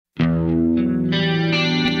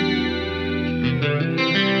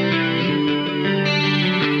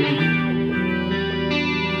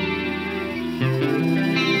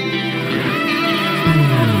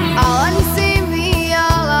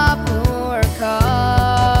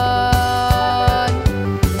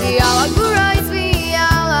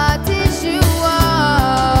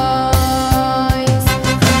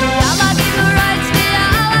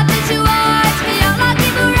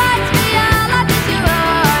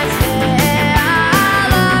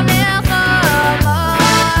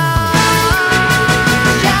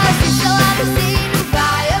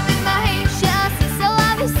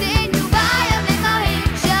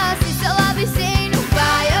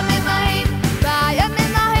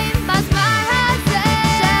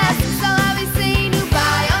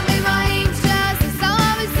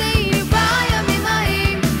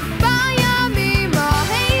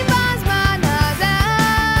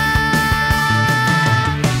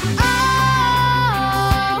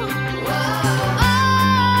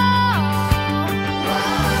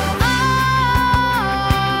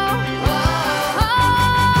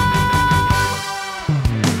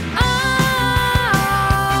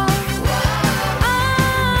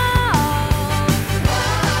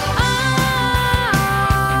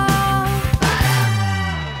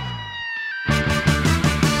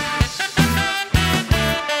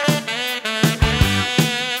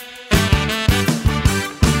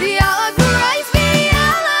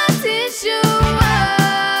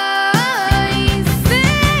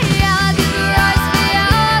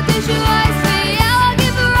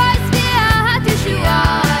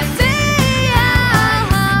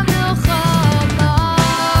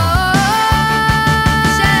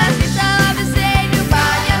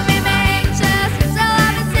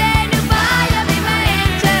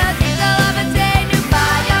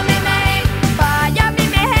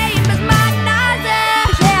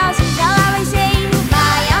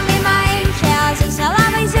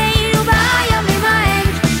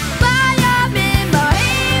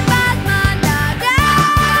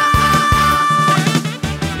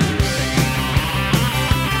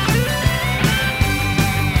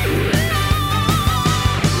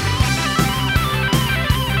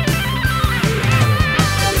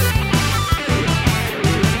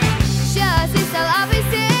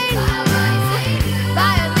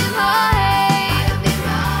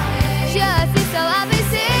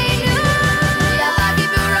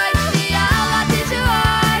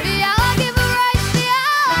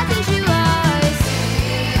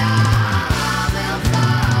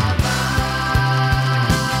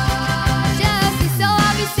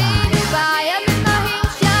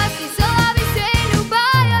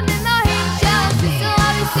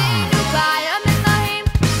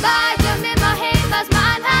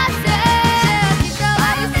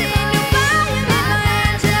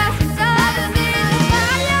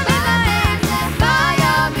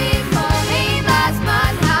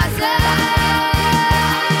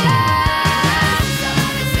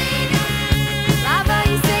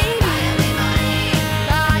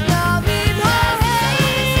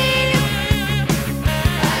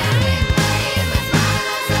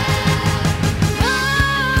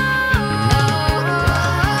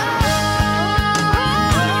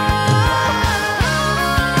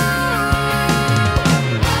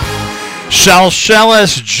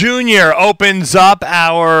Shalshelis Jr. opens up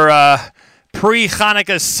our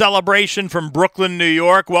pre-Chanukah celebration from Brooklyn, New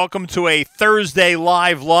York. Welcome to a Thursday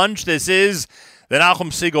live lunch. This is the Nachum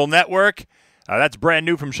Segal Network. That's brand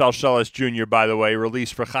new from Shalshelis Jr., by the way,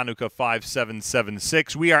 released for Chanukah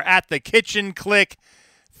 5776. We are at the Kitchen Clique,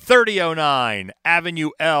 3009 Ave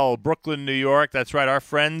L, Brooklyn, New York. That's right, our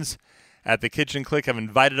friends at the Kitchen Clique have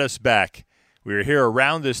invited us back. We were here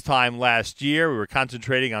around this time last year. We were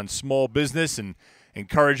concentrating on small business and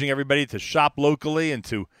encouraging everybody to shop locally and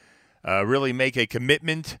to really make a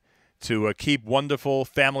commitment to keep wonderful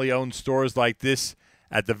family-owned stores like this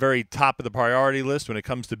at the very top of the priority list when it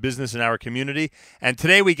comes to business in our community. And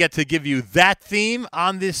today we get to give you that theme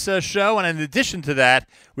on this show. And in addition to that,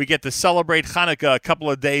 we get to celebrate Hanukkah a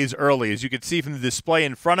couple of days early. As you can see from the display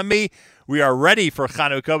in front of me, we are ready for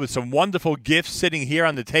Hanukkah with some wonderful gifts sitting here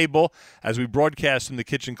on the table as we broadcast from the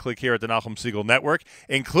Kitchen Clique here at the Nachum Segal Network,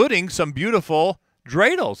 including some beautiful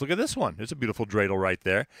dreidels. Look at this one. There's a beautiful dreidel right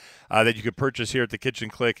there that you could purchase here at the Kitchen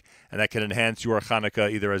Clique, and that can enhance your Hanukkah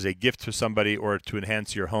either as a gift for somebody or to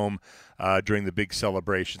enhance your home during the big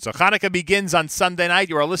celebration. So Hanukkah begins on Sunday night.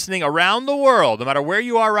 You are listening around the world. No matter where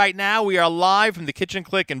you are right now, we are live from the Kitchen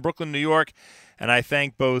Clique in Brooklyn, New York, and I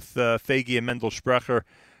thank both Fegi and Mendel Sprecher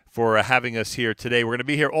for having us here today. We're going to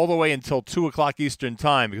be here all the way until 2 o'clock Eastern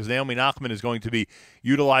Time because Naomi Nachman is going to be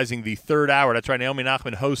utilizing the third hour. That's right, Naomi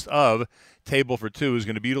Nachman, host of Table for Two, is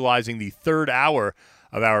going to be utilizing the third hour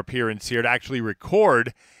of our appearance here to actually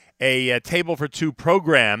record a Table for Two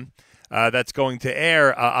program that's going to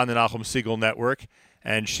air on the Nachum Segal Network.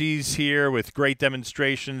 And she's here with great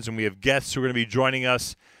demonstrations, and we have guests who are going to be joining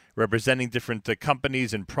us representing different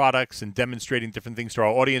companies and products and demonstrating different things to our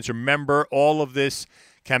audience. Remember, all of this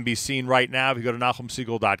can be seen right now if you go to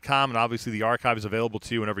NachumSegal.com, and obviously the archive is available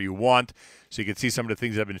to you whenever you want, so you can see some of the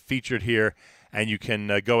things that have been featured here, and you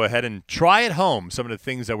can go ahead and try at home some of the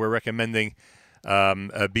things that we're recommending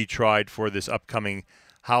be tried for this upcoming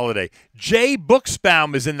holiday. Jay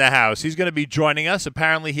Buchsbaum is in the house. He's going to be joining us.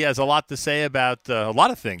 Apparently he has a lot to say about a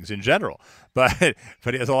lot of things in general, but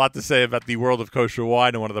he has a lot to say about the world of kosher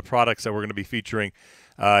wine and one of the products that we're going to be featuring.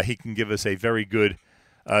 He can give us a very good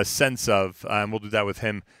sense of, and we'll do that with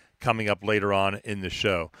him coming up later on in the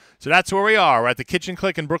show. So that's where we are. We're at the Kitchen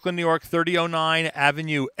Clique in Brooklyn, New York, 3009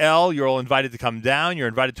 Ave L. You're all invited to come down. You're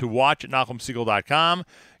invited to watch at NachumSegal.com.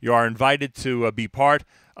 You are invited to be part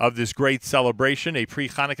of this great celebration, a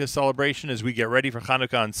pre-Chanukah celebration as we get ready for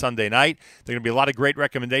Chanukah on Sunday night. There are going to be a lot of great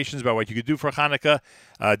recommendations about what you could do for Chanukah,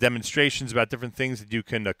 demonstrations about different things that you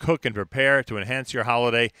can cook and prepare to enhance your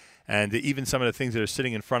holiday, and even some of the things that are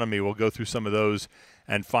sitting in front of me. We'll go through some of those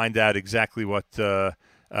and find out exactly what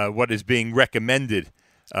is being recommended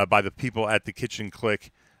by the people at the Kitchen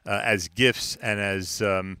Clique as gifts and as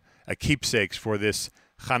keepsakes for this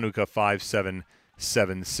Chanukah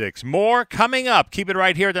 5776. More coming up. Keep it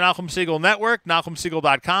right here at the Nachum Segal Network,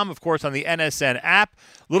 NachumSegal.com, of course, on the NSN app.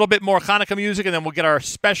 A little bit more Chanukah music, and then we'll get our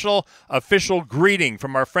special official greeting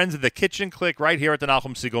from our friends at the Kitchen Clique right here at the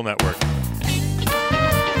Nachum Segal Network.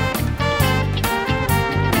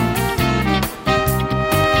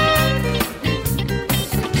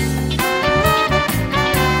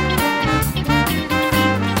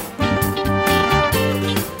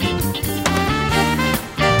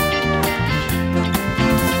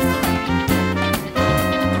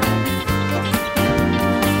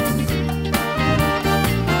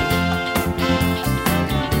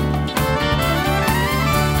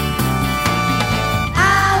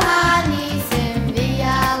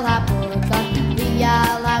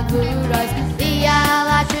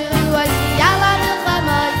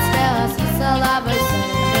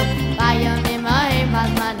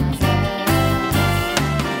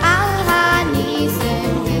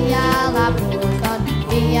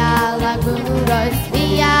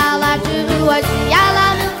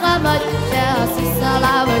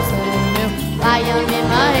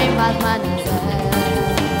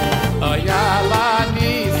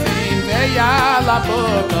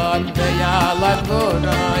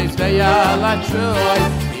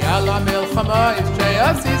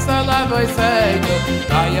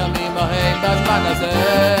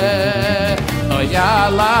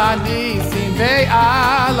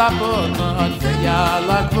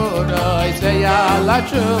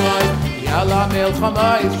 Yalla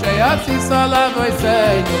milchama is sheyatzi salav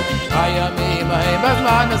oiseinu Ayamim haim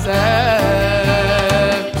bazman hazeh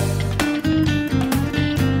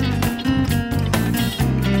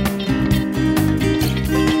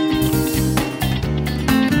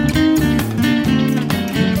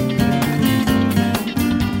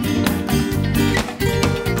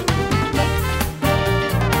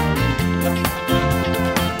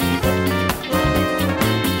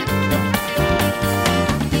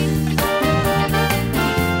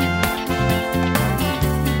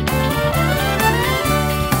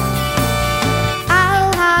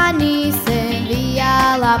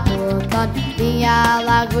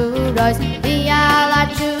ויאללה גבורוס, ויאללה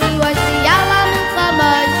תשוש, ויאללה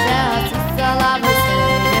מלחמות שעשית עליו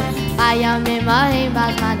בסדר, בימים ההם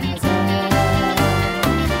בזמן הזה.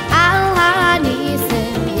 על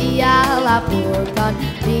הניסים, ויאללה פורקן,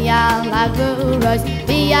 ויאללה גבורוס,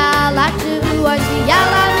 ויאללה תשוש,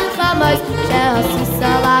 ויאללה מלחמות שעשית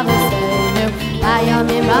עליו בסדר,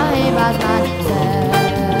 בימים ההם בזמן הזה.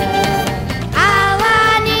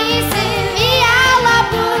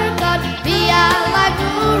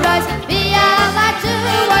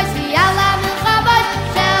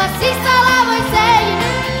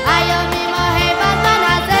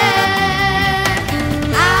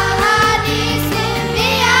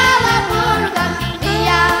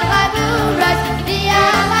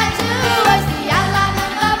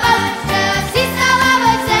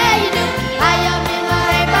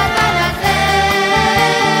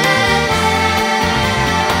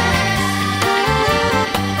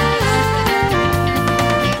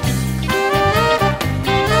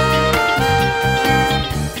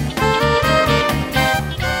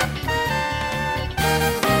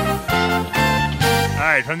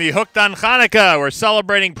 From the Hooked on Hanukkah, we're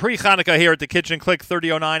celebrating pre-Chanukah here at the Kitchen Clique,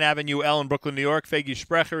 3009 Avenue L in Brooklyn, New York. Fegi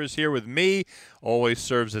Sprecher is here with me, always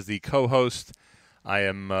serves as the co-host. I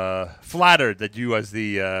am flattered that you, as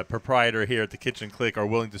the proprietor here at the Kitchen Clique, are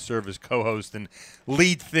willing to serve as co-host and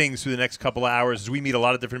lead things through the next couple of hours as we meet a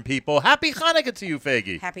lot of different people. Happy Hanukkah to you,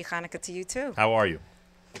 Fegi. Happy Hanukkah to you, too. How are you?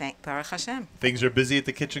 Thank Baruch Hashem. Things are busy at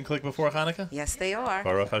the Kitchen Clique before Hanukkah? Yes, they are.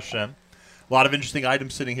 Baruch Hashem. A lot of interesting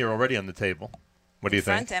items sitting here already on the table. What do you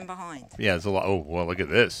think? Front and behind. Yeah, there's a lot. Oh, well, look at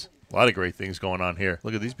this. A lot of great things going on here.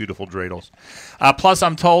 Look at these beautiful dreidels. Plus,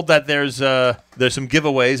 I'm told that there's some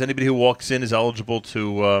giveaways. Anybody who walks in is eligible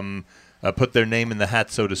to put their name in the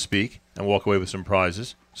hat, so to speak, and walk away with some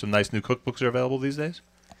prizes. Some nice new cookbooks are available these days.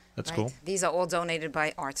 That's right. cool. These are all donated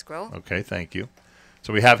by Arts Grill. Okay, thank you.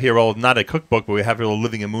 So we have here, not a cookbook, but we have here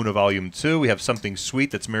Living Emunah Volume 2. We have Something Sweet,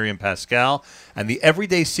 that's Miriam Pascal. And the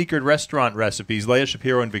Everyday Secret Restaurant Recipes, Leah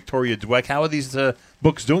Shapiro and Victoria Dweck. How are these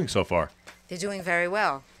books doing so far? They're doing very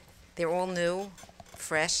well. They're all new,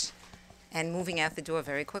 fresh, and moving out the door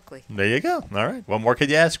very quickly. There you go. All right. What more could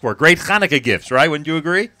you ask for? Great Hanukkah gifts, right? Wouldn't you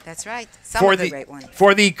agree? That's right. Some of the great ones.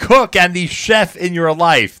 For the cook and the chef in your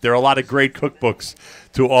life, there are a lot of great cookbooks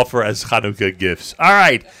to offer as Hanukkah gifts. All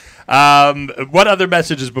right. What other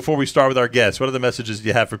messages, before we start with our guests, what other messages do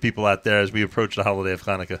you have for people out there as we approach the holiday of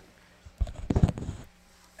Hanukkah?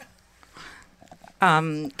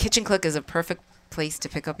 Kitchen Clique is a perfect place to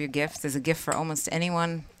pick up your gifts. There's a gift for almost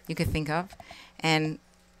anyone you could think of. And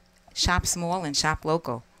shop small and shop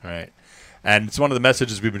local. Right. And it's one of the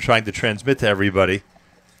messages we've been trying to transmit to everybody.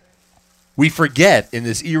 We forget in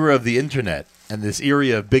this era of the internet and this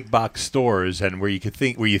era of big box stores and where you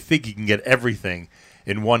think you can get everything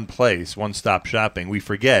in one place, one-stop shopping, we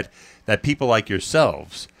forget that people like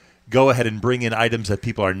yourselves go ahead and bring in items that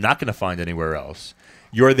people are not going to find anywhere else.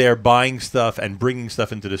 You're there buying stuff and bringing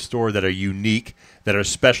stuff into the store that are unique, that are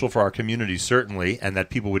special for our community, certainly, and that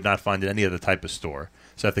people would not find in any other type of store.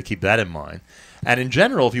 So I have to keep that in mind. And in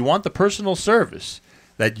general, if you want the personal service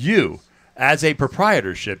that you, as a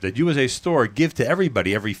proprietorship, that you as a store give to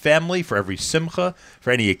everybody, every family, for every simcha, for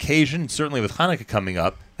any occasion, certainly with Hanukkah coming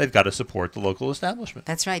up, they've got to support the local establishment.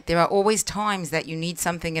 That's right. There are always times that you need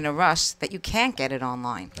something in a rush that you can't get it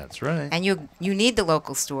online. That's right. And you need the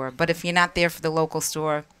local store. But if you're not there for the local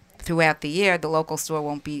store throughout the year, the local store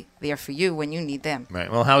won't be there for you when you need them. Right.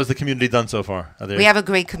 Well, how has the community done so far? We have a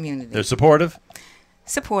great community. They're supportive?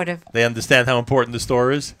 Supportive. They understand how important the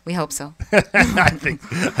store is? We hope so. I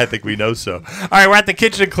think we know so. All right, we're at the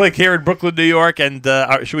Kitchen Clique here in Brooklyn, New York, and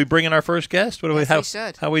should we bring in our first guest? We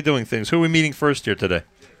should. How are we doing things? Who are we meeting first here today?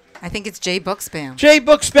 I think it's Jay Buxbaum. Jay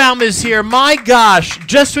Buxbaum is here. My gosh,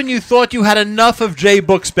 just when you thought you had enough of Jay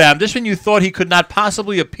Buxbaum, just when you thought he could not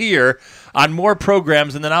possibly appear on more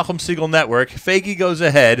programs in the Nachum Segal Network, Fegi goes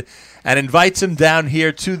ahead and invites him down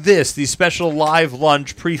here to the special live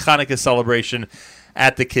lunch pre-Hanukkah celebration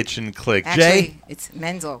at the Kitchen Clique. Actually, Jay? It's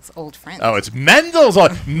Mendel's old friend. Oh, it's Mendel's.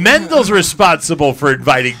 Mendel's responsible for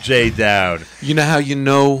inviting Jay down. You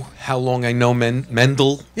know how long I know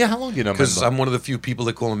Mendel? Yeah, how long do you know Mendel? Because I'm one of the few people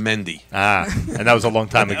that call him Mendy. Ah, and that was a long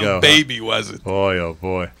time ago. Baby, was it? Boy, oh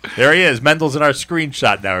boy. There he is. Mendel's in our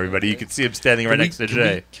screenshot now, everybody. You can see him standing right next to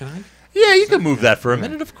Jay. Can I? Yeah, you can move that for a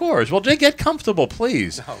minute, of course. Well, Jay, get comfortable,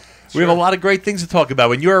 please. No. We have a lot of great things to talk about.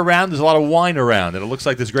 When you're around, there's a lot of wine around, and it looks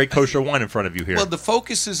like there's great kosher wine in front of you here. Well, the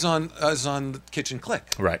focus is on the Kitchen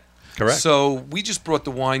Clique. Right. Correct. So we just brought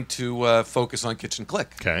the wine to focus on Kitchen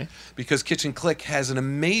Clique. Okay. Because Kitchen Clique has an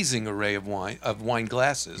amazing array of wine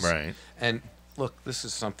glasses. Right. And Look, this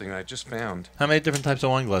is something I just found. How many different types of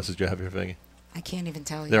wine glasses do you have here, Figgy? I can't even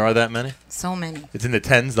tell you. There are that many? So many. It's in the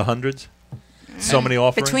tens, the hundreds? So many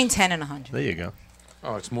offerings? Between 10 and 100. There you go.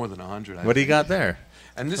 Oh, it's more than 100. What do you got there?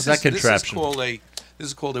 And this What's that is contraption? this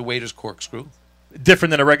is called a waiter's corkscrew. Different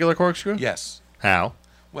than a regular corkscrew? Yes. How?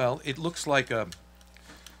 Well, it looks like a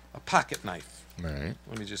pocket knife. Right.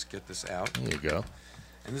 Let me just get this out. There you go.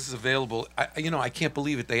 And this is available. I can't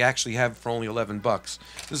believe it. They actually have it for only $11.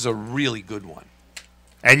 This is a really good one.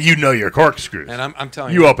 And you know your corkscrews. And I'm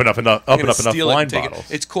telling you you. open up enough wine and take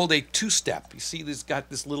bottles. It's called a two-step. You see, this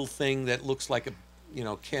got this little thing that looks like a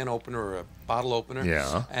can opener or a bottle opener.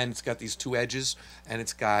 Yeah. And it's got these two edges, and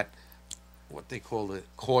it's got what they call the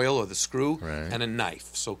coil or the screw, Right. and a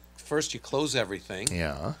knife. So first you close everything.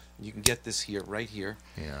 Yeah. You can get this here, right here.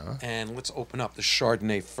 Yeah. And let's open up the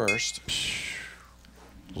Chardonnay first.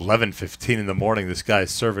 11:15 in the morning. This guy's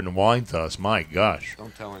serving wine to us. My gosh.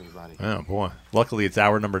 Don't tell anybody. Oh boy. Luckily, it's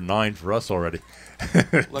hour number 9 for us already.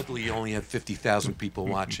 Luckily, you only have 50,000 people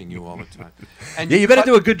watching you all the time. And Yeah, you better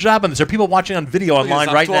do a good job on this. There are people watching on video online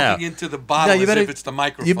I'm right now. talking into the bottle you as better, if it's the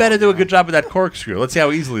microphone. You better do a good job with that corkscrew. Let's see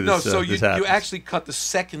how easily No, this, so this you happens. actually cut the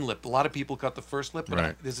second lip. A lot of people cut the first lip, but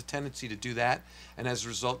Right. there's a tendency to do that, and as a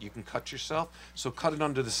result, you can cut yourself. So cut it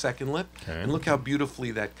under the second lip, Okay. and look how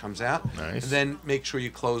beautifully that comes out. Nice. And then make sure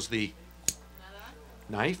you close the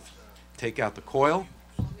knife, take out the coil,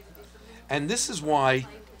 and this is why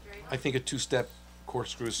I think a two-step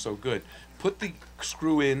corkscrew is so good. Put the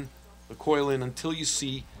screw in, the coil in, until you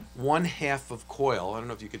see 1/2 of coil. I don't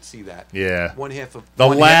know if you could see that. Yeah. 1/2 of The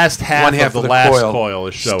one last half one of the last coil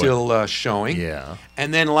is showing. Still showing. Yeah.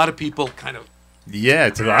 And then a lot of people kind of Yeah,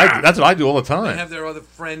 that's what I do all the they time. have their other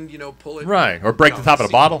friend, pull it. Right, or break the top of the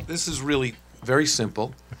see, bottle. This is really very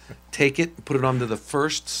simple. Take it, put it under the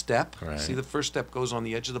first step. Right. See, the first step goes on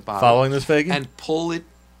the edge of the bottle. Following this, Fagin? And pull it.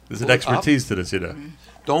 There's an pull it up. expertise to this, you know.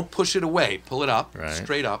 Don't push it away. Pull it up, Right.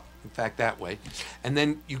 straight up. In fact, that way. And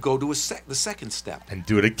then you go to the second step And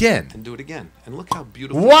do it again. and do it again. And look how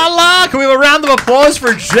beautiful. Voila! Can we have a round of applause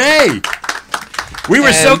for Jay? We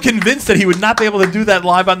were so And- convinced that he would not be able to do that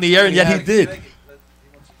live on the air, and yet he did.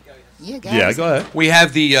 Yeah, guys. Yeah, go ahead. We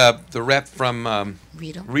have the rep from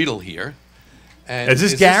Riedel. Riedel here. And Is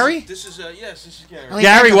this Gary? This is yes, this is Gary. Oh, wait,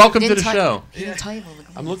 Gary, no, welcome he to didn't the show. He didn't tell you about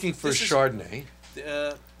the I'm looking for a This is- Chardonnay.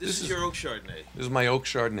 This is your oak Chardonnay. This is my oak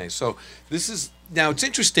Chardonnay. So this is now. It's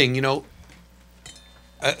interesting,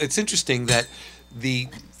 it's interesting that the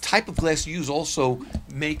type of glass you use also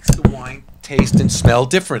makes the wine taste and smell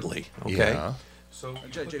differently. Okay. Yeah. So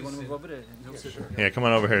Jay, want to move over there? Yeah, come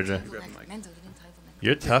on over here, Jay. Mendo, you didn't tell them.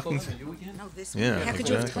 You're talking. No, this Yeah, one. How could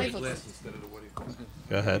you exactly. explain it? instead of the what do you call it?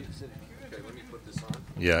 Go ahead. Okay, let me put this on.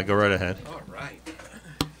 Yeah, go right ahead. All right.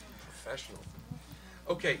 Professional.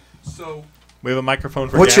 Okay, so We have a microphone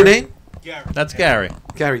for what's Gary. your name? Gary. That's Gary.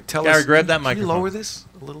 Gary, tell Gary, us. grab that Can microphone. you lower this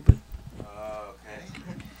a little bit?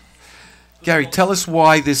 Okay. Gary, tell us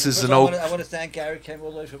why this is an oak. I want to thank Gary. Came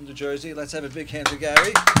all the way from New Jersey. Let's have a big hand for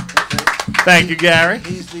Gary. Thank you, Gary.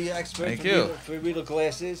 He's the expert Thank for you. Riedel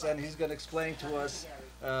glasses, and he's going to explain to us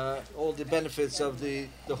all the benefits of the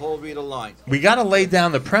whole Riedel line. We got to lay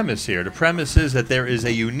down the premise here. The premise is that there is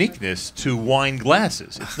a uniqueness to wine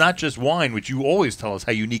glasses. It's not just wine, which you always tell us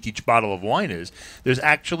how unique each bottle of wine is. There's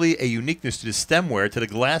actually a uniqueness to the stemware, to the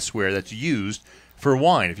glassware that's used for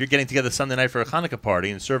wine. If you're getting together Sunday night for a Hanukkah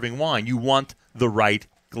party and serving wine, you want the right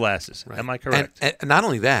glasses. Am I correct? And not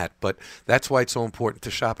only that, but that's why it's so important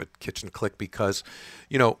to shop at Kitchen Clique because,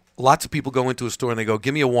 lots of people go into a store and they go,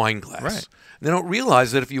 "Give me a wine glass." Right. And they don't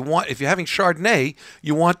realize that if you're having Chardonnay,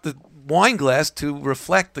 you want the wine glass to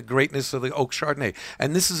reflect the greatness of the oak Chardonnay.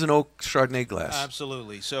 And this is an oak Chardonnay glass.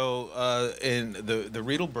 Absolutely. So, in the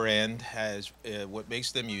Riedel brand has what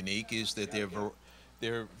makes them unique is that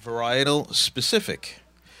they're varietal specific.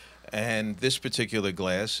 And this particular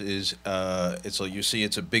glass is you see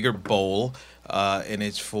it's a bigger bowl, and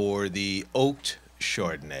it's for the oaked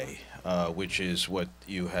Chardonnay, which is what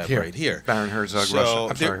you have right here. Baron Herzog, So Russia. I'm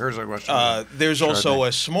there- sorry, Herzog, Russia. There's also Chardonnay.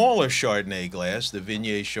 a smaller Chardonnay glass, the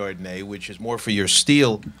Viognier Chardonnay, which is more for your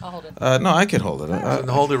steel. I'll hold it. No, I can hold it. And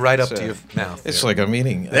hold it right up to your mouth. It's there. like I'm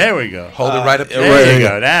eating. There we go. Hold it right up to your There you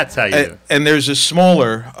right. go. That's how you do it. And there's a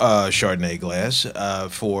smaller Chardonnay glass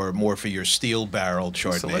for your steel barreled So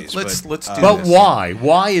Chardonnays. let's do But this. why?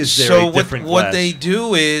 Why is there So a different what glass? they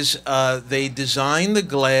do is they design the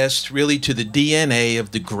glass really to the DNA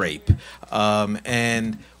of the grape,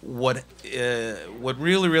 and what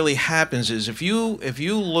really happens is if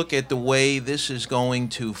you look at the way this is going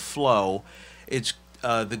to flow, it's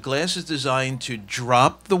the glass is designed to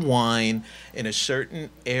drop the wine in a certain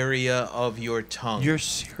area of your tongue. You're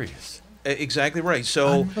serious. Exactly right.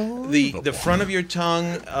 So the front of your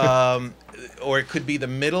tongue, or it could be the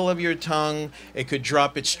middle of your tongue. It could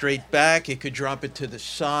drop it straight back. It could drop it to the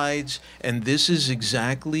sides. And this is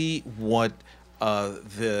exactly what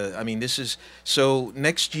this is. So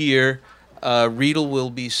next year, Riedel will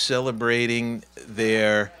be celebrating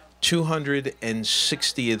their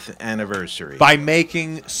 260th anniversary. By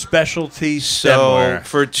making specialty So stemware.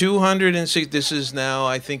 for 206, this is now,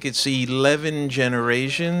 I think it's 11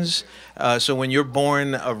 generations. So when you're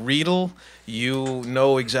born a Riedel, you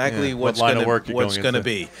know exactly Yeah, what line of work you're what's going going to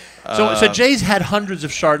into. be. So Jay's had hundreds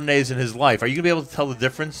of Chardonnays in his life. Are you going to be able to tell the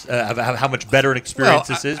difference, of how much better an experience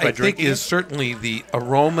this is by I think drinking is certainly the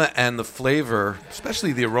aroma and the flavor,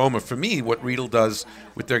 especially the aroma. For me, what Riedel does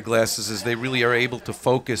with their glasses is they really are able to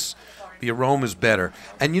focus the aromas better.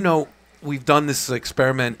 And, you know, we've done this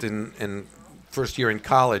experiment in first year in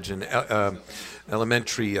college in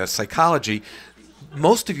elementary psychology.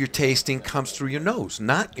 Most of your tasting comes through your nose,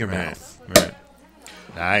 not your mouth. Right.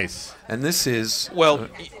 Nice. And this is... Well,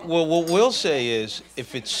 what we'll say is,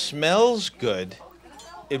 if it smells good,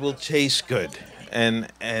 it will taste good, and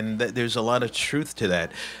there's a lot of truth to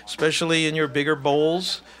that, especially in your bigger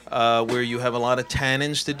bowls, where you have a lot of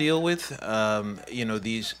tannins to deal with.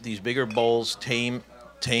 These bigger bowls tame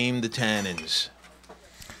the tannins.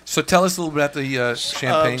 So tell us a little bit about the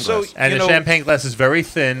champagne glass. And the champagne glass is very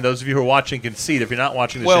thin. Those of you who are watching can see it. If you're not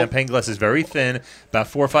watching, the champagne glass is very thin, about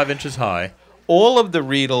 4 or 5 inches high. All of the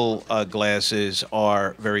Riedel glasses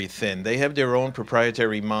are very thin. They have their own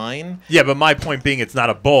proprietary mine. Yeah, but my point being, it's not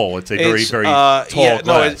a bowl. It's a very tall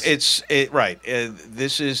glass. No, right.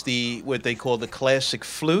 This is what they call the classic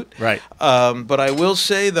flute. Right. But I will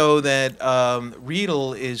say though that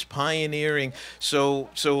Riedel is pioneering. So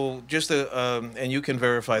just and you can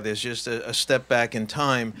verify this. Just a step back in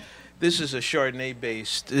time. This is a Chardonnay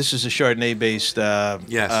based.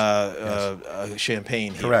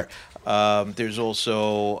 Champagne here. Correct. There's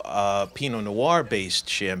also Pinot Noir based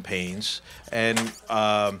champagnes, and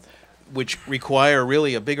which require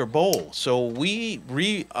really a bigger bowl. So we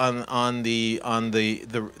on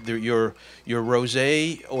your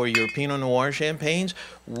rosé or your Pinot Noir champagnes,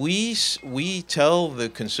 we tell the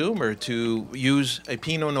consumer to use a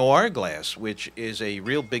Pinot Noir glass, which is a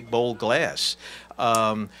real big bowl glass.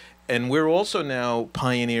 And we're also now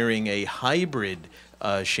pioneering a hybrid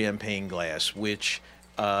champagne glass, which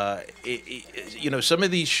some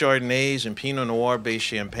of these Chardonnays and Pinot Noir based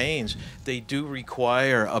champagnes, they do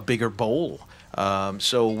require a bigger bowl.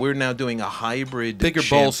 So we're now doing a hybrid bigger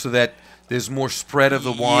bowl so that there's more spread of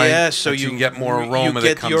the wine. Yeah, so you can get more aroma you get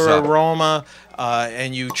that comes your up. aroma,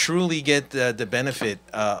 and you truly get the benefit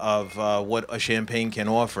of what a champagne can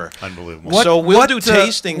offer. Unbelievable. So we'll do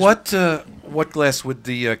tastings. What glass would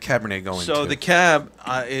the Cabernet go into? So the cab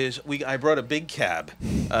I brought a big cab,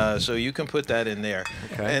 so you can put that in there.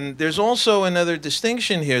 Okay. And there's also another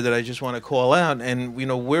distinction here that I just want to call out. And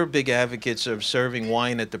we're big advocates of serving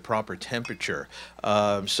wine at the proper temperature.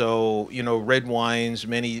 So red wines.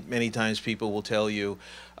 Many times people will tell you.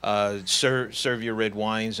 Serve your red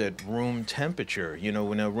wines at room temperature.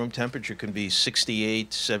 When room temperature can be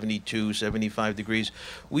 68, 72, 75 degrees.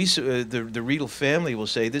 The Riedel family will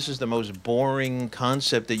say this is the most boring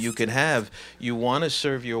concept that you can have. You want to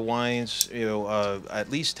serve your wines, at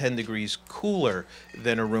least 10 degrees cooler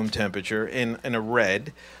than a room temperature in a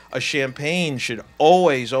red. A champagne should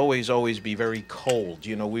always be very cold.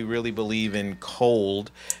 We really believe in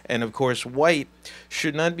cold. And of course, white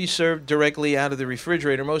should not be served directly out of the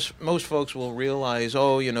refrigerator. Most folks will realize,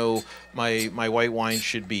 my white wine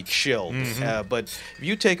should be chilled. Mm-hmm. But if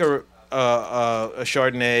you take a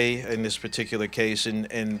Chardonnay in this particular case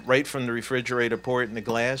and right from the refrigerator pour it in the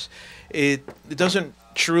glass, it doesn't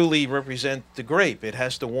truly represent the grape. It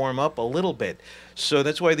has to warm up a little bit. So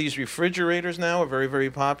that's why these refrigerators now are very, very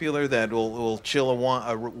popular, that will chill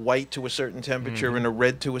a white to a certain temperature and a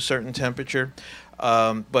red to a certain temperature.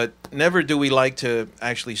 But never do we like to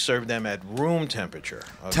actually serve them at room temperature.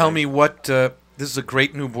 Okay? Tell me what, this is a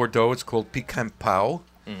great new Bordeaux. It's called Picampau.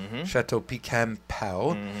 Chateau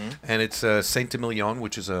Picampau, and it's Saint-Emilion,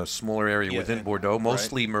 which is a smaller area within Bordeaux,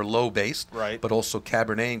 mostly Merlot-based, but also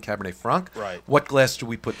Cabernet and Cabernet Franc. Right. What glass do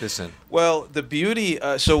we put this in? Well, the beauty,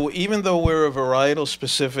 so even though we're a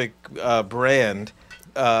varietal-specific brand,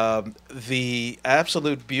 the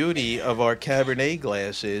absolute beauty of our Cabernet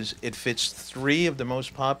glass is it fits 3 of the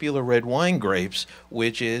most popular red wine grapes,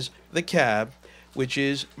 which is the Cab, which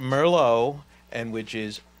is Merlot, and which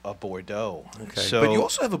is a Bordeaux. Okay. So, but you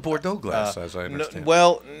also have a Bordeaux glass, as I understand.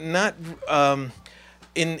 Well, not.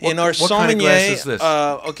 In our what kind of glass is this?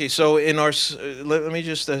 Okay, so in our let me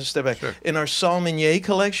just step back. Sure. In our Salmonier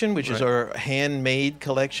collection, which is Right. our handmade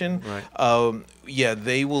collection, Right. yeah,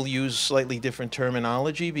 they will use slightly different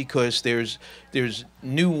terminology because there's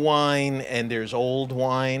new wine and there's old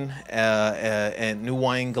wine and new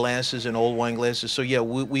wine glasses and old wine glasses. So yeah,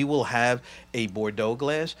 we will have a Bordeaux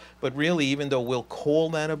glass, but really, even though we'll call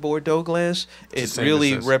that a Bordeaux glass, the it same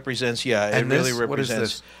really as this. represents. Yeah, And it really this? What is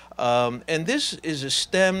represents. this? And this is a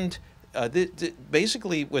stemmed.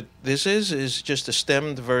 Basically, what this is just a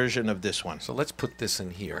stemmed version of this one. So let's put this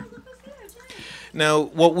in here. Now,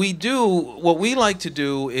 what we like to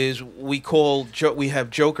do is we have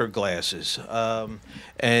joker glasses,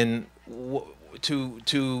 and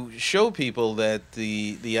to show people that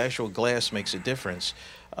the actual glass makes a difference.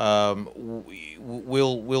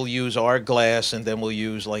 We'll use our glass, and then we'll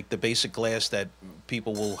use like the basic glass that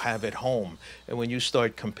people will have at home. And when you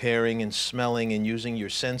start comparing and smelling and using your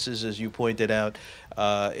senses, as you pointed out,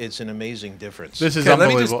 it's an amazing difference. This is Okay,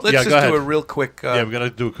 unbelievable. let's yeah, just go ahead. do a real quick. Yeah, we're gonna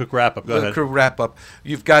do a quick wrap up. Go ahead. Wrap up.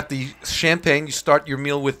 You've got the champagne. You start your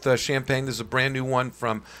meal with champagne. There's a brand new one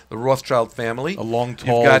from the Rothschild family. A long,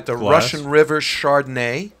 tall You've got the glass. Russian River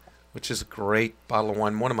Chardonnay, which is a great bottle of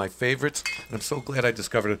wine, one of my favorites. And I'm so glad I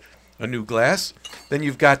discovered a new glass. Then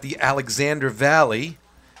you've got the Alexander Valley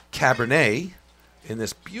Cabernet in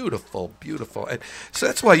this beautiful, beautiful. And so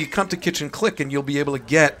that's why you come to Kitchen Clique and you'll be able to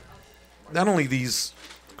get not only these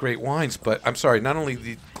great wines, but not only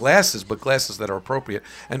the glasses, but glasses that are appropriate.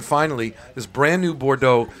 And finally, this brand new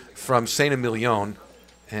Bordeaux from Saint Emilion.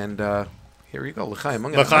 And here you go, L'chaim.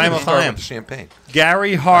 I'm going to start with the champagne.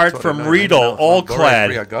 Gary Hart That's what from I know. Riedel, all Borei clad.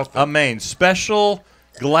 Pri Augusta. Amen. Special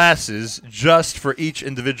glasses just for each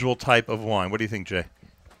individual type of wine. What do you think, Jay?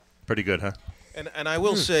 Pretty good, huh? And I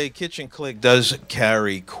will say, Kitchen Clique does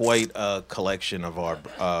carry quite a collection of our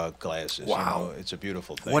glasses. Wow. You know, it's a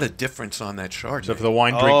beautiful thing. What a difference on that Chardonnay. So for the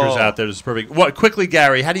wine drinkers out there, this is perfect. What quickly,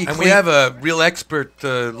 Gary? How do you And clean? we have a real expert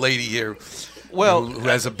lady here Well, who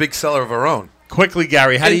has a big cellar of her own. Quickly,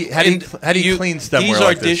 Gary. How do you clean stemware These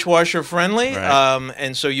like are this? dishwasher friendly, Right.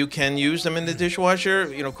 and so you can use them in the dishwasher.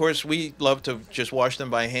 You know, of course, we love to just wash them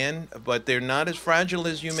by hand, but they're not as fragile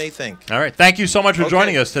as you may think. All right. Thank you so much for Okay.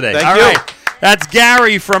 joining us today. Thank All you. right. That's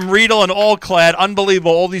Gary from Riedel and All Clad.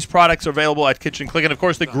 Unbelievable. All these products are available at Kitchen Clique. And, of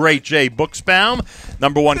course, the great Jay Buchsbaum,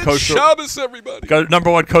 number one kosher. Shabbos, everybody.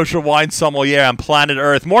 Number one kosher wine sommelier on planet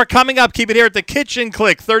Earth. More coming up. Keep it here at the Kitchen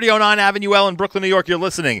Clique, 3009 Avenue L in Brooklyn, New York. You're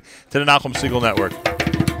listening to the Nachum Segal Network.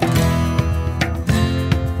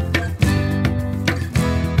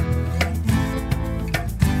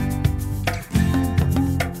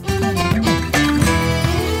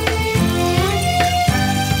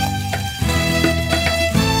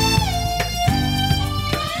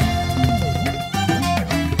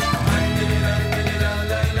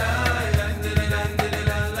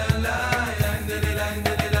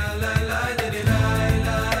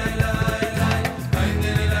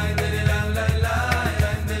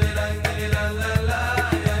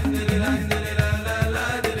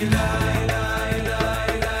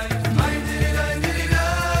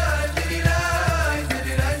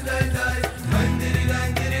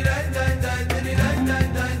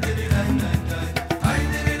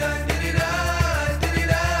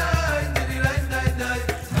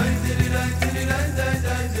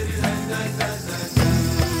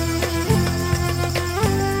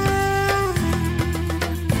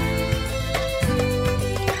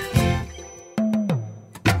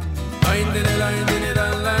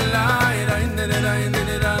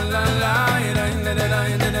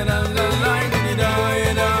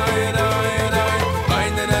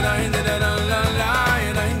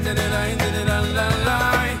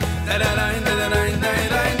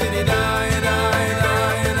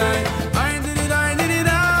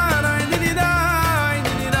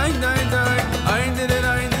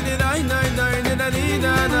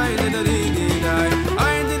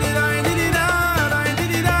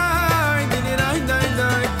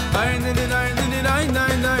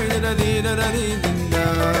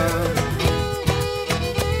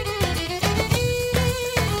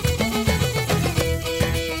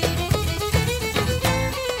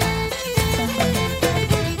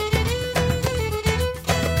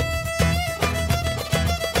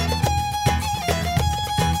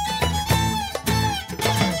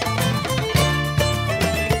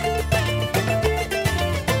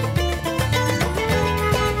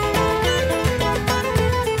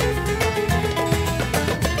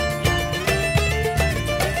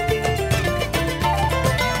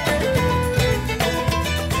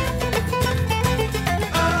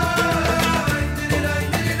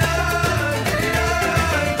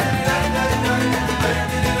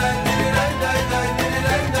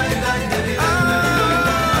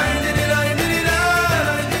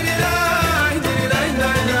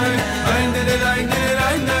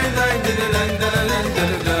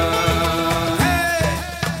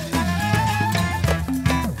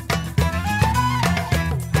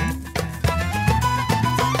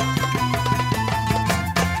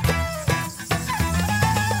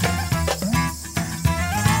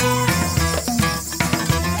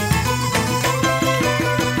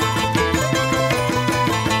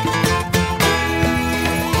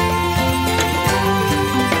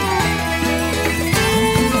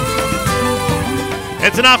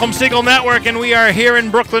 It's the Nachum Segal Network, and we are here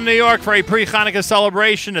in Brooklyn, New York for a pre-Chanukah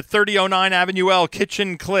celebration at 3009 Ave L,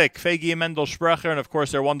 Kitchen Clique, Fegi and Mendel Sprecher, and, of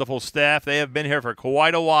course, their wonderful staff. They have been here for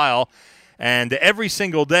quite a while, and every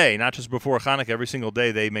single day, not just before Chanukah, every single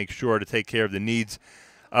day they make sure to take care of the needs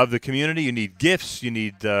of the community. You need gifts. You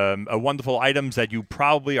need wonderful items that you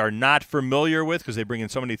probably are not familiar with because they bring in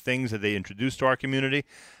so many things that they introduce to our community.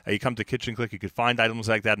 You come to Kitchen Clique, you could find items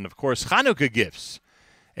like that, and, of course, Chanukah gifts.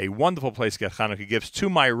 A wonderful place to get Chanukah gifts. To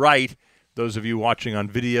my right, those of you watching on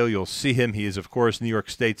video, you'll see him. He is, of course, New York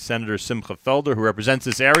State Senator Simcha Felder, who represents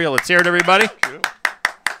this area. Let's hear it, everybody.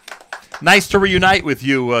 Nice to reunite with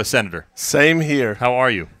you, Senator. Same here. How are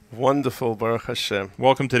you? Wonderful, Baruch Hashem.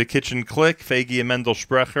 Welcome to the Kitchen Clique. Fegi and Mendel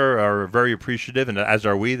Sprecher are very appreciative, and as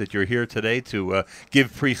are we, that you're here today to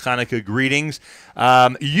give pre-Chanukah greetings.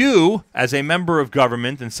 You, as a member of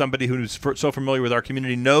government and somebody who's so familiar with our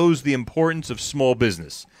community, knows the importance of small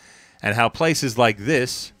business and how places like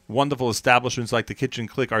this, wonderful establishments like the Kitchen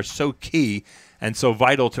Clique, are so key and so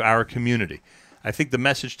vital to our community. I think the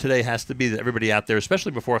message today has to be that everybody out there,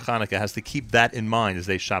 especially before Hanukkah, has to keep that in mind as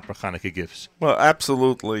they shop for Hanukkah gifts. Well,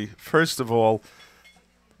 absolutely. First of all,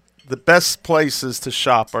 the best places to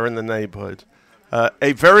shop are in the neighborhood.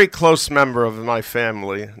 A very close member of my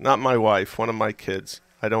family, not my wife, one of my kids,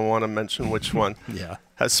 I don't want to mention which one,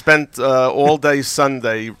 has spent all day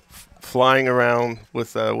Sunday flying around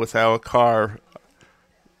with our car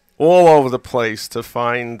all over the place to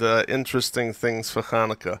find interesting things for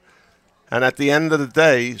Hanukkah. And at the end of the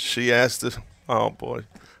day, she asked us, oh, boy,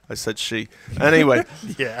 I said she. Anyway,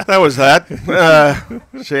 that was that.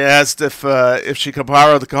 She asked if she could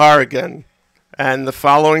borrow the car again. And the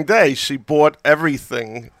following day, she bought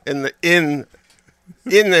everything in and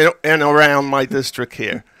around my district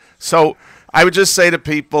here. So I would just say to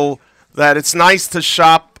people that it's nice to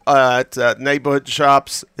shop at neighborhood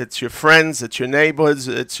shops. It's your friends, it's your neighborhoods,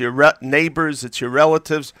 it's your neighbors, it's your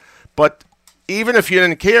relatives. But even if you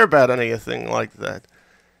didn't care about anything like that,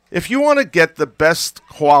 if you want to get the best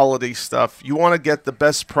quality stuff, you want to get the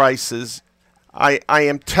best prices, I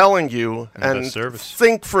am telling you, and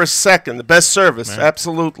think for a second, the best service,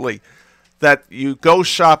 absolutely, that you go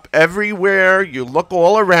shop everywhere, you look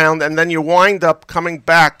all around, and then you wind up coming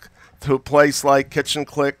back to a place like Kitchen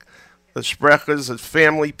Clique, the Sprechers, the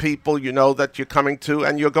family people you know that you're coming to,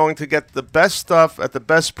 and you're going to get the best stuff at the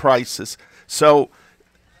best prices. So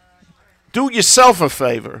do yourself a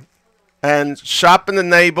favor and shop in the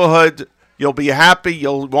neighborhood. You'll be happy.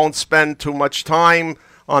 You won't spend too much time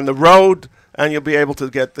on the road, and you'll be able to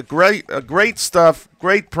get the great stuff,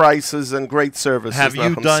 great prices, and great services. Have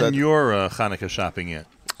you done your Hanukkah shopping yet?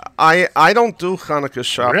 I don't do Hanukkah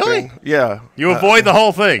shopping. Really? Yeah. You avoid the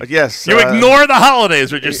whole thing? Yes. You ignore the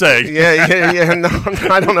holidays, what you're saying. Yeah. No,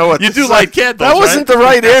 I don't know what you to do say. Light candles, that wasn't the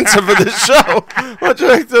right answer for this show. What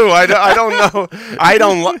should I do? I don't know.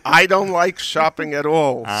 I don't like shopping at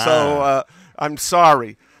all. So I'm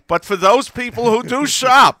sorry. But for those people who do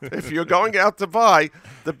shop, if you're going out to buy,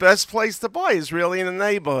 the best place to buy is really in the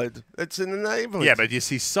neighborhood. It's in the neighborhood. Yeah, but you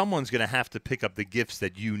see, someone's going to have to pick up the gifts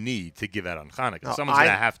that you need to give out on Hanukkah. Someone's going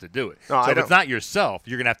to have to do it. So if it's not yourself,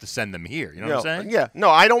 you're going to have to send them here. You know what I'm saying? Yeah. No,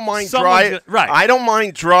 I don't mind driving. Right. I don't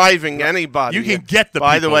mind driving anybody. You can get the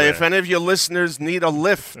By people the way, there. if any of your listeners need a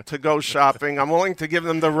lift to go shopping, I'm willing to give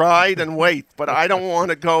them the ride and wait, but I don't want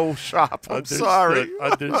to go shop. I'm sorry.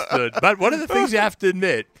 Understood. But one of the things you have to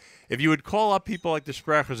admit, if you would call up people like the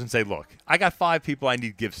Sprechers and say, look, I got 5 people I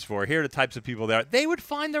need gifts for. Here are the types of people there. They would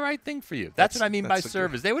find the right thing for you. That's what I mean by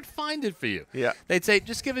service. They would find it for you. Yeah. They'd say,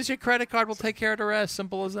 just give us your credit card. We'll take care of the rest.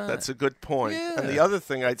 Simple as that. That's a good point. Yeah. And the other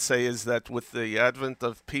thing I'd say is that with the advent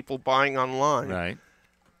of people buying online,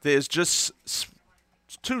 there's just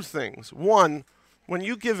 2 things. One, when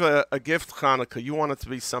you give a gift Hanukkah, you want it to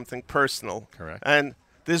be something personal. Correct. And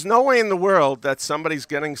there's no way in the world that somebody's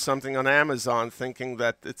getting something on Amazon thinking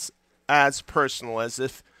that it's as personal as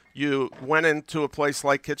if you went into a place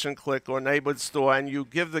like Kitchen Clique or neighborhood store and you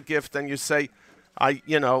give the gift and you say, I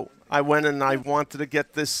went and I wanted to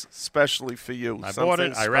get this specially for you. I bought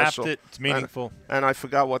it. I wrapped it. It's meaningful. And I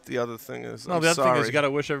forgot what the other thing is. No, the other thing is you got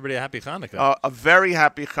to wish everybody a happy Hanukkah. A very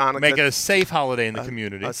happy Hanukkah. Make it a safe holiday in the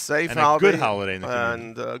community. A safe and holiday. a good holiday in the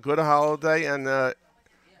community. And a good holiday and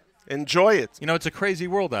enjoy it. You know, it's a crazy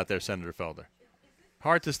world out there, Senator Felder.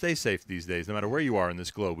 Hard to stay safe these days, no matter where you are in this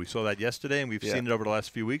globe. We saw that yesterday, and we've seen it over the last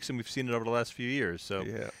few weeks, and we've seen it over the last few years. So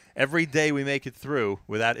every day we make it through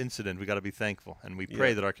without incident, we got to be thankful. And we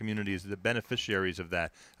pray that our community is the beneficiaries of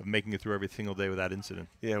that, of making it through every single day without incident.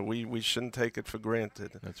 Yeah, we shouldn't take it for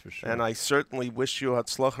granted. That's for sure. And I certainly wish you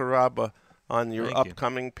Hatzlacha Rabbah on your Thank you.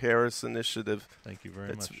 upcoming Paris initiative. Thank you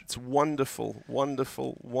very much. It's wonderful,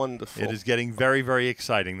 wonderful, wonderful. It is getting very, very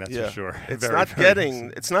exciting. That's for sure. It's Very, not very getting.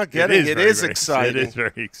 exciting. It's not getting. It very, is very exciting. It is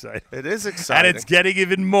very exciting. It is exciting. And it's getting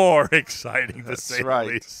even more exciting, to say right.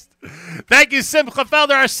 the least. Thank you, Simcha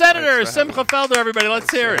Felder, our senator. Thanks for Simcha Felder, everybody.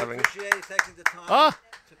 Let's hear it. Appreciate taking the time Ah.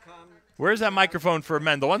 to come. Where's that microphone for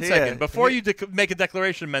Mendel? One Here. second. Before you make a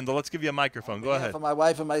declaration, Mendel, let's give you a microphone. Go ahead. For my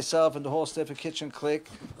wife and myself and the whole staff of Kitchen Clique,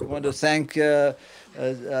 we want to thank the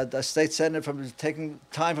state senator for taking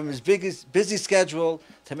time from his busy schedule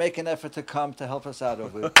to make an effort to come to help us out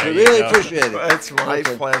over it. We There you really go. appreciate it. It's my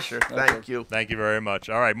Okay. pleasure. Thank you. Thank you very much.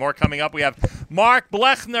 All right, more coming up. We have Mark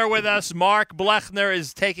Blechner with us. Mark Blechner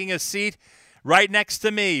is taking a seat right next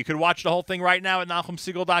to me. You can watch the whole thing right now at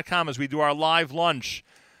NachumSegal.com as we do our live lunch.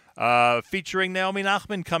 Featuring Naomi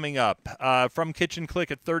Nachman coming up from Kitchen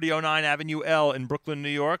Clique at 3009 Avenue L in Brooklyn, New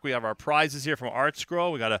York. We have our prizes here from Art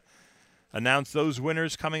Scroll. We got to announce those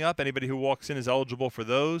winners coming up. Anybody who walks in is eligible for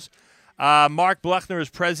those. Mark Blechner is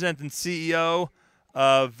president and CEO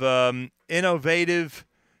of Innovative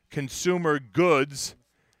Consumer Goods.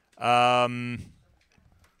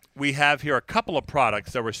 We have here a couple of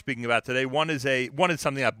products that we're speaking about today. One is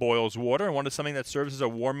something that boils water, and one is something that serves as a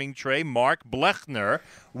warming tray. Mark Blechner,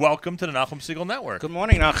 welcome to the Nachum Segal Network. Good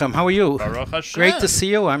morning, Nachum. How are you? Baruch Hashem. Great to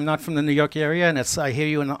see you. I'm not from the New York area, and I hear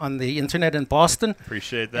you on the internet in Boston.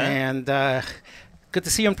 Appreciate that. And good to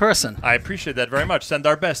see you in person. I appreciate that very much. Send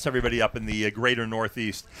our best to everybody up in the greater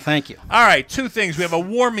Northeast. Thank you. All right, two things. We have a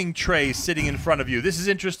warming tray sitting in front of you. This is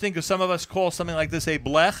interesting because some of us call something like this a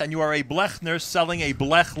blech, and you are a blechner selling a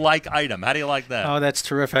blech-like item. How do you like that? Oh, that's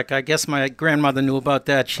terrific. I guess my grandmother knew about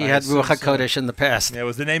that. She had assume Ruach so. HaKodesh in the past. Yeah,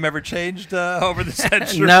 was the name ever changed over the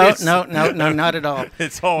centuries? No, not at all.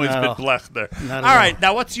 It's always No. been Blechner. Not at All right, all.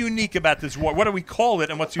 now what's unique about this? What do we call it,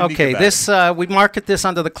 and what's unique Okay, about this it? we market this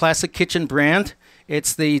under the Classic Kitchen brand.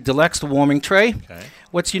 It's the Deluxe Warming Tray. Okay.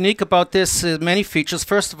 What's unique about this is many features.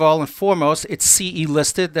 First of all and foremost, it's CE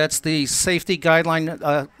listed. That's the safety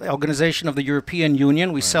guideline organization of the European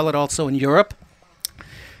Union. We sell it also in Europe.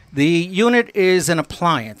 The unit is an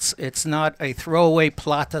appliance. It's not a throwaway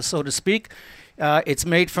plata, so to speak. It's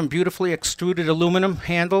made from beautifully extruded aluminum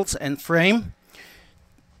handles and frame,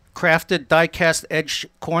 crafted die-cast edge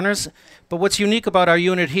corners. But what's unique about our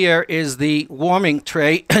unit here is the warming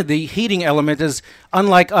tray. The heating element is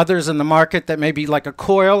unlike others in the market that may be like a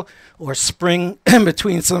coil or spring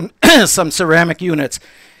between some ceramic units.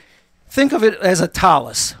 Think of it as a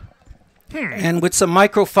talus. And with some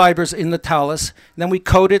microfibers in the talus, then we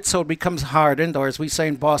coat it so it becomes hardened, or as we say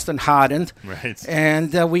in Boston, hardened. Right.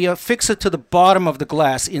 And we affix it to the bottom of the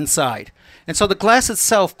glass inside. And so the glass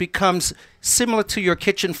itself becomes similar to your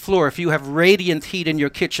kitchen floor. If you have radiant heat in your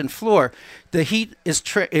kitchen floor, the heat is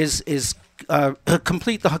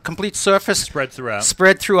complete. The complete surface Spread throughout.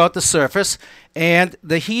 spread throughout the surface, and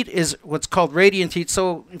the heat is what's called radiant heat.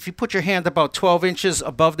 So if you put your hand about 12 inches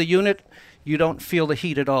above the unit, you don't feel the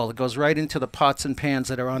heat at all. It goes right into the pots and pans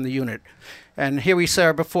that are on the unit. And here we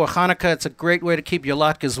saw before Hanukkah, it's a great way to keep your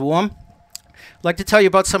latkes warm. I'd like to tell you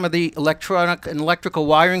about some of the electronic and electrical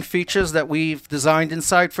wiring features that we've designed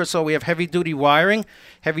inside. First of all, we have heavy-duty wiring,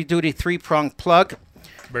 heavy-duty three-prong plug.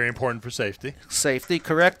 Very important for safety. Safety,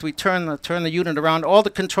 correct. We turn the unit around. All the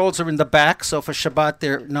controls are in the back, so for Shabbat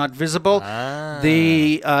they're not visible.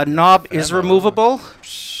 The knob is removable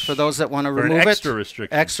for those that want to For an remove extra it.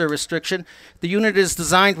 restriction. Extra restriction. The unit is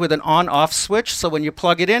designed with an on-off switch, so when you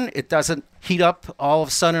plug it in, it doesn't heat up all of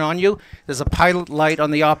a sudden on you. There's a pilot light on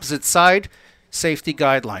the opposite side. Safety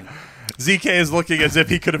guideline. ZK is looking as if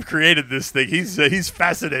he could have created this thing. He's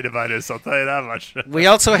fascinated by this, I'll tell you that much. We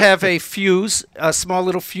also have a fuse, a small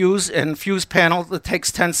little fuse and fuse panel that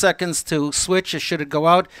takes 10 seconds to switch should it go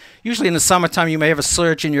out. Usually in the summertime you may have a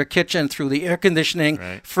surge in your kitchen through the air conditioning,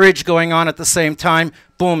 fridge going on at the same time.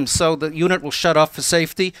 Boom, so the unit will shut off for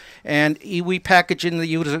safety. And we package in the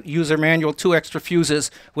user manual 2 extra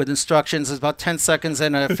fuses with instructions. It's about 10 seconds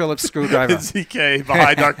and a Phillips screwdriver. ZK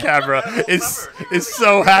behind our camera is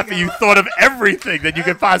so happy you thought of everything that you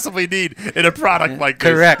could possibly need in a product like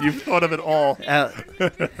this. Correct. You've thought of it all.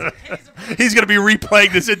 He's going to be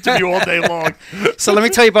replaying this interview all day long. So let me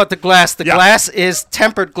tell you about the glass. The Yeah. glass is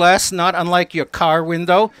tempered glass, not unlike your car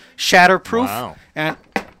window, shatterproof. Wow. And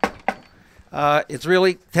it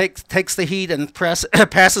really takes the heat and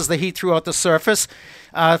passes the heat throughout the surface.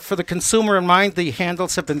 For the consumer in mind, the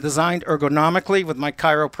handles have been designed ergonomically with my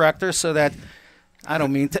chiropractor so that, I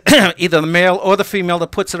don't mean to, either the male or the female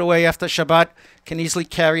that puts it away after Shabbat can easily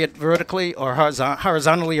carry it vertically or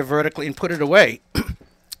horizontally or vertically and put it away.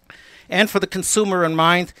 And for the consumer in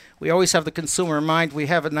mind, we always have the consumer in mind. We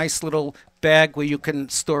have a nice little bag where you can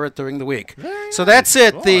store it during the week. So that's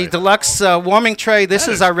it, the deluxe warming tray. This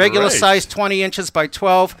is our regular size, 20 inches by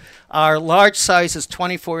 12. Our large size is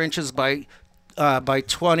 24 inches by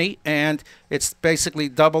 20, and it's basically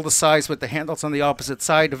double the size with the handles on the opposite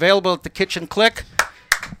side. Available at the Kitchen Clique,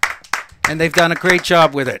 and they've done a great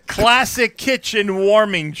job with it. Classic kitchen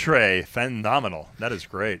warming tray. Phenomenal. That is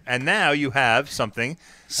great. And now you have something.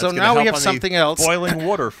 So now we have something else. Boiling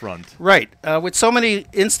water front. Right. With so many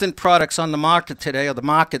instant products on the market today, or the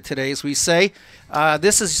market today, as we say,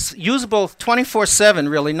 this is usable 24/7,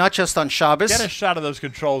 really, not just on Shabbos. Get a shot of those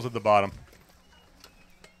controls at the bottom.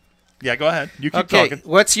 Yeah, go ahead. You keep Okay, talking.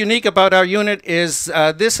 what's unique about our unit is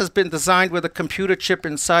this has been designed with a computer chip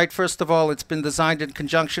inside. First of all, it's been designed in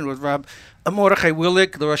conjunction with Rab Mordechai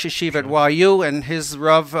Willig, the Rosh Yeshiva at YU, and his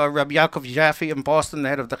Rav Yaakov Jaffe in Boston, the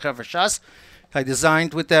head of the Chevra Shas. I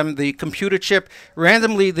designed with them the computer chip.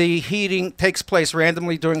 Randomly, the heating takes place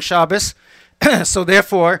randomly during Shabbos, so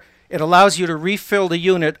therefore, it allows you to refill the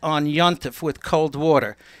unit on Yontif with cold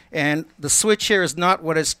water. And the switch here is not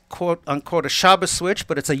what is quote-unquote a Shabbos switch,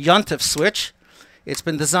 but it's a Yontif switch. It's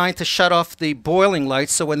been designed to shut off the boiling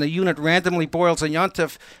lights, so when the unit randomly boils on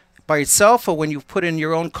Yontif by itself, or when you put in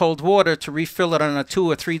your own cold water to refill it on a 2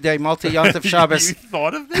 or 3 day multi-Yontif Shabbos. You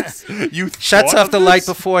thought of this? Shuts off the light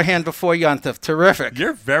beforehand before Yontif. Terrific.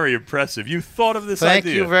 You're very impressive. You thought of this Thank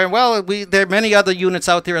idea. you very well. There are many other units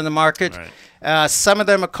out there in the market. Right. Some of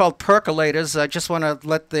them are called percolators. I just want to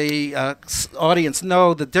let the audience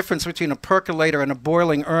know the difference between a percolator and a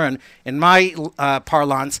boiling urn. In my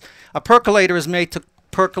parlance, a percolator is made to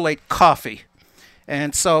percolate coffee.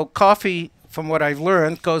 And so coffee, from what I've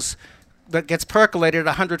learned, gets percolated at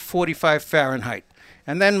 145 Fahrenheit.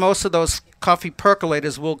 And then most of those coffee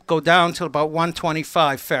percolators will go down to about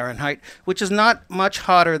 125 Fahrenheit, which is not much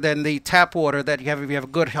hotter than the tap water that you have if you have a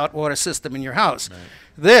good hot water system in your house. Right.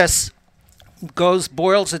 This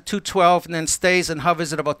boils at 212 and then stays and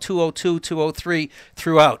hovers at about 202, 203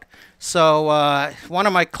 throughout. So one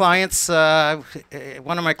of my clients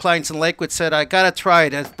in Lakewood said, I got to try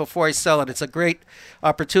it before I sell it. It's a great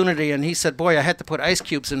opportunity. And he said, boy, I had to put ice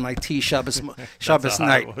cubes in my tea Shabbos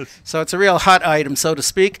night. So it's a real hot item, so to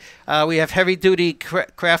speak. We have heavy-duty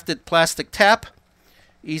crafted plastic tap.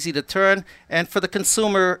 Easy to turn. And for the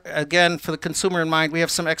consumer, again, for the consumer in mind, we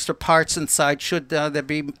have some extra parts inside should there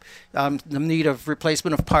be the need of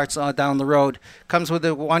replacement of parts down the road. Comes with a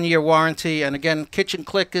 1-year warranty. And again, Kitchen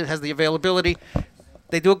Clique has the availability.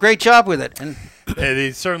 They do a great job with it. And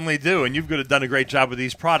they certainly do. And you've done a great job with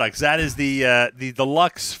these products. That is the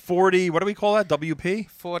Deluxe 40, what do we call that,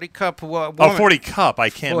 WP? 40 cup. 40 cup.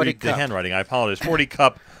 I can't read the cup. handwriting. I apologize. 40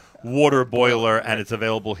 cup. Water boiler, and it's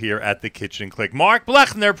available here at the Kitchen Clique. Mark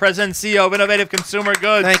Blechner, President and CEO of Innovative Consumer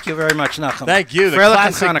Goods. Thank you very much, Nachum. Thank you. The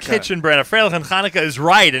Freilich classic kitchen brand of Freilich and Hanukkah is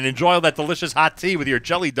right, and enjoy that delicious hot tea with your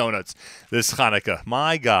jelly donuts this Hanukkah.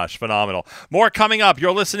 My gosh, phenomenal. More coming up.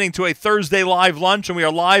 You're listening to a Thursday live lunch, and we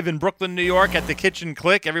are live in Brooklyn, New York at the Kitchen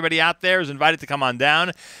Clique. Everybody out there is invited to come on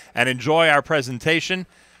down and enjoy our presentation.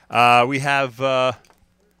 We have...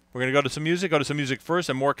 We're going to go to some music first,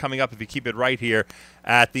 and more coming up if you keep it right here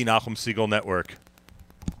at the Nachum Segal Network.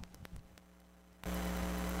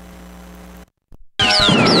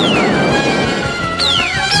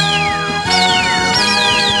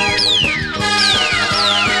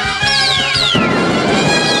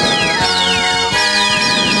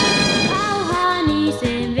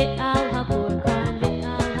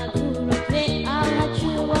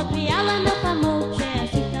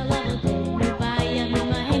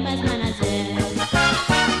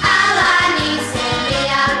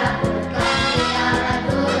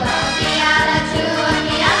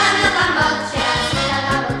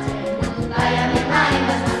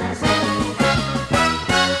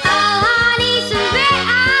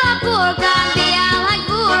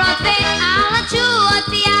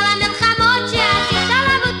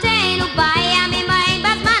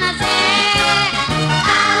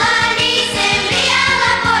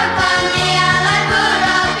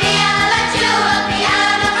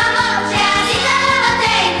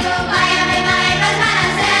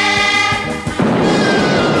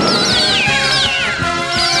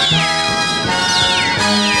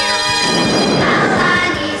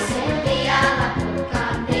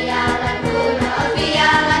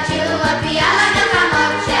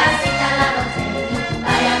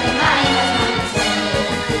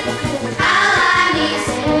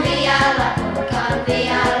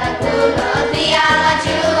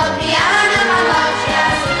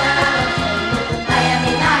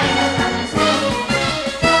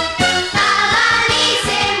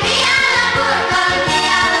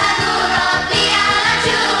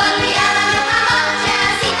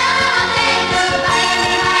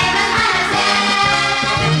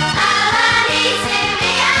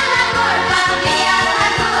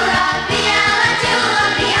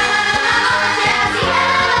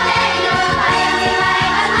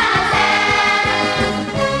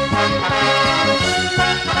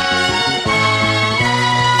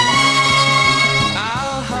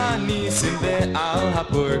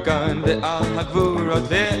 You're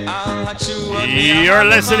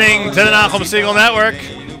listening to the Nachum Segal Network.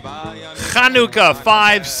 Chanukah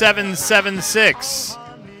 5776.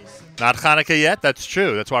 Not Hanukkah yet, that's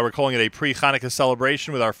true. That's why we're calling it a pre-Chanukah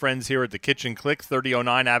celebration with our friends here at the Kitchen Clique,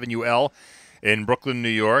 3009 Avenue L in Brooklyn, New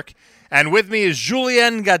York. And with me is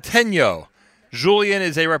Julien Gattegno. Julien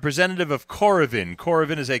is a representative of Coravin.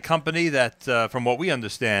 Coravin is a company that, from what we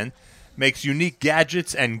understand, makes unique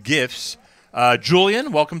gadgets and gifts.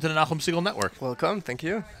 Julien, welcome to the Nachum Segal Network. Welcome, thank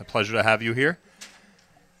you. A pleasure to have you here.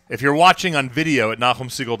 If you're watching on video at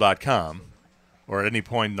NachumSegal.com or at any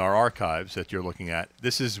point in our archives that you're looking at,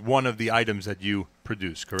 this is one of the items that you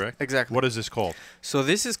produce, correct? Exactly. What is this called? So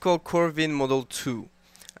this is called Coravin Model 2.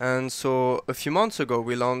 And so a few months ago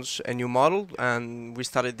we launched a new model, and we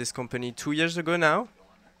started this company 2 years ago now.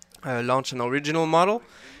 Launched an original model,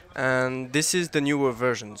 and this is the newer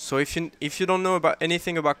version. So if you don't know about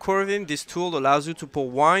anything about Coravin, this tool allows you to pour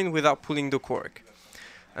wine without pulling the cork.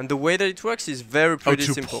 And the way that it works is pretty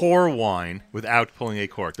to simple. Pour wine without pulling a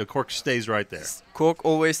cork. The cork stays right there. Cork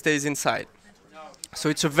always stays inside. So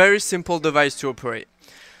it's a very simple device to operate.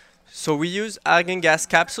 So we use argon gas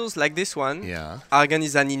capsules like this one. Yeah. Argon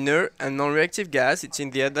is an inert and non-reactive gas. It's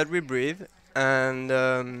in the air that we breathe.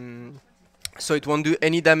 And so it won't do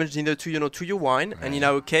any damage neither to your wine. Right. And in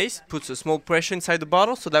our case, it puts a small pressure inside the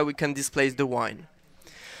bottle so that we can displace the wine.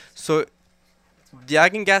 So the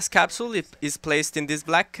argon gas capsule is placed in this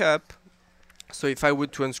black cup. So if I were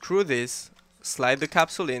to unscrew this, slide the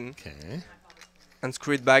capsule in, and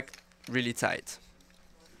screw it back really tight.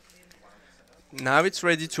 Now it's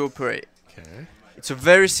ready to operate. Okay. It's a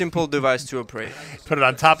very simple device to operate. Put it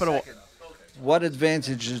on top of the... What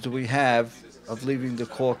advantages do we have of leaving the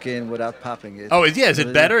cork in without popping it? Oh, is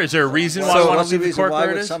it better? Is there a reason why I want to leave the cork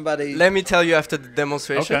where it is? Let me tell you after the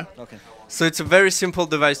demonstration. Okay. So it's a very simple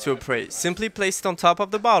device to operate. Simply place it on top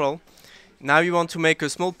of the bottle. Now you want to make a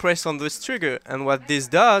small press on this trigger, and what this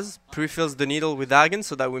does, pre-fills the needle with argon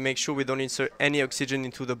so that we make sure we don't insert any oxygen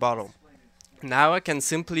into the bottle. Now I can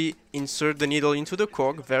simply insert the needle into the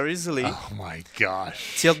cork very easily. Oh my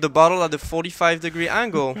gosh. Tilt the bottle at a 45-degree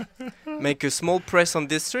angle, make a small press on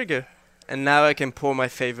this trigger, and now I can pour my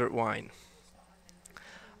favorite wine.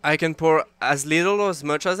 I can pour as little or as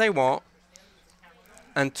much as I want.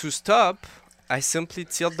 And to stop, I simply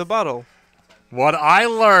tilt the bottle. What I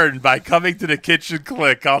learned by coming to the Kitchen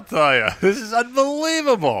Clique, I'll tell you. This is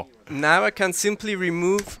unbelievable. Now I can simply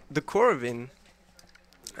remove the Coravin.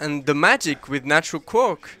 And the magic with natural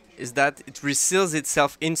cork is that it reseals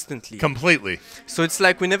itself instantly. Completely. So it's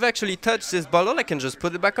like we never actually touch this bottle. I can just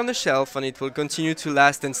put it back on the shelf and it will continue to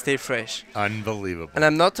last and stay fresh. Unbelievable. And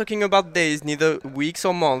I'm not talking about days, neither weeks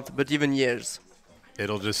or months, but even years.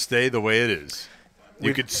 It'll just stay the way it is.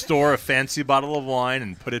 You could store a fancy bottle of wine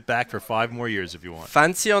and put it back for 5 more years if you want.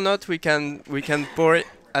 Fancy or not, we can pour it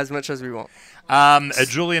as much as we want.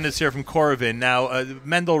 Julien is here from Coravin. Now,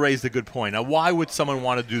 Mendel raised a good point. Now, why would someone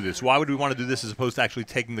want to do this? Why would we want to do this as opposed to actually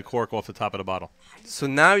taking the cork off the top of the bottle? So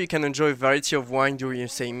now you can enjoy a variety of wine during your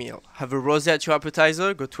same meal. Have a rosé at your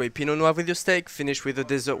appetizer, go to a Pinot Noir with your steak, finish with a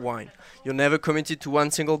dessert wine. You're never committed to one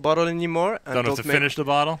single bottle anymore. And don't have to finish the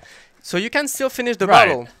bottle? So you can still finish the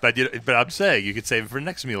bottle. But I'm saying you could save it for the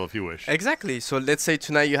next meal if you wish. Exactly. So let's say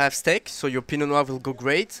tonight you have steak, so your Pinot Noir will go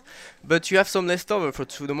great, but you have some leftover for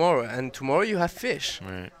tomorrow, and tomorrow you have fish.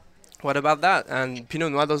 Right. What about that? And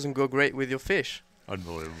Pinot Noir doesn't go great with your fish.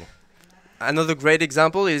 Unbelievable. Another great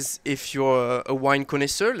example is if you're a wine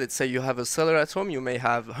connoisseur, let's say you have a cellar at home, you may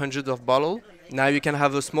have hundreds of bottles. Now you can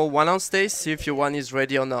have a small 1 ounce taste, see if your wine is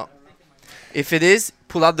ready or not. If it is,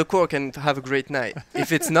 pull out the cork and have a great night.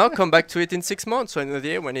 If it's not, come back to it in 6 months or another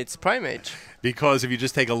year when it's prime age. Because if you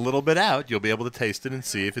just take a little bit out, you'll be able to taste it and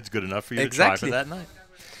see if it's good enough for you to try for that night.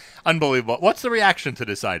 Unbelievable. What's the reaction to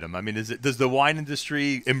this item? I mean, does the wine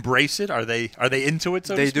industry embrace it? Are they into it?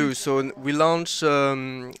 They do. So we launched at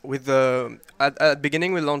the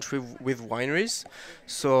beginning. We launched with wineries.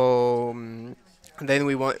 So then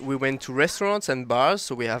we went to restaurants and bars.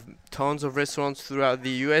 So we have tons of restaurants throughout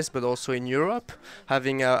the US, but also in Europe,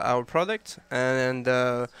 having our product. And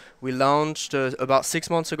we launched about 6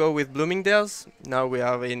 months ago with Bloomingdale's. Now we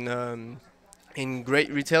are in great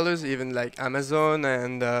retailers, even like Amazon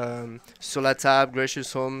and Solatab,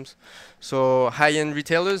 Gracious Homes. So high-end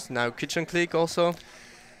retailers, now Kitchen Clique also.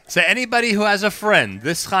 So anybody who has a friend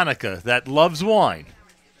this Hanukkah that loves wine,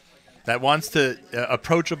 that wants to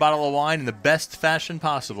approach a bottle of wine in the best fashion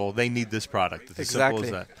possible, they need this product. It's as simple as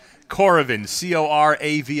that. Coravin,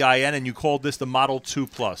 Coravin, and you called this the Model 2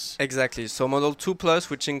 Plus. Exactly. So Model 2 Plus,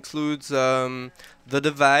 which includes the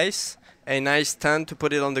device, a nice stand to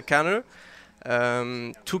put it on the counter,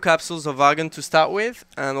 2 capsules of argan to start with,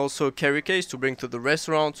 and also a carry case to bring to the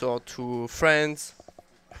restaurant or to friends.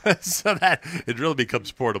 So that it really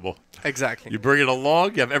becomes portable. Exactly. You bring it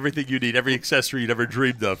along, you have everything you need, every accessory you'd ever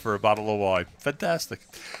dreamed of for a bottle of wine. Fantastic.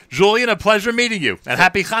 Julian, a pleasure meeting you, and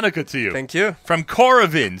happy Hanukkah to you. Thank you. From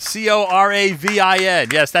Coravin,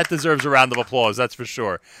 Coravin. Yes, that deserves a round of applause, that's for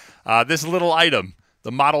sure. This little item,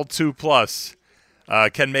 the Model 2 Plus,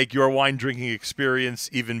 can make your wine drinking experience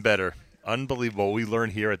even better. Unbelievable. We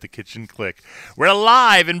learn here at the Kitchen Clique. We're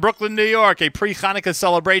live in Brooklyn, New York, a pre-Chanukah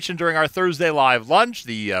celebration during our Thursday live lunch.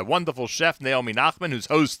 The wonderful chef, Naomi Nachman, who's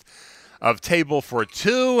host of Table for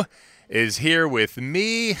Two, is here with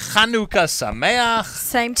me. Chanukah Sameach.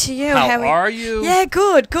 Same to you. How are you? Yeah,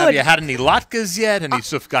 good. Have you had any latkes yet? Any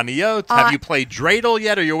sufganiyot? Have you played dreidel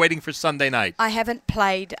yet, or you're waiting for Sunday night? I haven't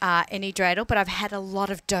played any dreidel, but I've had a lot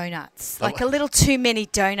of donuts. Like a little too many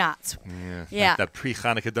donuts. Yeah. That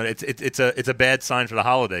pre-Chanukah donut. It's a bad sign for the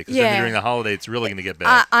holiday, because then during the holiday, it's really going to get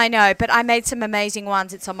bad. I know, but I made some amazing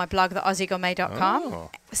ones. It's on my blog, theaussiegourmet.com.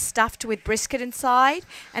 Oh. Stuffed with brisket inside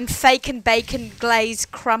and fake and bacon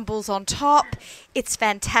glazed crumbles on top. It's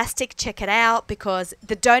fantastic. Check it out, because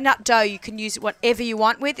the donut dough, you can use whatever you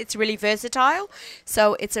want with. It's really versatile.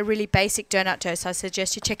 So it's a really basic donut dough. So I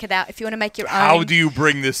suggest you check it out if you want to make your own. How do you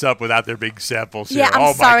bring this up without there being samples here? Yeah,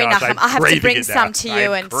 I'm sorry, my gosh, Nachum. I have to bring some to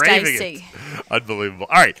you and Stacy. Unbelievable.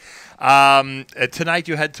 All right. Tonight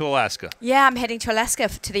you head to Alaska. Yeah, I'm heading to Alaska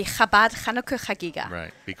to the Chabad Chanukah Chagiga.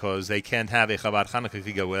 Right, because they can't have a Chabad Chanukah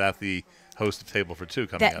Chagiga without the host of Table for Two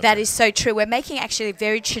coming out. That is so true. We're making actually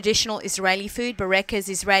very traditional Israeli food, barekas,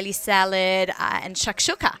 Israeli salad, and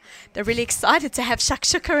shakshuka. They're really excited to have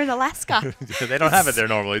shakshuka in Alaska. They don't have it there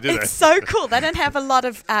normally, do they? It's so cool. They don't have a lot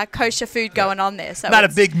of kosher food going on there. So not a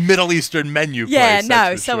big Middle Eastern menu place. Yeah,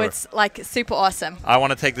 no. So it's like super awesome. I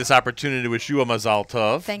want to take this opportunity to wish you a Mazal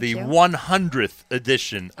Tov. Thank you. The 100th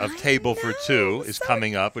edition of Table for Two is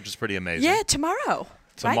coming up, which is pretty amazing. Yeah, tomorrow.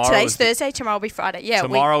 Right, today's Thursday, tomorrow will be Friday. Yeah,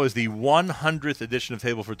 tomorrow is the 100th edition of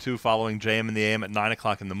Table for Two, following JM and the AM at 9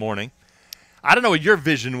 o'clock in the morning. I don't know what your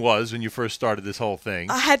vision was when you first started this whole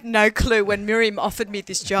thing. I had no clue when Miriam offered me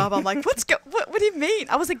this job. I'm like, what do you mean?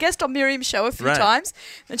 I was a guest on Miriam's show a few times,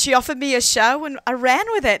 and she offered me a show, and I ran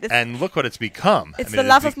with it. And look what it's become. It's the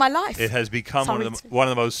love of my life. It has become one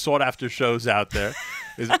of the most sought-after shows out there.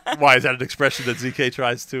 Why, is that an expression that ZK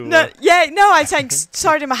tries to... I'm saying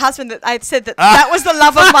sorry to my husband that I said that was the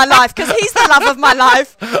love of my life, because he's the love of my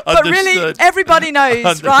life. But really, everybody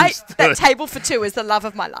knows, right, that Table for Two is the love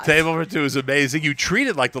of my life. Table for Two is amazing. You treat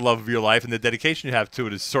it like the love of your life, and the dedication you have to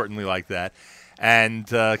it is certainly like that. And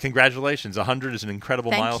congratulations. 100 is an incredible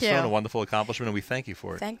milestone, a wonderful accomplishment, and we thank you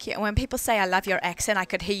for it. Thank you. And when people say, I love your accent, I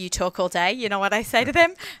could hear you talk all day. You know what I say to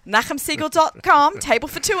them? NachumSegal.com, Table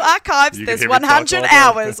for Two archives. There's 100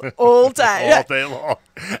 hours all day. All day long.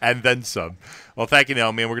 And then some. Well, thank you,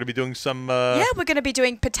 Naomi. And we're going to be doing some... we're going to be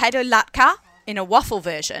doing potato latke in a waffle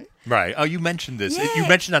version. Right. Oh, you mentioned this. Yeah. You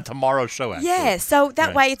mentioned on tomorrow's show, actually. Yeah. So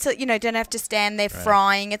that way, it's don't have to stand there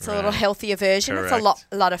frying. It's a little healthier version. Correct. It's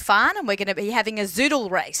a lot of fun, and we're going to be having a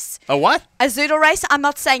zoodle race. A what? A zoodle race. I'm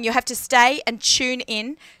not saying you have to stay and tune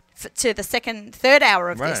in to the third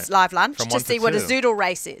hour of this live lunch to see what a zoodle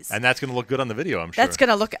race is. And that's going to look good on the video, I'm sure. That's going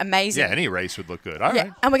to look amazing. Yeah, any race would look good. All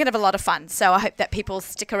right. And we're going to have a lot of fun. So I hope that people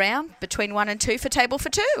stick around between 1 and 2 for Table for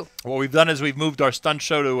Two. What we've done is we've moved our stunt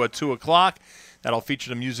show to 2 o'clock. That'll feature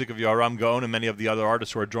the music of Yoram Gaon and many of the other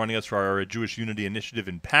artists who are joining us for our Jewish Unity Initiative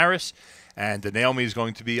in Paris. And Naomi is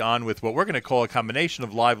going to be on with what we're going to call a combination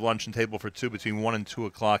of live lunch and Table for Two between 1 and 2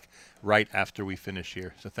 o'clock right after we finish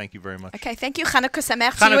here. So thank you very much. Okay, thank you. Chanukah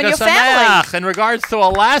Sameach to you and your family. In regards to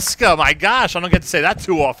Alaska, my gosh, I don't get to say that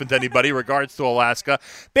too often to anybody. Regards to Alaska.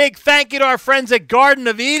 Big thank you to our friends at Garden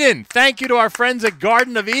of Eden. Thank you to our friends at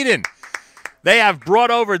Garden of Eden. They have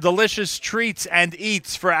brought over delicious treats and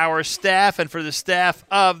eats for our staff and for the staff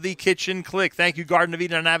of the Kitchen Clique. Thank you, Garden of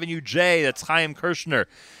Eden on Avenue J. That's Chaim Kirshner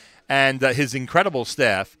and his incredible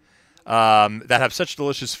staff that have such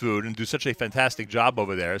delicious food and do such a fantastic job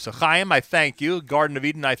over there. So, Chaim, I thank you. Garden of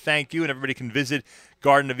Eden, I thank you. And everybody can visit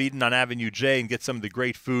Garden of Eden on Avenue J and get some of the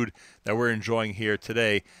great food that we're enjoying here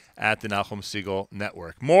today at the Nachum Segal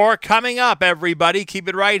Network. More coming up, everybody. Keep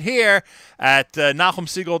it right here at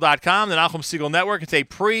NachumSegal.com, the Nachum Segal Network. It's a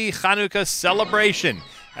pre-Chanukah celebration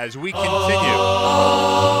as we continue.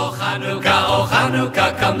 Oh,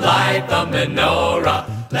 Chanukah, come light the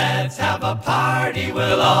menorah. Let's have a party,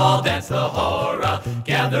 we'll all dance the hora.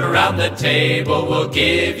 Gather round the table, we'll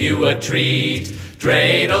give you a treat.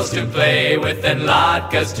 Dreidels to play with and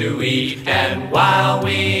latkes to eat. And while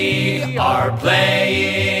we are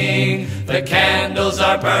playing, the candles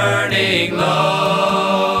are burning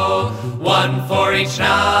low. One for each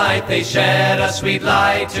night they shed a sweet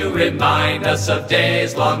light to remind us of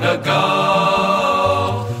days long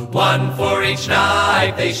ago. One for each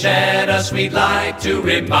night they shed a sweet light to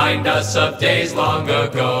remind us of days long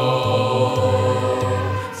ago.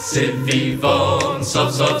 Sivivon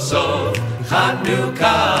sov sov sov,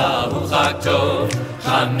 Chanukah hu chag tov,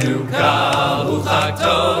 Chanukah hu chag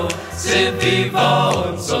tov.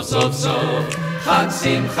 Sivivon sov sov sov, Chag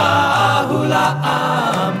simcha hu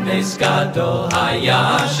la'am, Nes gadol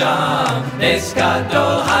haya sham, Nes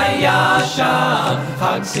gadol haya sham,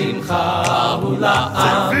 Chag simcha hu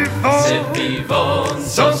la'am. Sivivon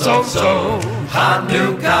sov sov sov,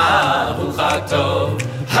 Chanukah hu chag tov,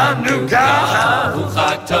 Chanukah hu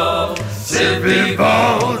chag tov.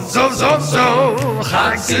 Sivivon sov sov sov,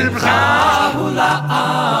 Chag simcha hu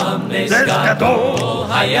la'am, Nes gadol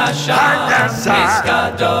haya sham, Nes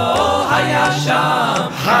gadol haya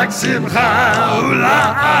sham, Chag simcha hu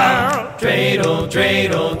la'am. Dreidel,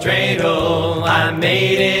 dreidel, dreidel, I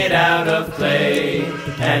made it out of clay.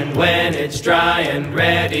 And when it's dry and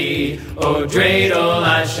ready, oh dreidel,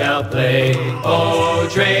 I shall play. Oh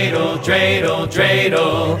dreidel, dreidel,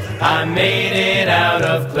 dreidel, I made it out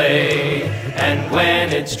of clay. And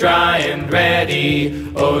when it's dry and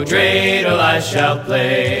ready, oh dreidel, I shall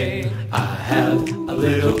play. I have a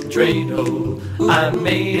little dreidel, I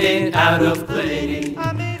made it out of clay.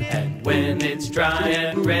 And when it's dry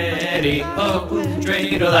and ready, oh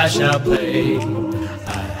dreidel, I shall play.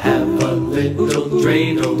 I have a little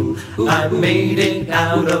dreidel, I made it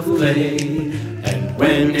out of clay. And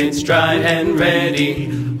when it's dry and ready,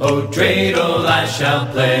 oh dreidel, I shall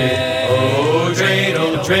play. Oh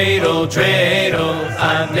dreidel, dreidel, dreidel,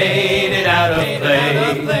 I made it out of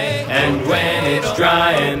clay. And when it's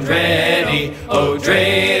dry and ready, oh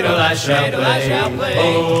dreidel, I shall play.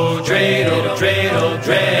 Oh dreidel, dreidel,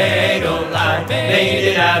 dreidel, I made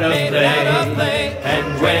it out of clay.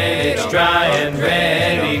 And when it's dry and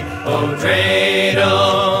ready, oh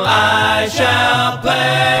dreidel, I shall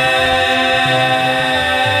play.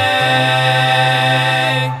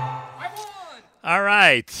 All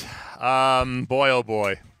right. Boy, oh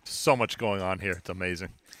boy. So much going on here. It's amazing.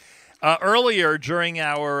 Earlier, during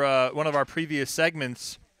our one of our previous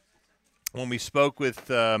segments, when we spoke with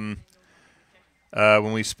Mark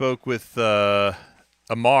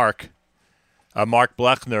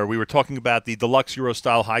Blechner, we were talking about the deluxe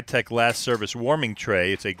Euro-style high-tech glass service warming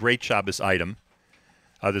tray. It's a great Shabbos item.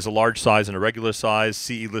 There's a large size and a regular size,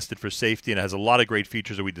 CE listed for safety, and it has a lot of great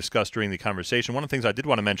features that we discussed during the conversation. One of the things I did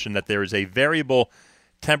want to mention that there is a variable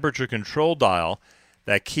temperature control dial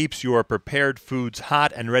that keeps your prepared foods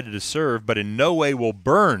hot and ready to serve, but in no way will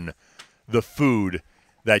burn the food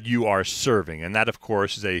that you are serving. And that, of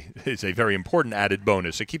course, is a very important added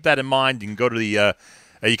bonus. So keep that in mind. You can go to the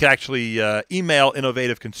you can actually email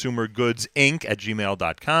innovativeconsumergoodsinc at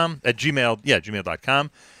gmail.com,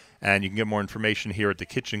 gmail.com, and you can get more information here at the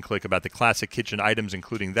Kitchen Clique about the classic kitchen items,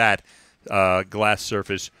 including that glass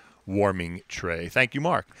surface warming tray. Thank you,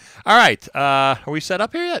 Mark. All right. Are we set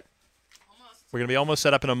up here yet? We're going to be almost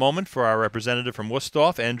set up in a moment for our representative from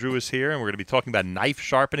Worcester. Andrew is here, and we're going to be talking about knife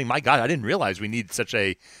sharpening. My God, I didn't realize we need such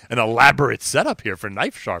an elaborate setup here for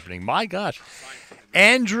knife sharpening. My gosh.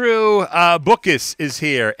 Andrew Bukas is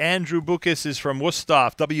here. Andrew Bukas is from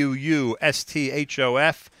Wusthof,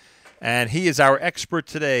 W-U-S-T-H-O-F, and he is our expert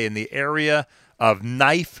today in the area of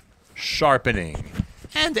knife sharpening.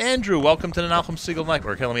 And Andrew, welcome to the Nachum Segal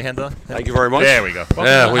Network. Hey, let me hand on. Thank you very much. There we go.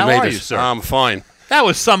 Yeah, we How made are it. you, sir? I'm fine. That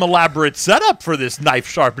was some elaborate setup for this knife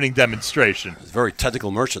sharpening demonstration. It's very technical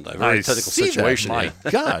merchandise, very technical see situation. That.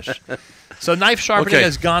 My gosh. So knife sharpening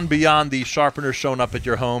has gone beyond the sharpener showing up at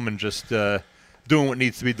your home and just doing what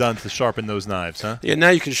needs to be done to sharpen those knives, huh? Yeah, now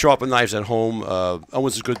you can sharpen knives at home.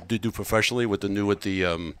 Almost as good to do professionally with the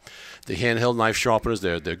handheld knife sharpeners.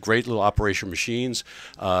 They're great little operation machines.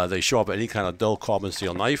 They sharpen any kind of dull carbon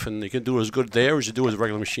steel knife, and you can do it as good there as you do with a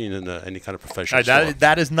regular machine in any kind of professional store.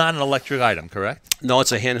 That is not an electric item, correct? No,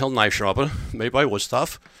 it's a handheld knife sharpener made by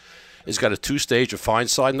Wusthof. It's got a two-stage, a fine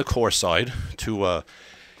side and a coarse side, to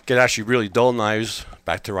get actually really dull knives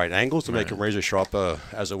back to right angles to make them razor sharp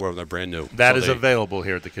as it were when they're brand new. That is available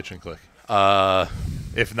here at the Kitchen Clique.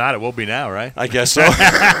 If not, it will be now, right? I guess so. All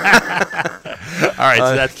right,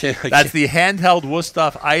 so that's the handheld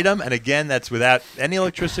Wusthof item, and again, that's without any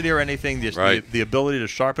electricity or anything, just the ability to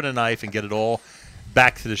sharpen a knife and get it all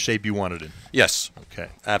back to the shape you wanted it. Yes. Okay.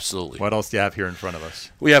 Absolutely. What else do you have here in front of us?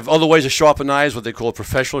 We have other ways to sharpen knives, what they call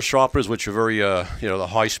professional sharpeners, which are very, the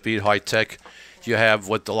high speed, high tech. You have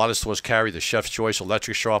what a lot of stores carry, the Chef's Choice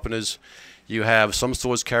electric sharpeners. You have some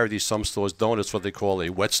stores carry these, some stores don't. It's what they call a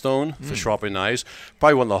whetstone for sharpening knives.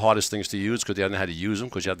 Probably one of the hardest things to use because they don't know how to use them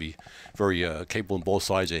because you have to be very capable on both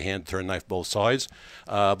sides of your hand to turn a knife both sides.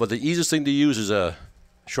 But the easiest thing to use is a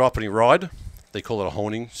sharpening rod. They call it a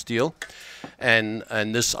honing steel. And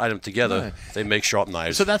this item together, they make sharp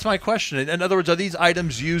knives. So that's my question. In other words, are these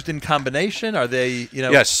items used in combination? Are they,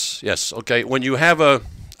 Yes. Okay. When you have a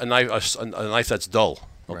knife that's dull,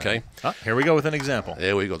 okay? Right. Here we go with an example.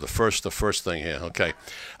 There we go. The first thing here. Okay.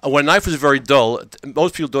 When a knife is very dull,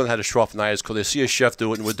 most people don't know how to sharpen knives because they see a chef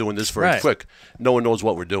do it and we're doing this very quick. No one knows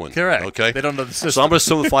what we're doing. Correct. Okay. They don't know the system. So I'm going to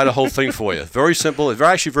simplify the whole thing for you. Very simple. It's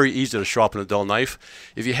actually very easy to sharpen a dull knife.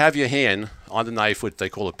 If you have your hand on the knife, what they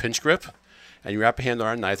call a pinch grip, and you wrap your hand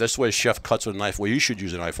on a knife, that's the way a chef cuts with a knife. Well, you should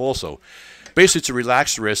use a knife also. Basically, to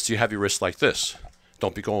relax the wrist, you have your wrist like this.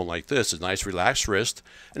 Don't be going like this. It's a nice relaxed wrist,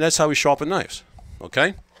 and that's how we sharpen knives.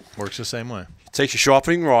 Okay? Works the same way. Take your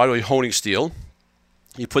sharpening rod or your honing steel.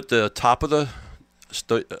 You put the top of the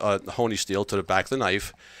honing steel to the back of the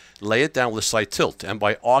knife. Lay it down with a slight tilt, and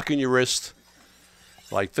by arcing your wrist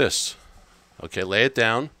like this, okay, lay it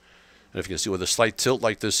down. And if you can see with a slight tilt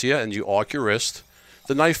like this here, and you arc your wrist,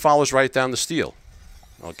 the knife follows right down the steel,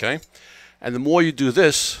 okay? And the more you do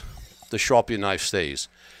this, the sharper your knife stays.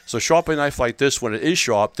 So sharpen a knife like this, when it is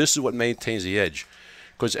sharp, this is what maintains the edge.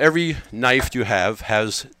 Because every knife you have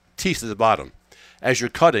has teeth at the bottom. As you're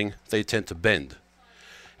cutting, they tend to bend.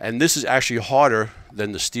 And this is actually harder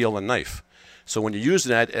than the steel and knife. So when you're using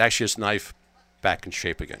that, it actually gets the knife back in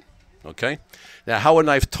shape again, okay? Now, how a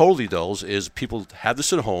knife totally dulls is people have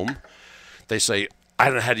this at home. They say, I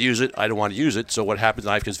don't know how to use it. I don't want to use it. So what happens,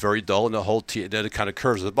 the knife gets very dull, and the whole then it kind of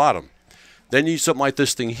curves at the bottom. Then you use something like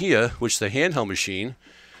this thing here, which is the handheld machine,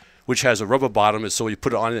 which has a rubber bottom, and so you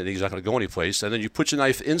put it on it, and it's not going to go anyplace. And then you put your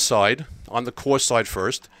knife inside, on the coarse side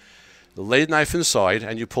first, lay the knife inside,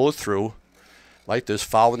 and you pull it through like this,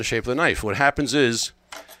 following the shape of the knife. What happens is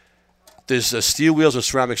there's steel wheels and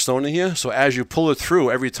ceramic stone in here, so as you pull it through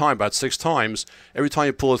every time, about 6 times, every time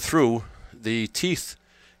you pull it through, the teeth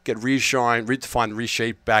get redefined,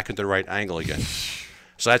 reshaped back into the right angle again.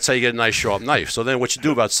 So that's how you get a nice sharp knife. So then what you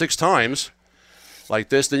do about 6 times, like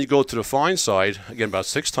this, then you go to the fine side, again about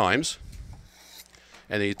 6 times,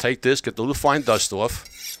 and then you take this, get the little fine dust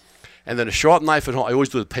off, and then a sharp knife at home, I always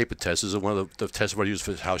do the paper test. This is one of the tests I use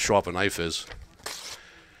for how sharp a knife is.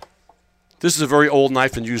 This is a very old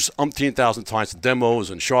knife and used umpteen thousand times in demos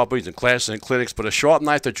and sharpies and classes and clinics, but a sharp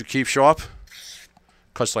knife that you keep sharp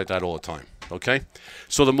cuts like that all the time. Okay?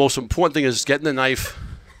 So the most important thing is getting the knife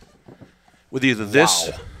with either this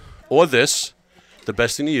or this, the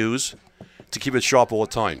best thing to use, to keep it sharp all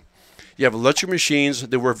the time. You have electric machines.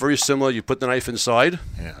 They work very similar. You put the knife inside,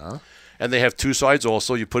 and they have 2 sides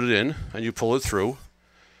also. You put it in, and you pull it through.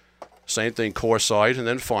 Same thing, coarse side and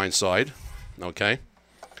then fine side. Okay?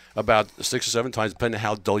 About 6 or 7 times, depending on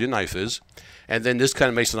how dull your knife is. And then this kind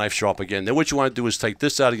of makes the knife sharp again. Then what you want to do is take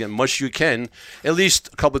this out again, much as you can, at least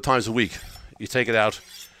a couple of times a week. You take it out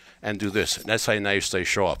and do this. And that's how your knife stays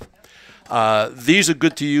sharp. These are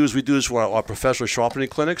good to use. We do this for our professional sharpening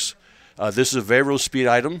clinics. This is a very low speed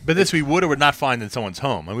item. But this we would or would not find in someone's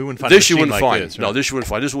home. And we wouldn't find this. A You wouldn't like find. This, right? No, this you wouldn't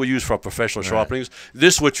find. This is what we use for our professional sharpenings.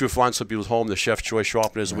 This is what you'll find some people's home, the Chef's Choice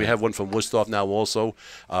sharpeners. We have one from Woodstock now also,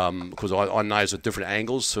 because our knives are different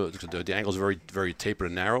angles. So the angles are very, very tapered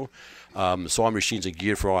and narrow. So our machines are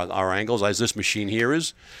geared for our angles, as this machine here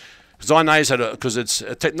is. Because our knives because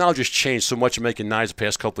technology has changed so much in making knives the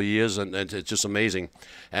past couple of years, and it's just amazing.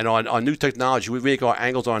 And on new technology, we make our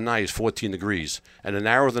angles on our knives 14 degrees. And the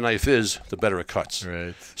narrower the knife is, the better it cuts.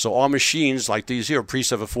 Right. So our machines, like these here, are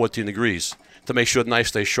preset at 14 degrees to make sure the knife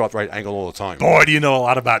stays sharp, right angle all the time. Boy, do you know a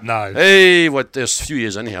lot about knives. Hey, there's a few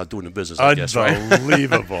years anyhow doing the business, I guess, right?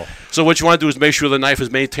 Unbelievable. So what you want to do is make sure the knife is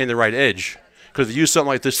maintaining the right edge. Because if you use something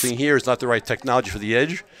like this thing here, it's not the right technology for the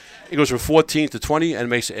edge. It goes from 14 to 20 and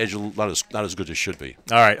makes the edge not as good as it should be.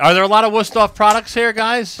 All right. Are there a lot of Wusthof products here,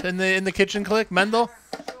 guys, in the Kitchen Clique? Mendel?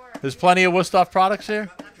 There's plenty of Wusthof products here?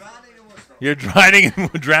 You're drowning in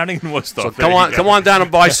Wusthof. So come on down and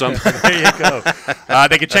buy some. There you go.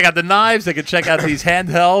 They can check out the knives. They can check out these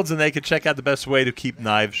handhelds, and they can check out the best way to keep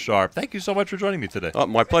knives sharp. Thank you so much for joining me today. Oh,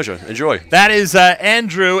 my pleasure. Enjoy. That is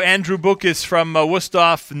Andrew Bukas from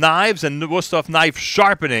Wusthof Knives and Wusthof Knife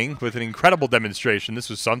Sharpening with an incredible demonstration. This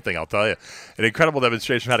was something, I'll tell you. An incredible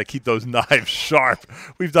demonstration of how to keep those knives sharp.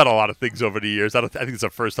 We've done a lot of things over the years. I think it's the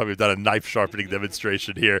first time we've done a knife sharpening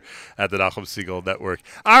demonstration here at the Nachum Segal Network.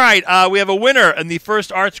 All right, we have a winner in the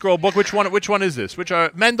first Art Scroll book. Which one is this?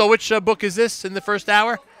 Mendel, which book is this in the first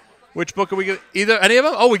hour? Which book are we any of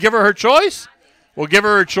them? Oh, we give her choice? We'll give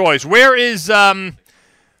her choice. Where is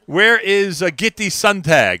Where is Gitti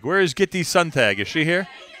Suntag? Where is Gitti Suntag? Is she here?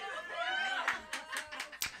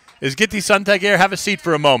 Is Gitti Suntag here? Have a seat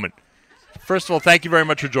for a moment. First of all, thank you very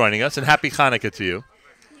much for joining us, and happy Hanukkah to you.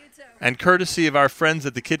 You too. And courtesy of our friends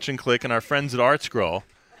at the Kitchen Clique and our friends at Art Scroll,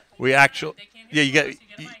 we actually,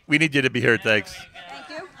 we need you to be here. Thanks. Thank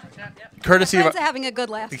you. Courtesy of having a good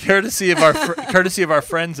laugh. Courtesy of our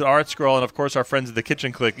friends at Art Scroll, and of course our friends at the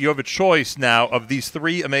Kitchen Clique. You have a choice now of these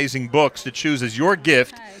 3 amazing books to choose as your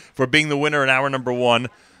gift for being the winner in hour number 1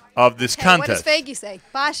 of this contest. What does Faggy say?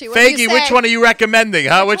 Bashi, what Faggy, do you say? which one are you recommending?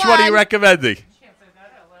 Which one are you recommending?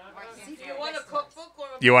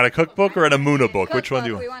 You want a cookbook or an Amuna book? Which one do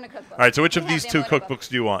you want? We want a cookbook. All right, so which of these 2 cookbooks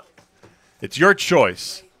do you want? It's your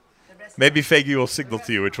choice. Maybe Faggy will signal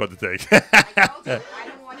to you which one to take.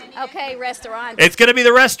 Okay, restaurant. It's going to be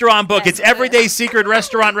the restaurant book. It's Everyday Secret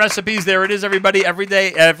Restaurant Recipes. There it is, everybody.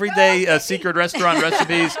 Everyday Secret Restaurant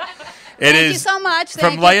Recipes. Thank you so much.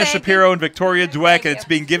 From Leah Shapiro and Victoria Dweck, and it's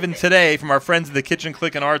being given today from our friends at the Kitchen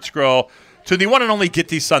Clique and Art Scroll to the one and only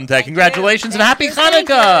Gitti Suntag. Congratulations and happy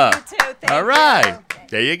Hanukkah. You too. All right.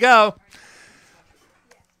 There you go.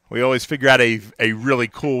 We always figure out a really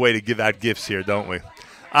cool way to give out gifts here, don't we?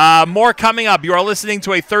 More coming up. You are listening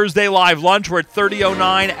to a Thursday live lunch. We're at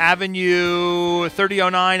 3009 Avenue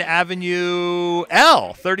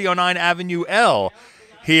L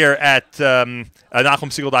here at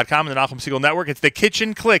NachumSegal.com and the Nachum Segal Network. It's the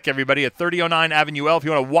Kitchen Clique, everybody, at 3009 Avenue L. If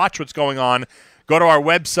you want to watch what's going on, go to our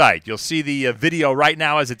website. You'll see the video right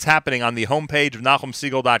now as it's happening on the homepage of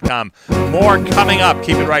NachumSegal.com. More coming up.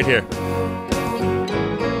 Keep it right here.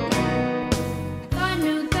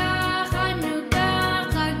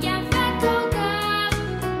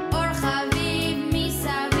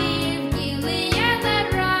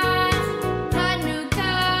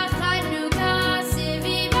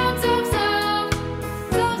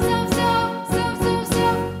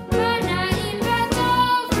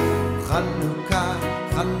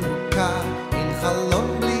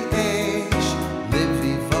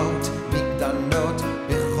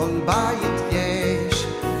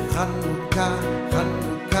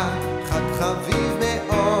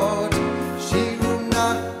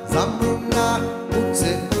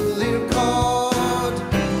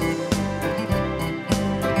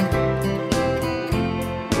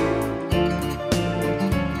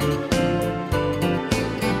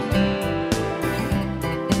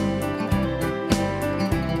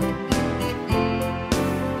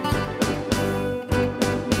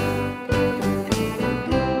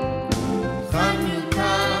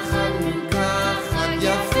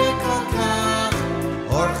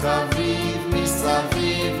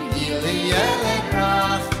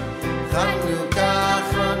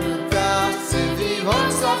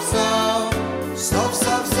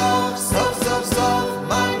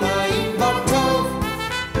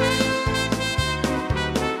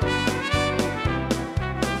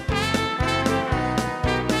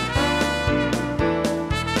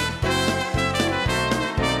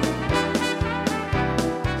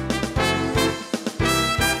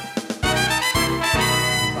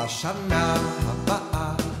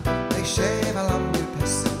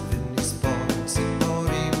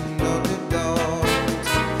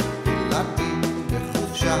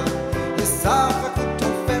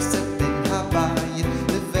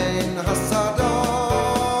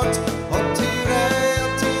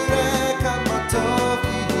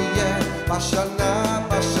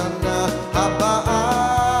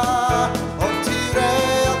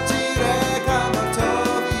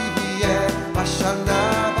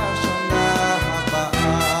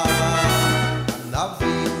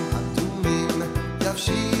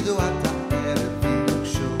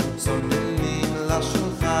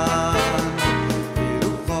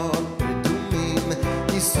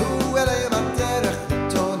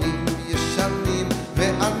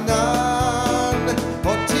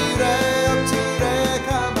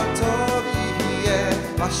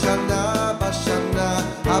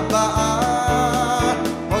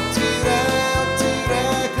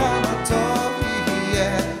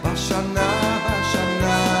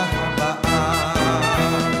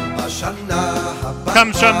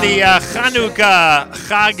 Comes from the Chanukah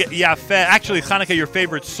Chag Yafeh. Actually, Chanukah, Your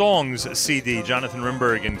Favorite Songs CD. Jonathan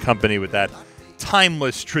Rimberg and company with that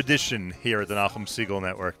timeless tradition here at the Nachum Segal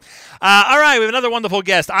Network. All right, we have another wonderful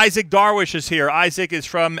guest. Isaac Darwish is here. Isaac is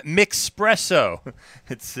from Mixpresso.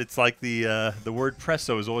 It's like the word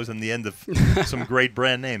presso is always on the end of some great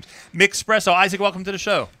brand names. Mixpresso. Isaac, welcome to the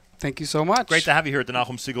show. Thank you so much. Great to have you here at the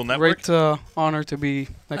Nachum Segal Network. Great honor to be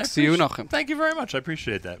next to you, Nachum. Thank you very much. I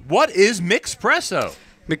appreciate that. What is Mixpresso?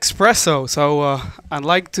 Mixpresso. So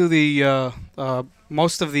unlike to the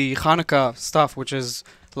most of the Hanukkah stuff, which is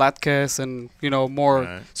latkes and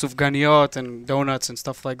more sufganiyot and donuts and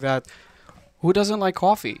stuff like that. Who doesn't like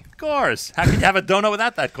coffee? Of course. How can you have a donut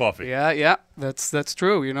without that coffee? Yeah, that's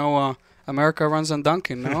true. America runs on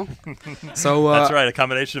Dunkin', no? So that's right, a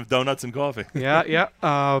combination of donuts and coffee. Yeah.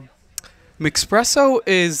 Mixpresso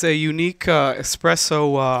is a unique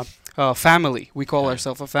espresso family. We call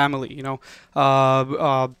ourselves a family.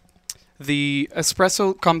 The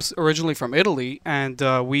espresso comes originally from Italy, and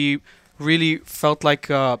we really felt like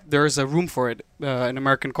there is a room for it in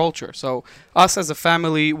American culture. So us as a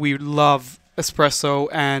family, we love espresso,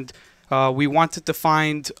 and we wanted to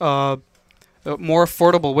find a more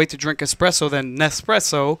affordable way to drink espresso than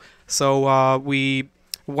Nespresso. So we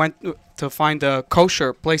went to find a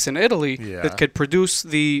kosher place in Italy that could produce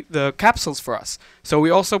the capsules for us. So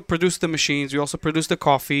we also produce the machines, we also produce the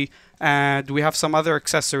coffee, and we have some other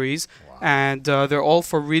accessories. And they're all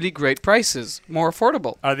for really great prices, more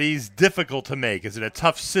affordable. Are these difficult to make? Is it a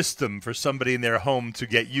tough system for somebody in their home to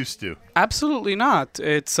get used to? Absolutely not.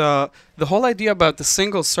 It's the whole idea about the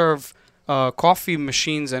single-serve coffee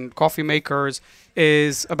machines and coffee makers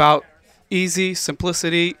is about easy,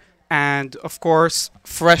 simplicity, and, of course,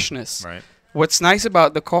 freshness. Right. What's nice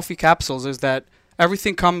about the coffee capsules is that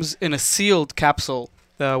everything comes in a sealed capsule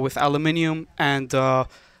with aluminum, and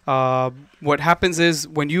what happens is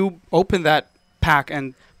when you open that pack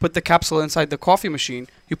and put the capsule inside the coffee machine,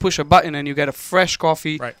 you push a button and you get a fresh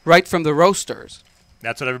coffee right from the roasters.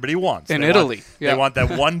 That's what everybody wants. In Italy. They want that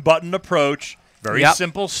one-button approach, very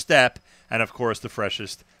simple step, and, of course, the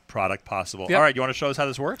freshest product possible. Yep. All right, you want to show us how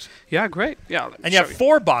this works? Yeah, great. Yeah, and you have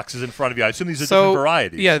 4 boxes in front of you. I assume these are different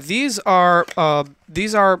varieties. Yeah, these are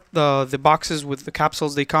the boxes with the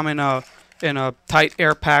capsules. They come in a tight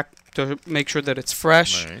air pack to make sure that it's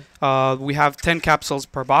fresh. Right. We have 10 capsules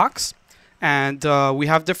per box, and we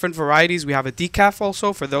have different varieties. We have a decaf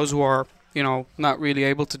also for those who are, not really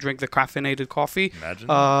able to drink the caffeinated coffee.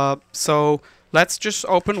 Imagine. So let's just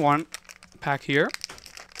open one pack here,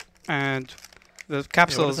 and the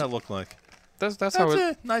capsule. What does that look like? That's how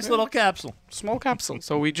it. Nice little capsule. Small capsule.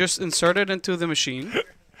 So we just insert it into the machine.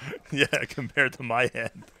 Yeah, compared to my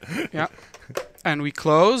hand. Yeah, and we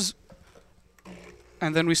close.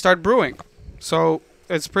 And then we start brewing. So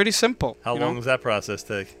it's pretty simple. How long does that process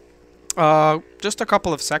take? Just a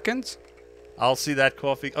couple of seconds. I'll see that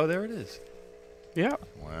coffee. Oh, there it is. Yeah.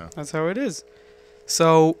 Wow. That's how it is.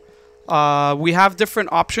 So we have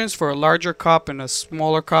different options for a larger cup and a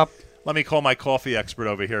smaller cup. Let me call my coffee expert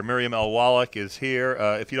over here. Miriam L. Wallach is here.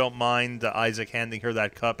 If you don't mind, Isaac handing her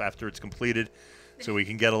that cup after it's completed so we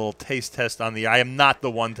can get a little taste test on the... I am not the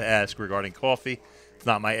one to ask regarding coffee. It's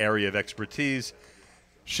not my area of expertise.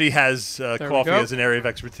 She has coffee as an area of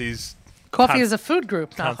expertise. Coffee is a food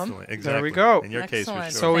group, Nachum. Constantly, exactly. There we go. In your case, for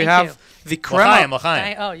sure. So we have the crema.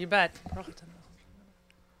 L'chaim. Oh, you bet.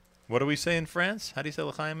 What do we say in France? How do you say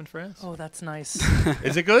l'chaim in France? Oh, that's nice.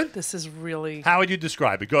 Is it good? This is really... How would you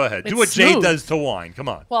describe it? Go ahead. It's Do what smooth. Jade does to wine. Come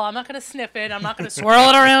on. Well, I'm not going to sniff it. I'm not going to swirl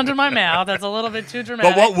it around in my mouth. That's a little bit too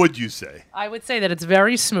dramatic. But what would you say? I would say that it's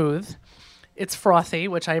very smooth. It's frothy,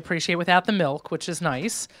 which I appreciate without the milk, which is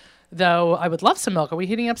nice. Though I would love some milk. Are we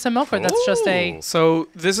heating up some milk, or that's just a... So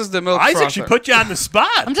this is the milk Isaac, frother. she put you on the spot.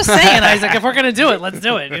 I'm just saying, Isaac, if we're going to do it, let's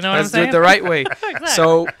do it. You know what I'm saying? Let's do it the right way. Exactly.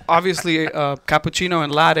 So obviously, cappuccino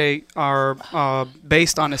and latte are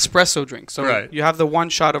based on espresso drinks. So you have the one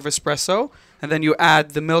shot of espresso, and then you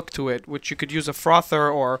add the milk to it, which you could use a frother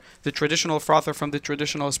or the traditional frother from the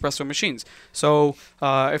traditional espresso machines. So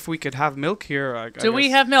if we could have milk here. Do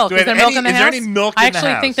we have milk? Is there milk in the house? Is there any milk in the house? I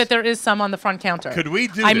actually think that there is some on the front counter. Could we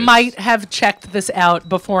do I this? might have checked this out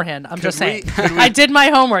beforehand. I'm just saying. I did my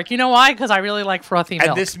homework. You know why? Because I really like frothy milk.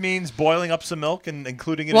 And this means boiling up some milk and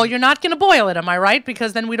including it Well, you're not going to boil it, am I right?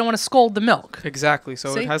 Because then we don't want to scald the milk. Exactly.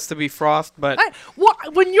 So See? it has to be frothed, but...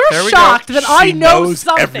 When you're shocked that I know knows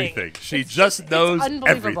something. Everything. She just knows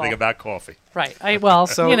everything about coffee. Right.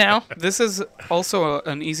 So you know. This is also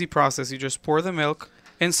an easy process. You just pour the milk.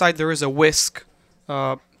 Inside there is a whisk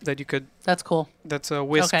that you could... That's cool. That's a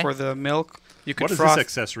whisk for the milk. You could What is froth. this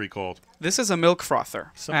accessory called? This is a milk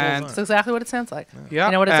frother. That's exactly what it sounds like. Yeah.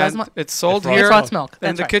 You know what it and does? It's sold It here froths milk. in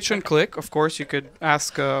That's the right. Kitchen Clique. Of course, you could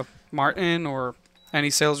ask Martin or any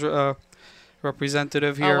sales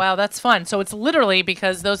representative here. Oh, wow, that's fun. So it's literally,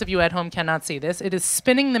 because those of you at home cannot see this, it is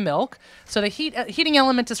spinning the milk. So the heating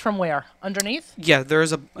element is from where? Underneath? Yeah, there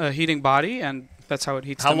is a heating body, and that's how it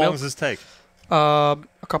heats How the milk. long does this take? A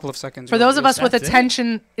couple of seconds. For those of us with That's it?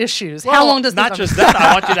 attention issues, Well, how long does not this? just that?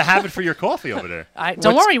 I want you to have it for your coffee over there.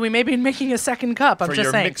 Don't worry, we may be making a second cup. I'm for just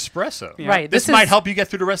your saying. Mixpresso. Yeah. Right, This this might is- help you get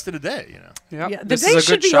through the rest of the day. You know. Yeah, the day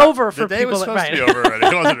should be over for the day people. was that- supposed right. to be over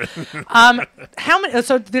already, wasn't it? How many?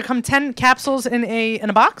 So there come 10 capsules in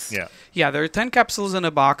a box. Yeah. Yeah, there are 10 capsules in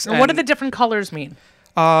a box. And what do the different colors mean?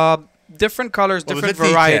 Different colors, Well, different is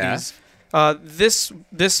it varieties.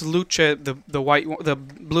 This luce, the white, the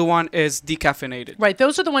blue one is decaffeinated. Right,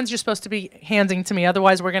 those are the ones you're supposed to be handing to me.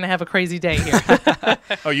 Otherwise, we're going to have a crazy day here.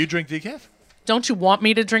 Oh, you drink decaf? Don't you want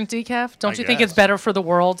me to drink decaf? Don't I you think it's guess. better for the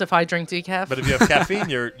world if I drink decaf? But if you have caffeine,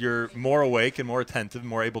 you're more awake and more attentive,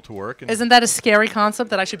 more able to work. And Isn't that a scary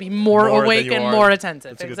concept that I should be more More than awake you and are. more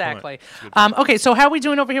attentive? That's a good Exactly. point. Okay, so how are we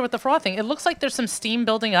doing over here with the frothing? It looks like there's some steam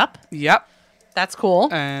building up. Yep. That's cool.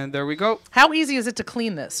 And there we go. How easy is it to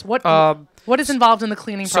clean this? What is involved in the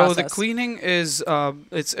cleaning process? So the cleaning is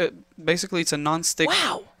basically it's a non-stick.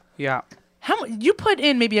 Wow. Yeah. You put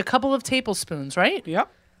in maybe a couple of tablespoons, right? Yep.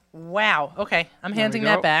 Wow. Okay, I'm There we handing go.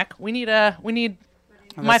 that back. We need. And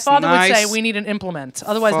My that's father would say nice we need an implement,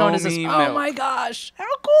 otherwise known as this. foamy Oh milk. my gosh,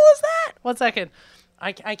 how cool is that? 1 second.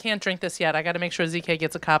 I can't drink this yet. I got to make sure ZK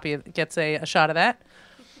gets a shot of that.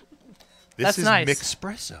 this That's is nice.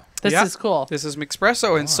 Mixpresso. This Yeah. is cool. This is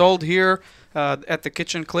Mixpresso and sold here at the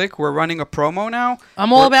Kitchen Clique. We're running a promo now.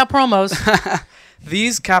 I'm all about promos.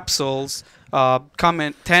 These capsules come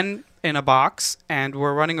in 10 in a box, and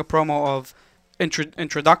we're running a promo of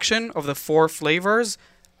introduction of the 4 flavors.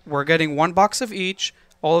 We're getting 1 box of each.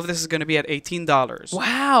 All of this is going to be at $18.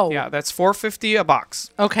 Wow. Yeah, that's $4.50 a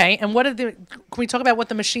box. Okay, and can we talk about what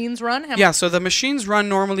the machines run? Yeah, so the machines run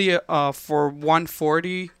normally for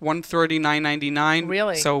 $140, $139.99.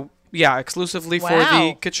 Really? So yeah, exclusively for Wow.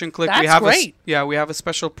 the Kitchen Clique. That's we have great. we have a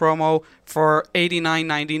special promo for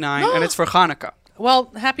 $89.99, and it's for Hanukkah.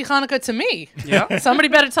 Well, happy Hanukkah to me. Yeah. Somebody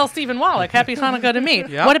better tell Stephen Wallach. Happy Hanukkah to me.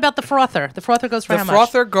 Yeah. What about the frother? The frother goes for The how much?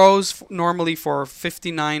 frother goes normally for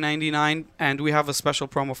 $59.99, and we have a special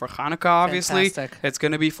promo for Hanukkah. Obviously, Fantastic. it's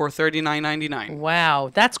going to be for $39.99.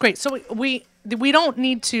 Wow, that's great. So we don't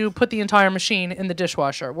need to put the entire machine in the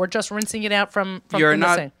dishwasher. We're just rinsing it out from You're in the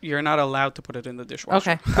not sink. you're not allowed to put it in the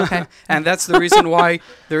dishwasher. Okay. And that's the reason why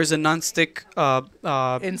there is a non-stick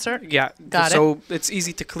Insert? Yeah, Got it. so it's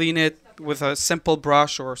easy to clean it with a simple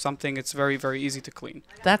brush or something. It's very, very easy to clean.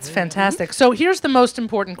 That's fantastic. So here's the most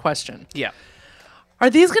important question. Yeah.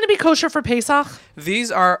 Are these going to be kosher for Pesach?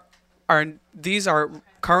 These are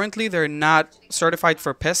currently they're not certified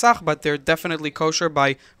for Pesach, but they're definitely kosher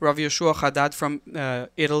by Rav Yeshua Haddad from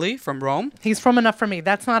Italy, from Rome. He's from enough for me.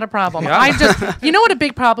 That's not a problem. Yeah. You know what a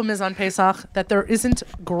big problem is on Pesach? That there isn't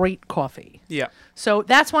great coffee. Yeah. So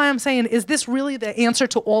that's why I'm saying, is this really the answer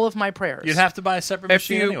to all of my prayers? You'd have to buy a separate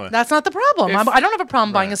machine anyway. That's not the problem. I don't have a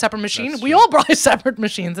problem buying a separate machine. We all buy separate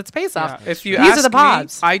machines. It's Pesach. Yeah. If you These ask are the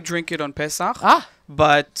pods. me, I drink it on Pesach.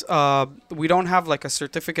 But we don't have like a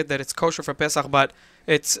certificate that it's kosher for Pesach, but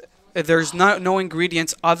there's no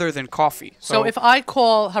ingredients other than coffee. So if I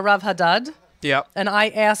call Harav Haddad Yeah. and I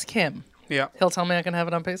ask him, Yeah. he'll tell me I can have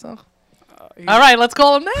it on Pesach? All right, let's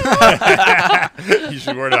call him now. You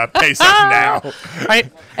should worry about Pesach now.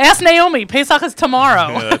 Right. Ask Naomi. Pesach is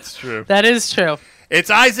tomorrow. Yeah, that's true. That is true. It's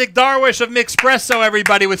Isaac Darwish of Mixpresso,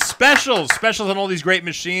 everybody, with specials on all these great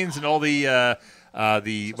machines and all the what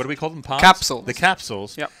do we call them? Pods? Capsules. The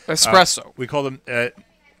capsules. Yep. Espresso. We call them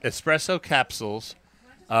espresso capsules.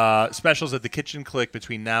 Specials at the Kitchen Clique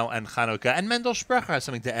between now and Chanukah. And Mendel Sprecher has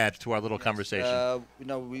something to add to our little conversation.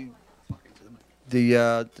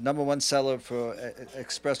 The number one seller for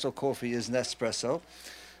espresso coffee is Nespresso,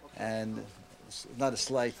 and it's not a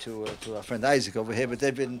slight to our friend Isaac over here, but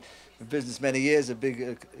they've been in business many years.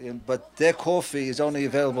 But their coffee is only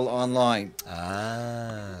available online.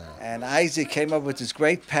 And Isaac came up with this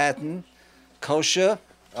great patent, kosher,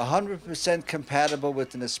 100% compatible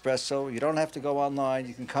with an espresso. You don't have to go online.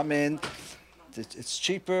 You can come in. It's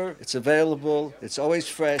cheaper. It's available. It's always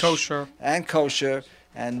fresh. Kosher. And kosher.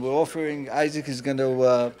 And we're offering, Isaac is going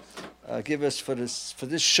to give us for this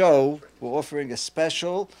show, we're offering a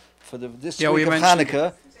special for this week of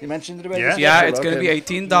Hanukkah. You mentioned it already? Yeah, it's going to be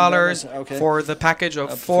 $18 for the package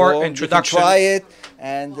of 4 introductions. You can try it,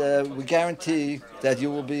 and we guarantee that you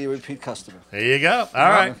will be a repeat customer. There you go. All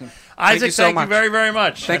right. Isaac, thank you very, very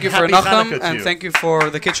much. Thank And you for happy Nachum, Hanukkah to and you. thank you for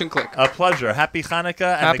the Kitchen Clique. A pleasure. Happy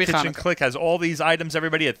Hanukkah. And Happy the Kitchen Hanukkah. Clique has all these items,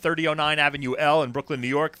 everybody, at 3009 Avenue L in Brooklyn, New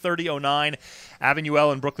York. 3009 Avenue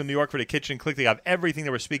L in Brooklyn, New York for the Kitchen Clique. They have everything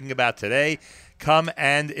that we're speaking about today. Come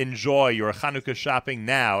and enjoy your Chanukah shopping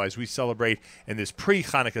now as we celebrate in this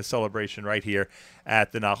pre-Chanukah celebration right here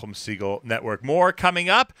at the Nachum Segal Network. More coming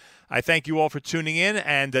up. I thank you all for tuning in,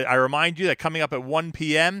 and I remind you that coming up at 1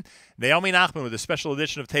 p.m., Naomi Nachman with a special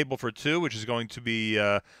edition of Table for Two, which is going to be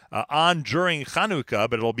on during Chanukah,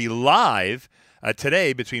 but it'll be live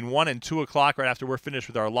today between 1 and 2 o'clock right after we're finished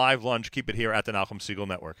with our live lunch. Keep it here at the Nachum Segal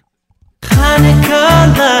Network.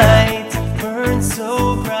 Hanukkah light burns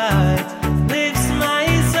so bright, lifts my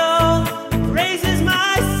soul, raises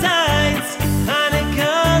my sights.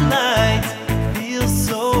 Hanukkah light feels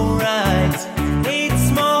so right. 8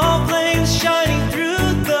 small flames shining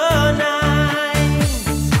through the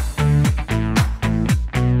night.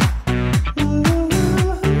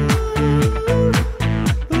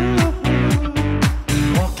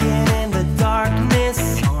 Walking in the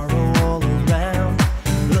darkness, sorrow all around,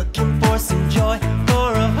 looking for some joy,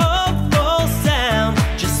 for a hopeful sound.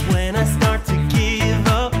 Just when I start to give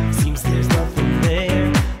up, seems there's nothing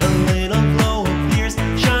there. A little glow appears,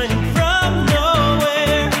 shining from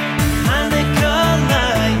nowhere. Hanukkah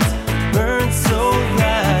light burns so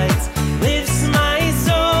bright, lifts my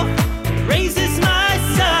soul, raises my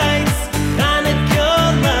sights.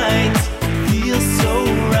 Hanukkah light feels so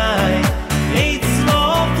right. 8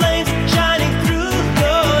 small flames shining through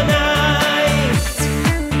the night.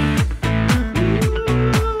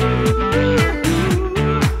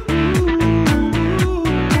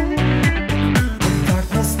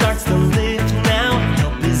 Darkness starts to lift now,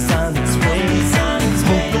 help is on its way.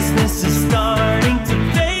 Hopelessness is starting to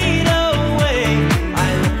fade away. I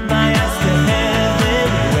lift my eyes to heaven,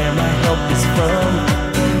 where my help is from.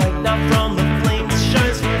 The light now from the flames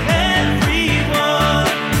shines for everyone.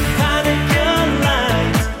 Hanukkah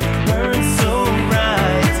light burns so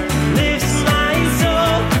bright, lifts my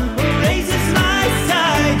soul, raises my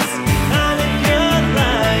sights. Hanukkah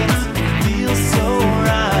light feels so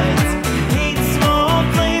right. 8 small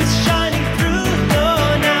flames shining through the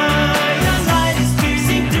night. The light is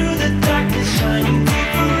piercing through the darkness, shining through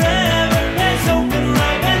forever. There's hope and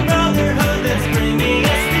life and brotherhood that's bringing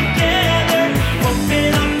us together.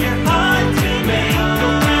 Open up your heart to make a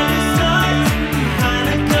brand new start.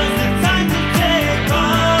 Hanukkah's the time to take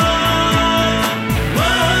part.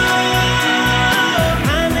 Whoa,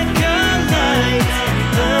 Hanukkah light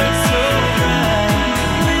burns so bright,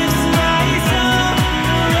 lifts my soul,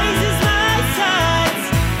 raises my sights.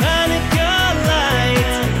 Hanukkah light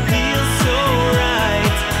feels so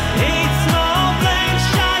right. 8 small flames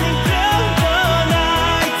shining through the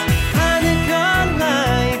night. Hanukkah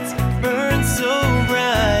light burns so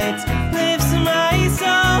bright, lifts my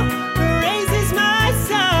soul, raises my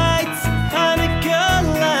sights. Hanukkah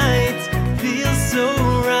light feels so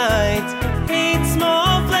right. 8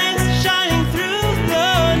 small flames shining through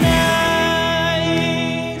the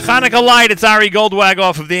night. Hanukkah Light, it's Ari Goldwag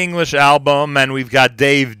off of the English album, and we've got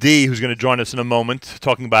Dave D, who's going to join us in a moment,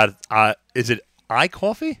 talking about, is it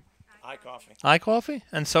iCoffee? iCoffee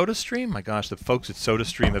and SodaStream. My gosh, the folks at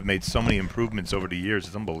SodaStream have made so many improvements over the years.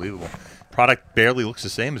 It's unbelievable. Product barely looks the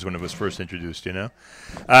same as when it was first introduced, you know?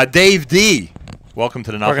 Dave D, welcome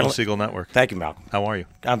to the Nachum Segal Network. Thank you, Malcolm. How are you?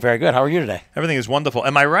 I'm very good. How are you today? Everything is wonderful.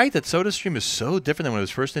 Am I right that SodaStream is so different than when it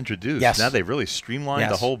was first introduced? Yes. Now they've really streamlined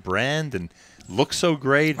the Yes. whole brand and looks so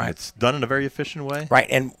great. Right. And it's done in a very efficient way. Right,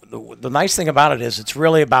 and the nice thing about it is it's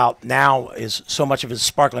really about now is so much of it is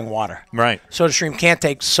sparkling water. Right. SodaStream can't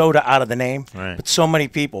take soda out of the name, Right. but so many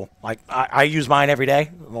people, like I use mine every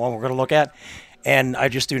day, the one we're going to look at, and I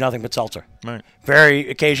just do nothing but seltzer. Right. Very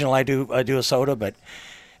occasional I do a soda,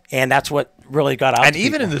 and that's what really got out And to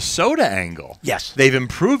even people. in the soda angle, Yes. they've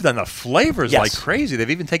improved on the flavors Yes. like crazy. They've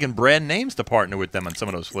even taken brand names to partner with them on some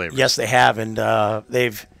of those flavors. Yes, they have, and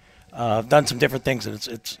they've done some different things, and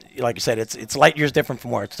it's like you said, it's light years different from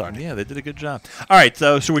where it started. Yeah, they did a good job. All right,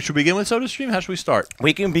 so we should begin with SodaStream? How should we start?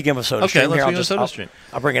 We can begin with SodaStream. Okay, let's Here, begin with SodaStream.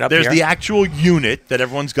 I'll bring it up There's here. the actual unit that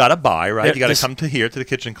everyone's got to buy, right? There- You got to this- come to here to the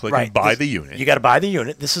Kitchen Clique Right, and buy this- the unit. You got to buy the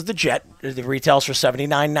unit. This is the Jet. It retails for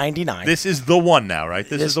 $79.99. This is the one now, right?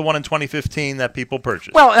 This This- is the one in 2015 that people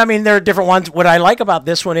purchased. Well, I mean, there are different ones. What I like about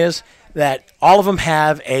this one is that all of them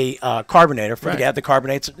have a carbonator for Right. to add the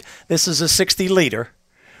carbonates. This is a 60 liter,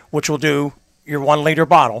 which will do your 1 liter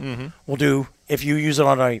bottle. Mm-hmm. Will do if you use it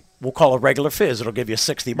on a we'll call a regular fizz. It'll give you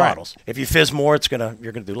 60 Right. bottles. If you fizz more,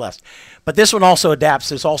 you're gonna do less. But this one also adapts.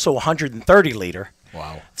 There's also 130 liter.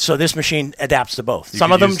 Wow. So this machine adapts to both. You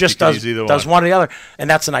Some could of them use- just you could does use either does one. one or the other, and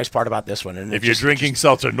that's the nice part about this one. And If it's you're just- drinking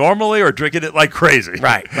seltzer normally or drinking it like crazy.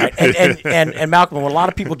 Right. And Malcolm, what a lot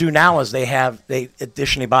of people do now is they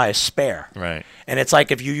additionally buy a spare. Right. And it's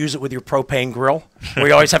like if you use it with your propane grill, where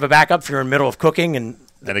you always have a backup if you're in the middle of cooking and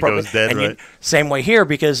And it goes dead, and right? Same way here,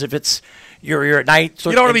 because if it's you're at night, so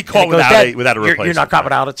You don't wanna be and caught it goes without dead, a- without a You're not replacement, caught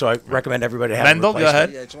without it, so I recommend everybody have Mendel, a go replacement.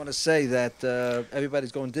 ahead. Yeah, I just want to say that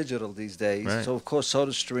everybody's going digital these days. Right. So, of course,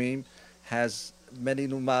 SodaStream has many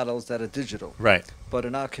new models that are digital. Right. But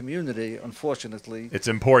in our community, unfortunately, It's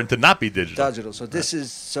important to not be digital. digital. So this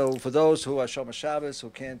is so for those who are Shomer Shabbos who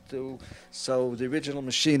can't do. So the original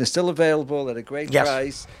machine is still available at a great Yes.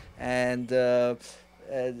 price, and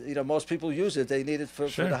most people use it. They need it for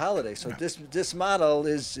Sure. the holiday. So this model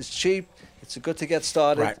is cheap. It's good to get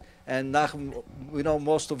started. Right. And Nachum, we know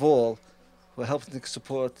most of all, we're helping to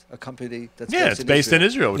support a company that's Yeah, it's based in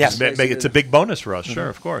Israel, which Yes. is it's a big bonus for us. Sure,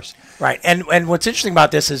 of course. Right, and what's interesting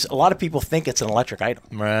about this is a lot of people think it's an electric item.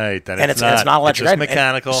 Right, And it's not electric. It's just item. And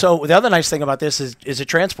mechanical. so the other nice thing about this is it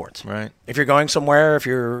transports. Right. If you're going somewhere, if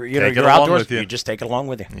you're Take it you're along outdoors, with you. you just take it along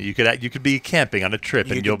with you. You could be camping on a trip,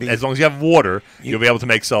 You and could be- as long as you have water, you'll be able to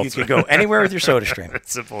make seltzer. You could go anywhere with your soda stream.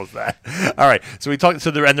 It's simple as that. All right. So we talked.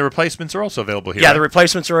 So the replacements are also available here. Yeah, right? the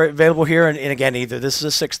replacements are available here, and again, either this is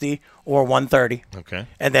a 60 or 130. Okay.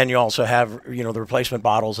 And then you also have the replacement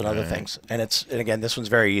bottles and other Right. things. And again, this one's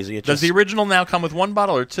very easy. It Does just the original now come with one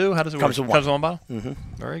bottle or two? How does it comes work? with one. Comes with one bottle. Mhm.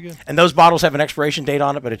 Very good. And those bottles have an expiration date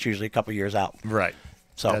on it, but it's usually a couple years out. Right.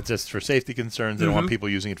 So That's just for safety concerns. They don't want Mhm. people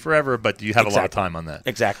using it forever, but you have a lot of Exactly. time on that.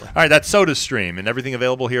 Exactly. All right, that's SodaStream and everything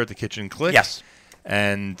available here at the Kitchen Clique. Yes.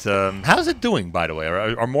 And how's it doing, by the way?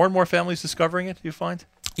 Are more and more families discovering it, you find?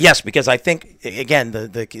 Yes, because I think again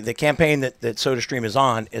the campaign that SodaStream is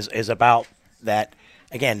on is about that.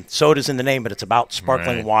 Again, soda's in the name, but it's about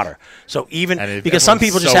sparkling Right. water. So even And if because some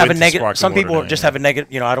people everyone's just so have a into negative, sparkling some water people now, just yeah. have a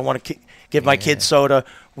negative. I don't want to give my kids soda.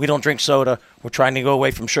 We don't drink soda. We're trying to go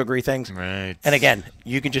away from sugary things. Right. And again,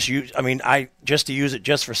 you can just use. I mean, just to use it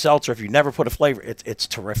just for seltzer. If you never put a flavor, it's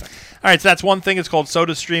terrific. All right, so that's one thing. It's called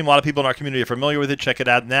SodaStream. A lot of people in our community are familiar with it. Check it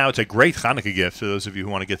out now. It's a great Hanukkah gift for those of you who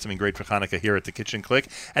want to get something great for Hanukkah here at the Kitchen Clique.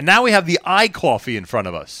 And now we have the iCoffee in front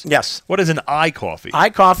of us. Yes. What is an iCoffee?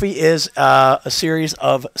 iCoffee is a series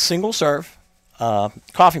of single serve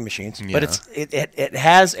coffee machines, Yeah. but it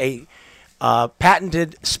has a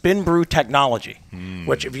patented spin brew technology,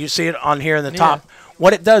 which if you see it on here in the top,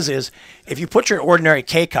 what it does is if you put your ordinary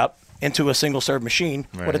K cup into a single serve machine,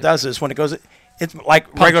 what Right. it does is when it goes, it's like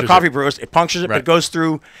Punctures regular coffee it. brewers, it punctures it, but Right. it goes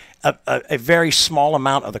through a very small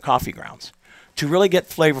amount of the coffee grounds. To really get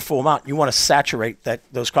flavorful amount, you want to saturate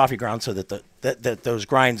those coffee grounds so that those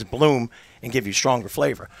grinds bloom and give you stronger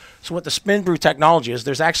flavor. So what the spin brew technology is,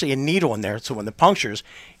 there's actually a needle in there. So when the punctures,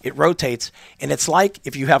 it rotates, and it's like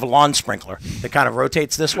if you have a lawn sprinkler that kind of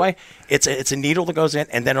rotates this way. It's a needle that goes in,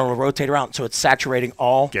 and then it'll rotate around. So it's saturating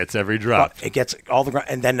all. Gets every drop. It gets all the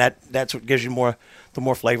and then that's what gives you the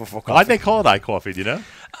more flavorful coffee. Why'd they call it iCoffee, do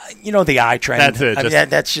you know? The eye trend. That's it, I mean, just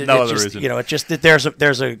that's no it's other just, reason. It's just that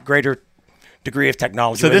there's a greater degree of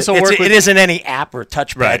technology. So with this'll it. work with- It isn't any app or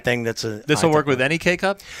touchpad Right. thing. This will work with any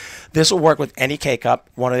K-Cup? This will work with any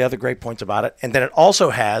K-Cup. One of the other great points about it. And then it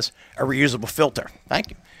also has a reusable filter.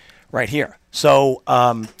 Thank you. Right here. So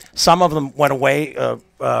some of them went away,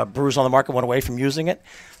 brewers on the market went away from using it.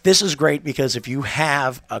 This is great because if you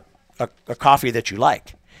have a coffee that you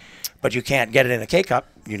like, but you can't get it in a K-Cup,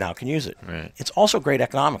 you now can use it. Right. It's also great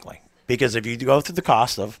economically because if you go through the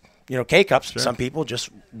cost of K-Cups, Sure. some people just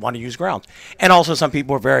want to use grounds. And also some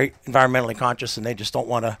people are very environmentally conscious and they just don't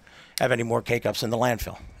want to have any more K-Cups in the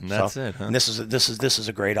landfill. And that's it, huh? And this is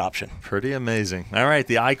a great option. Pretty amazing. All right,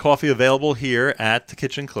 the iCoffee available here at the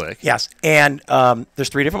Kitchen Clique. Yes, and there's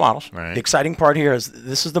 3 different models. Right. The exciting part here is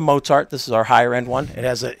this is the Mozart. This is our higher end one. It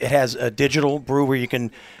has a digital brew where you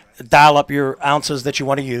can dial up your ounces that you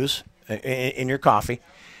want to use in your coffee.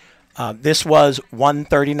 This was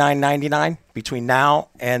 $139.99. Between now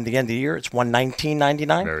and the end of the year, it's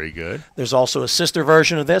 $119.99. Very good. There's also a sister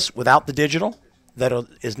version of this without the digital that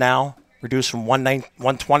is now reduced from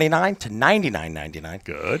 $129 to $99.99.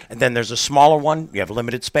 Good. And then there's a smaller one. You have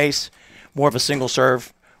limited space, more of a single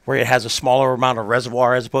serve, where it has a smaller amount of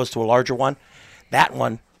reservoir as opposed to a larger one. That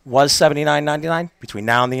one was $79.99. Between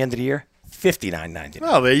now and the end of the year, $59.99.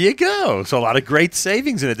 Well, there you go. So a lot of great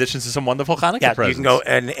savings in addition to some wonderful Hanukkah Yeah, presents. you can go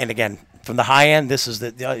and again from the high end. This is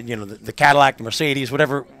the Cadillac, the Mercedes,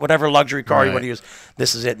 whatever luxury car you Right. want to use.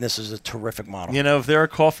 This is it, and this is a terrific model. You know, if there are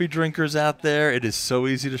coffee drinkers out there, it is so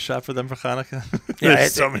easy to shop for them for Hanukkah.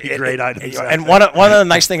 There's so many great items. out And there. one of the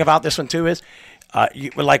nice thing about this one too is,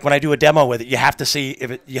 like when I do a demo with it, you have to see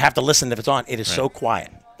you have to listen if it's on. It is so quiet.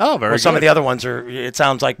 Oh, very Where some of good. the other ones are. It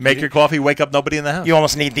sounds like Make your coffee, wake up nobody in the house. You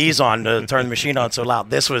almost need these on to turn the machine on so loud.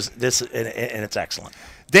 This and it's excellent.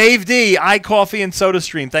 Dave D, iCoffee and Soda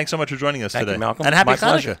Stream. Thanks so much for joining us Thank today. you, Malcolm. And happy My Hanukkah.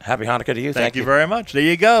 pleasure. Happy Hanukkah to you. Thank you very much. There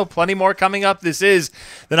you go. Plenty more coming up. This is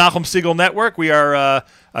the Nachum Segal Network. We are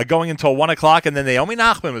going until 1 o'clock, and then Naomi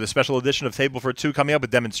Nachman with a special edition of Table for Two coming up with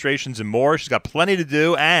demonstrations and more. She's got plenty to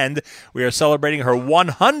do, and we are celebrating her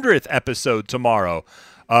 100th episode tomorrow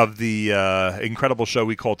of the incredible show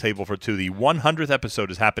we call Table for Two. The 100th episode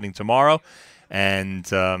is happening tomorrow, and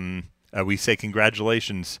we say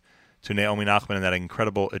congratulations to Naomi Nachman and that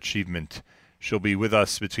incredible achievement. She'll be with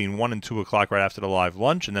us between 1 and 2 o'clock right after the live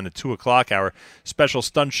lunch, and then at 2 o'clock, our special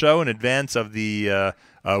stunt show in advance of the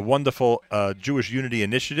wonderful Jewish Unity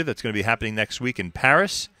Initiative that's going to be happening next week in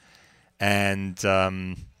Paris. And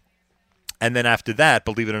then after that,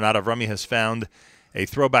 believe it or not, Avrami has found a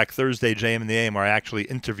Throwback Thursday JM in the AM where I actually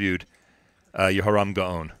interviewed Yehoram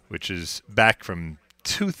Gaon, which is back from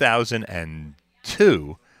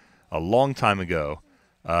 2002, a long time ago.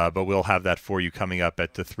 But we'll have that for you coming up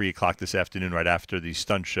at 3 o'clock this afternoon, right after the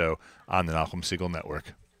stunt show on the Nachum Segal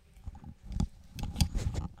Network.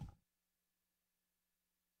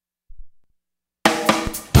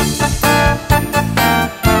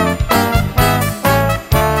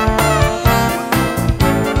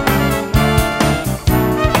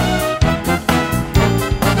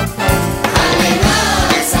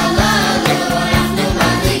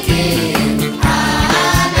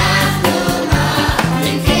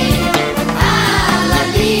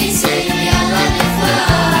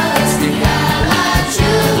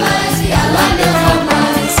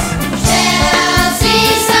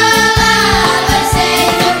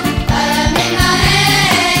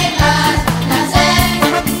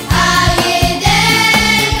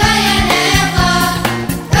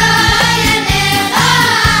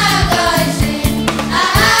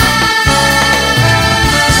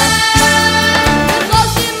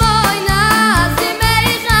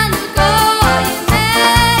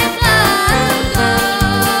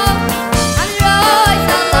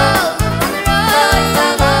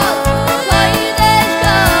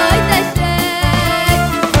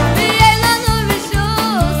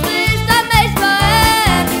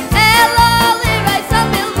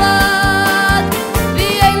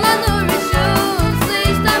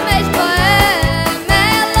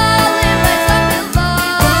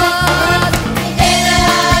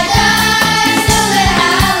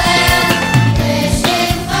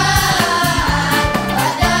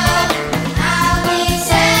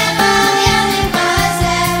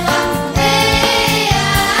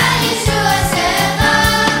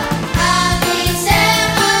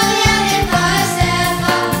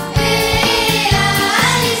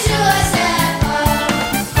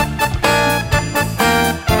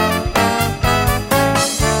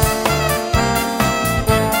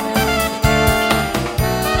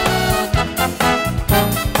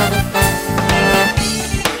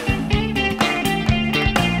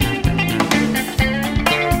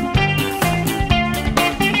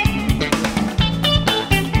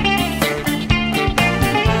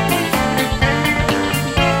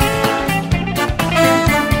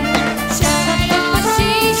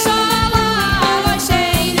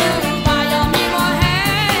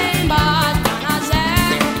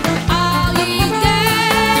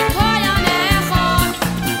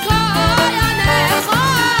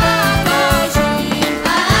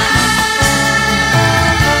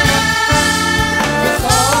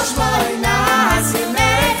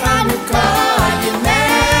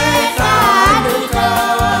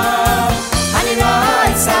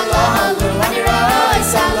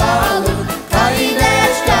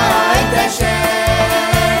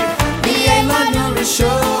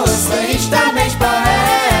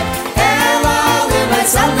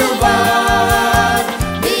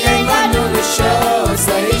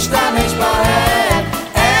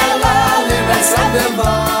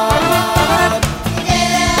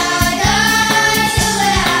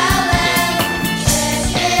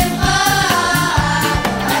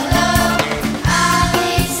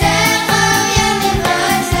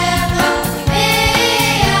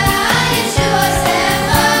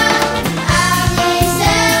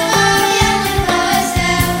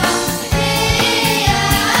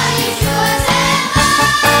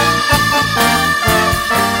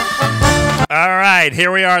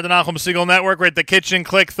 Here we are, the Nachum Segal Network. We're at the Kitchen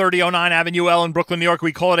Clique, 3009 Avenue L in Brooklyn, New York.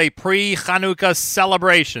 We call it a pre-Chanukah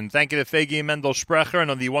celebration. Thank you to Fegi and Mendel Sprecher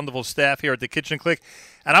and the wonderful staff here at the Kitchen Clique.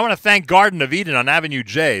 And I want to thank Garden of Eden on Avenue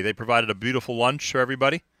J. They provided a beautiful lunch for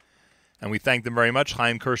everybody, and we thank them very much.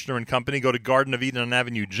 Chaim Kirshner and company. Go to Garden of Eden on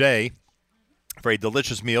Avenue J for a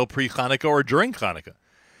delicious meal pre-Chanukah or during Chanukah.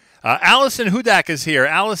 Allison Hudak is here.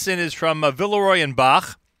 Allison is from Villeroy and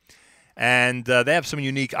Bach. And they have some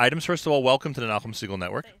unique items. First of all, welcome to the Nachum Segal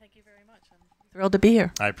Network. Thrilled to be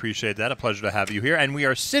here. I appreciate that. A pleasure to have you here. And we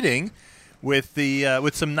are sitting with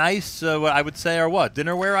with some nice, what I would say are what,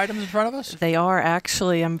 dinnerware items in front of us? They are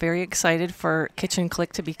actually. I'm very excited for Kitchen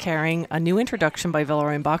Clique to be carrying a new introduction by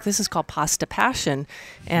Villeroy & Bach. This is called Pasta Passion,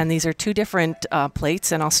 and these are two different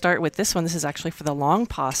plates. And I'll start with this one. This is actually for the long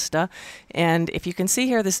pasta. And if you can see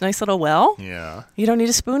here, this nice little well. Yeah. You don't need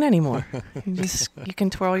a spoon anymore. you can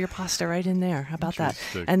twirl your pasta right in there. How about that?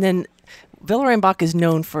 And then Villeroy & Bach is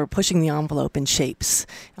known for pushing the envelope in shapes.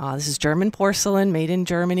 This is German porcelain, made in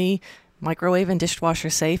Germany, microwave and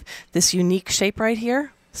dishwasher safe. This unique shape right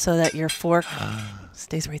here, so that your fork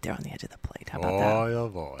stays right there on the edge of the plate. How about that? Oh,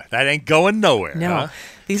 boy. That ain't going nowhere. No. Huh?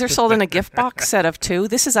 These are sold in a gift box set of 2.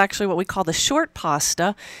 This is actually what we call the short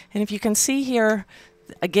pasta. And if you can see here,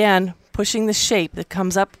 again, pushing the shape that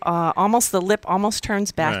comes up, almost the lip almost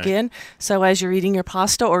turns back Right. in. So as you're eating your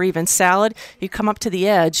pasta or even salad, you come up to the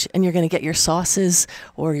edge and you're going to get your sauces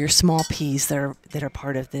or your small peas that are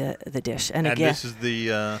part of the dish. And again, this is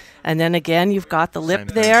the... and then again, you've got the lip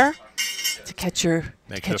thing. there to catch your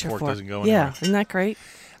Make to catch sure your the fork doesn't go Yeah, anywhere. isn't that great?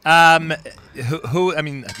 I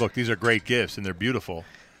mean, look, these are great gifts, and they're beautiful.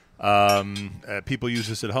 People use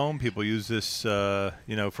this at home. People use this, for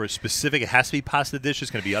a specific. It has to be pasta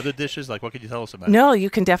dishes. Can it be other dishes? Like, what could you tell us about it? No,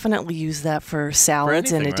 you can definitely use that for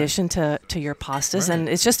salads anything, in right? addition to your pastas. And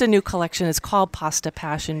it's just a new collection. It's called Pasta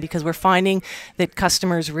Passion because we're finding that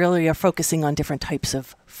customers really are focusing on different types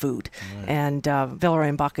of food. Right. And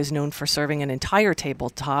Villeroy & Bach is known for serving an entire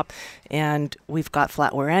tabletop. And we've got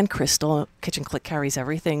flatware and crystal. Kitchen Clique carries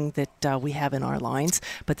everything that we have in our lines.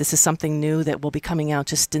 But this is something new that will be coming out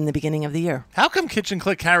just in the beginning of the year. How come Kitchen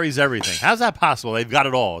Clique carries everything? How's that possible? They've got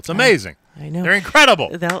it all. It's amazing. I know. They're incredible.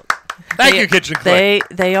 Thank you, Kitchen Clique.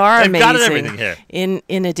 They are They've amazing. got everything here.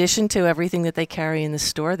 In addition to everything that they carry in the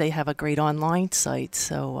store, they have a great online site.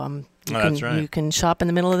 So that's right. you can shop in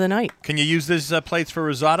the middle of the night. Can you use these plates for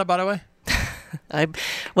risotto, by the way?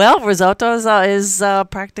 Risotto is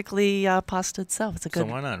practically pasta itself. It's a good.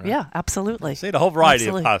 So why not, right? Yeah, absolutely. See, the whole variety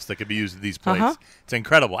Absolutely. of pasta could be used in these plates. Uh-huh. It's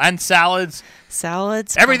incredible. And salads.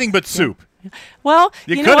 Salads. Everything but soup. Well,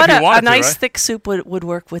 You you could know what? if you wanted A to, nice right? thick soup would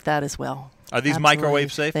work with that as well. Are these Absolutely.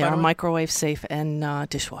 microwave safe, They by are the way? microwave safe and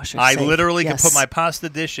dishwasher I safe. literally Yes. can put my pasta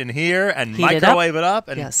dish in here and Heat it up. microwave it up.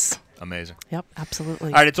 And Yes. Amazing. Yep, absolutely.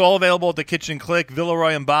 All right, it's all available at the Kitchen Clique,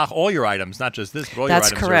 Villeroy & Bach. All your items, not just this, but all That's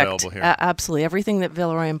your items correct. are available here. Absolutely. Everything that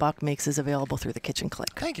Villeroy & Bach makes is available through the Kitchen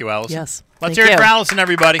Clique. Thank you, Allison. Yes. Let's Thank hear it you. for Allison,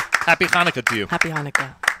 everybody. Happy Hanukkah to you. Happy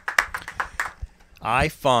Hanukkah. I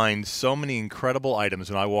find so many incredible items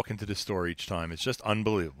when I walk into the store each time. It's just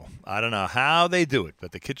unbelievable. I don't know how they do it,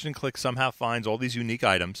 but the Kitchen Clique somehow finds all these unique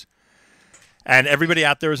items. And everybody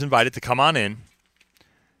out there is invited to come on in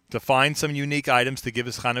to find some unique items to give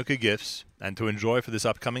as Hanukkah gifts and to enjoy for this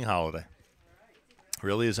upcoming holiday.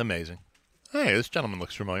 Really is amazing. Hey, this gentleman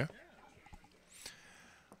looks familiar.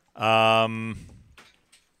 Am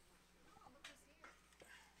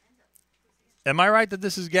I right that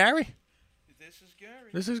this is Gary?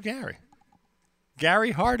 This is Gary.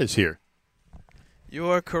 Gary Hart is here. You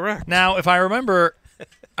are correct. Now, if I remember,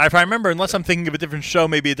 unless I'm thinking of a different show,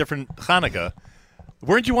 maybe a different Hanukkah,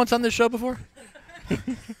 weren't you once on this show before?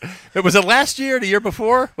 Was it last year, the year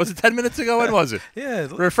before? Was it 10 minutes ago? When was it? Yeah.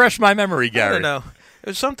 Refresh my memory, Gary. I don't know. It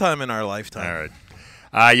was sometime in our lifetime. All right.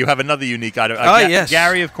 You have another unique item. Yes.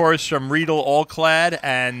 Gary, of course, from Riedel All Clad.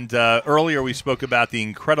 And earlier we spoke about the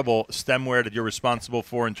incredible stemware that you're responsible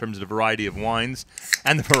for in terms of the variety of wines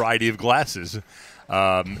and the variety of glasses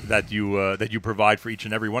that you provide for each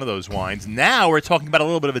and every one of those wines. Now we're talking about a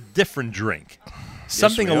little bit of a different drink.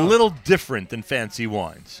 Something we a are. little different than fancy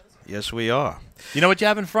wines. Yes, we are. You know what you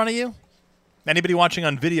have in front of you? Anybody watching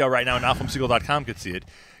on video right now at NachumSegal.com could see it.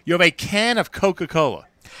 You have a can of Coca-Cola.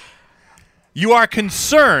 You are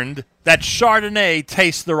concerned that Chardonnay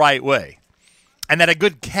tastes the right way and that a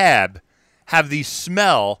good cab have the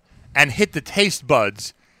smell and hit the taste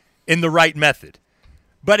buds in the right method.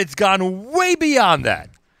 But it's gone way beyond that.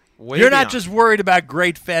 You're not just worried about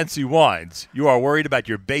great fancy wines. You are worried about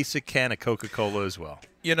your basic can of Coca-Cola as well.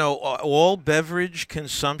 You know, all beverage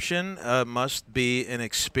consumption must be an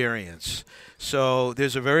experience. So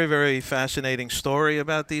there's a very, very fascinating story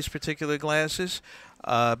about these particular glasses.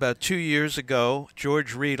 About 2 years ago,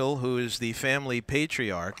 George Riedel, who is the family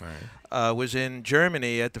patriarch, was in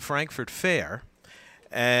Germany at the Frankfurt Fair.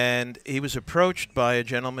 And he was approached by a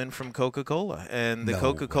gentleman from Coca-Cola. And the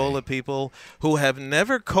Coca-Cola people, who have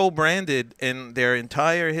never co-branded in their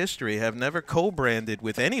entire history, have never co-branded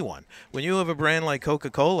with anyone. When you have a brand like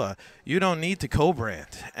Coca-Cola, you don't need to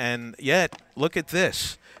co-brand. And yet, look at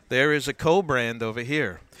this. There is a co-brand over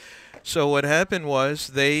here. So what happened was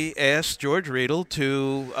they asked George Riedel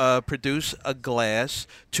to produce a glass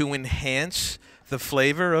to enhance the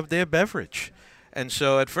flavor of their beverage. And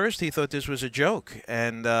so at first he thought this was a joke,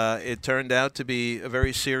 and it turned out to be a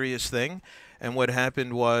very serious thing. And what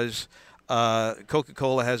happened was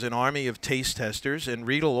Coca-Cola has an army of taste testers, and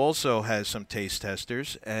Riedel also has some taste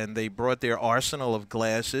testers, and they brought their arsenal of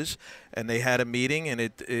glasses, and they had a meeting, and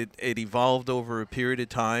it evolved over a period of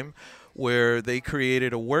time where they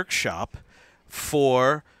created a workshop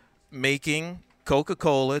for making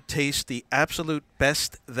Coca-Cola taste the absolute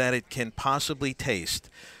best that it can possibly taste.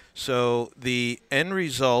 So the end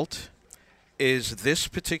result is this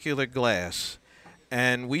particular glass,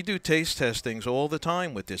 and we do taste testings all the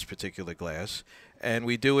time with this particular glass, and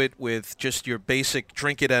we do it with just your basic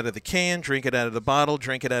drink it out of the can, drink it out of the bottle,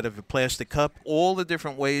 drink it out of a plastic cup, all the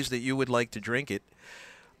different ways that you would like to drink it.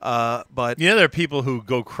 But there are people who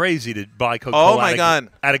go crazy to buy Coca-Cola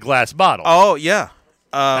out of glass bottle. Oh, yeah.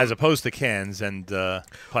 As opposed to cans and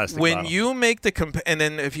plastic when bottles. you make the and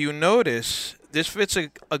then if you notice, this fits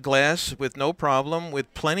a glass with no problem,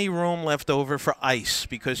 with plenty room left over for ice,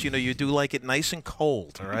 because you do like it nice and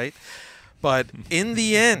cold, all right? But in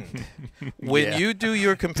the end, when you do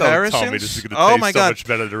your comparisons, Tell me this is going to taste so much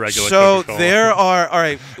better than regular Coca-Cola. There are all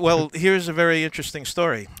right. Well, here's a very interesting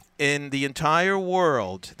story. In the entire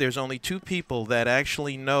world, there's only two people that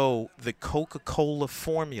actually know the Coca-Cola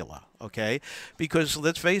formula, okay? Because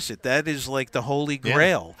let's face it, that is like the holy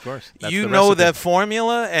grail. Of course. That's You the know recipe. that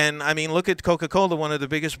formula, and I mean, look at Coca-Cola, one of the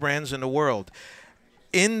biggest brands in the world.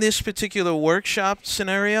 In this particular workshop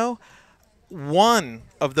scenario, one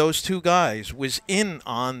of those two guys was in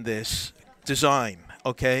on this design,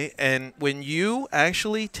 okay? And when you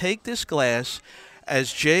actually take this glass,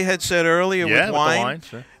 as Jay had said earlier with the wine, wine,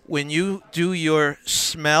 sure. when you do your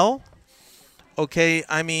smell, okay,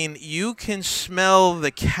 I mean, you can smell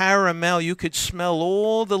the caramel. You could smell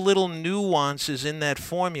all the little nuances in that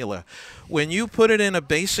formula. When you put it in a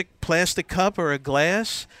basic plastic cup or a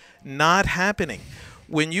glass, not happening.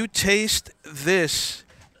 When you taste this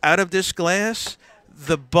out of this glass,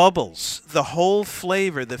 the bubbles, the whole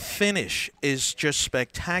flavor, the finish is just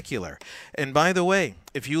spectacular. And by the way,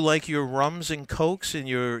 if you like your rums and cokes and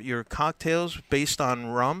your cocktails based on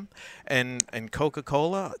rum and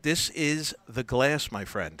Coca-Cola, this is the glass, my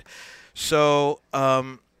friend. So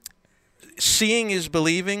seeing is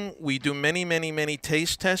believing. We do many, many, many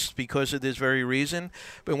taste tests because of this very reason.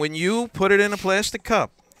 But when you put it in a plastic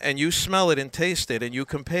cup and you smell it and taste it and you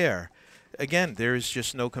compare, again, there is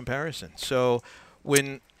just no comparison. So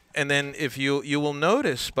and then if you will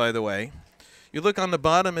notice, by the way, you look on the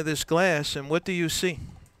bottom of this glass, and what do you see?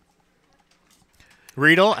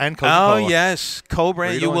 Riedel and Coca-Cola. Oh, yes,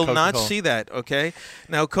 co-brand. Riedel You will and not Coca-Cola. see that, okay?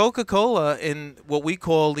 Now, Coca-Cola, in what we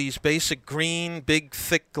call these basic green, big,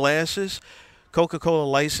 thick glasses, Coca-Cola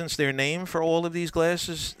licensed their name for all of these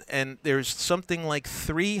glasses, and there's something like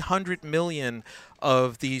 300 million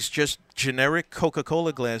of these just generic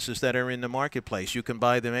Coca-Cola glasses that are in the marketplace. You can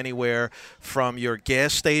buy them anywhere from your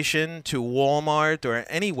gas station to Walmart or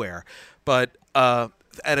anywhere. But out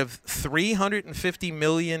of 350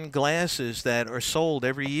 million glasses that are sold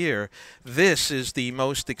every year, this is the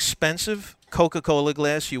most expensive Coca-Cola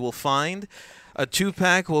glass you will find. A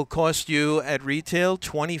 2-pack will cost you at retail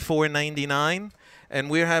 $24.99, and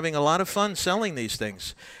we're having a lot of fun selling these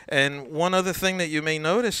things. And one other thing that you may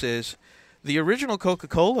notice is the original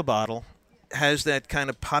Coca-Cola bottle has that kind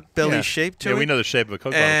of pot-belly shape to it. Yeah, we know the shape of a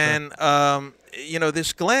Coke bottle. And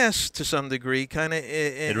this glass, to some degree, kind of,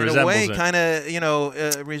 in a resembles way, it. kind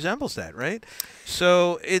of, resembles that, right?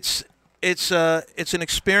 So it's an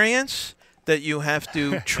experience that you have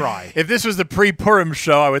to try. If this was the pre-Purim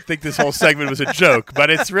show, I would think this whole segment was a joke, but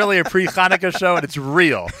it's really a pre-Chanukah show, and it's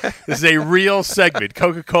real. This is a real segment.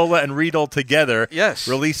 Coca-Cola and Riedel together,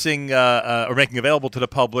 releasing or making available to the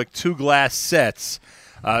public 2 glass sets,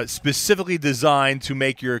 specifically designed to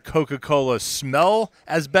make your Coca-Cola smell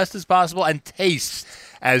as best as possible and taste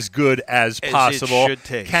as good as possible. It should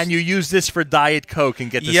taste. Can you use this for Diet Coke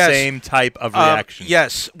and get the same type of reaction?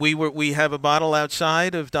 Yes, we have a bottle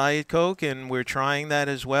outside of Diet Coke, and we're trying that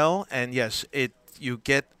as well. And yes, you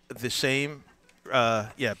get the same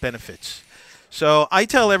benefits. So I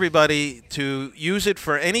tell everybody to use it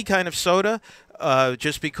for any kind of soda,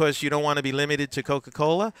 just because you don't want to be limited to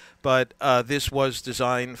Coca-Cola. But this was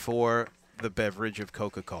designed for the beverage of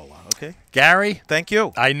Coca-Cola. Okay, Gary, thank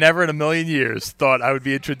you. I never in a million years thought I would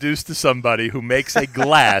be introduced to somebody who makes a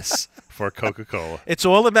glass for Coca-Cola. It's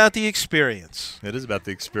all about the experience. It is about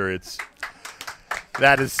the experience.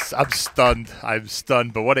 I'm stunned. I'm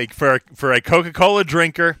stunned. But for a Coca-Cola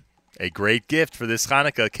drinker, A great gift for this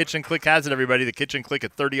Hanukkah. Kitchen Clique has it, everybody. The Kitchen Clique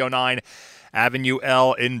at 3009 Avenue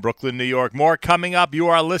L in Brooklyn, New York. More coming up. You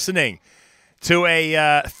are listening to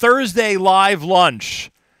a Thursday live lunch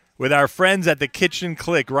with our friends at the Kitchen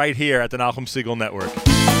Clique right here at the Nachum Segal Network.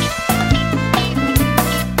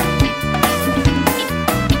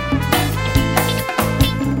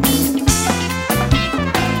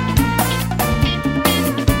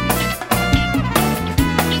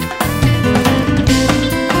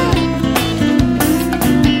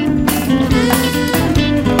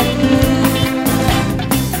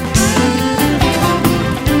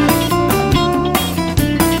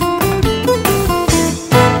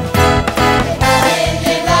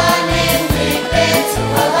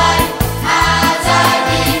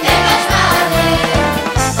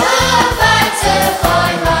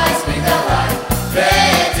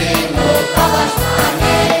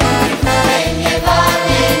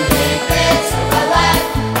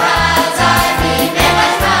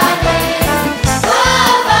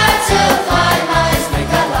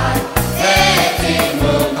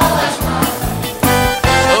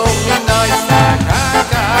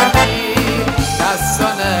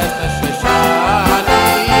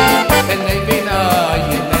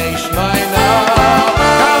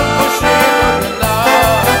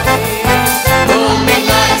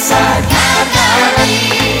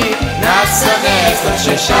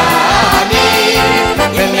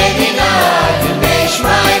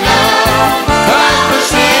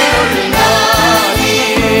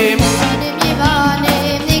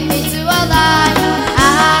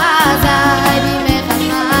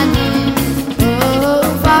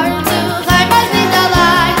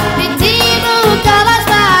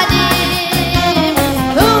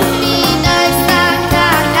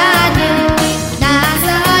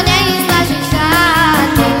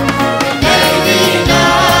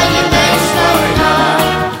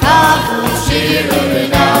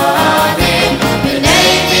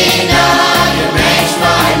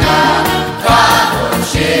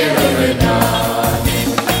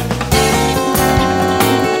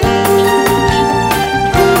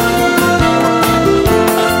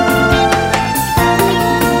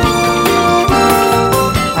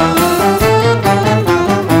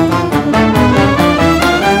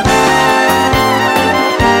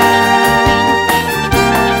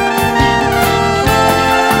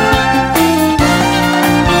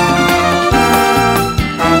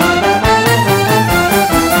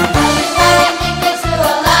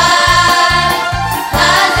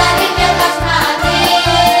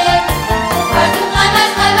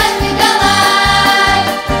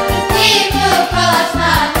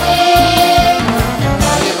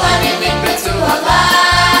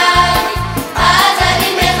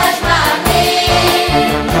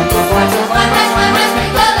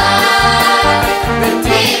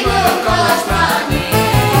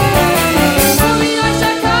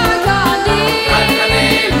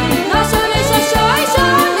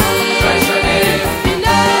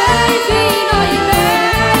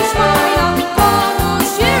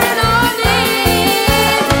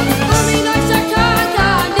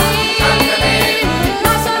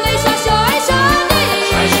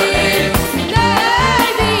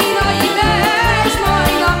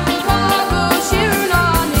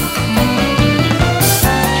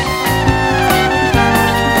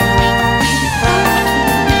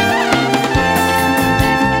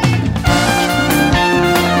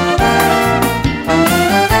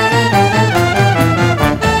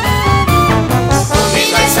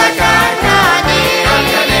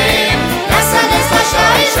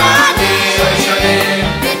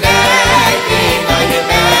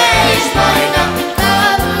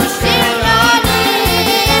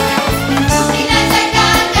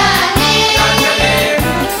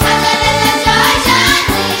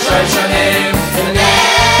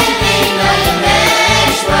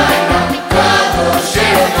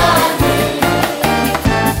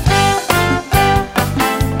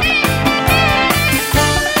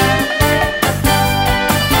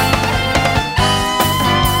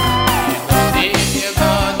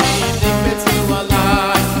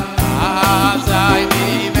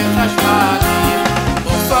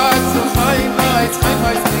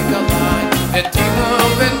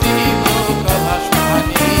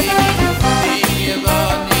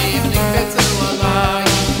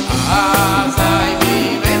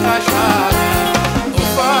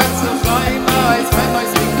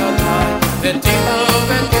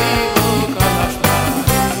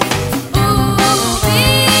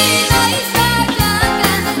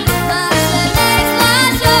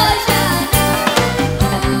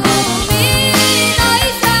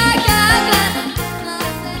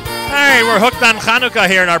 Okay, we're hooked on Chanukah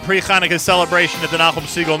here in our pre-Chanukah celebration at the Nachum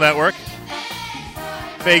Segal Network.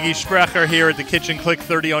 Faggy Sprecher here at the Kitchen Clique,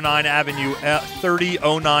 3009 Avenue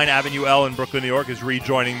L in Brooklyn, New York, is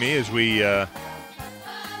rejoining me as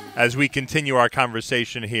we continue our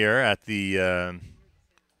conversation here at the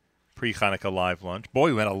pre-Chanukah live lunch.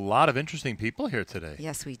 Boy, we had a lot of interesting people here today.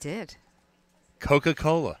 Yes, we did.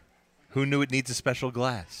 Coca-Cola. Who knew it needs a special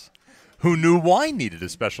glass? Who knew wine needed a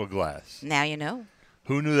special glass? Now you know.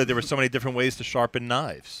 Who knew that there were so many different ways to sharpen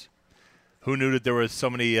knives? Who knew that there were so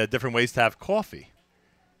many different ways to have coffee?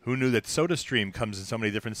 Who knew that SodaStream comes in so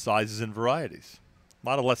many different sizes and varieties? A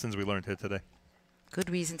lot of lessons we learned here today. Good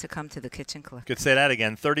reason to come to the Kitchen Clique. Could say that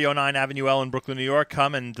again. 3009 Avenue L in Brooklyn, New York.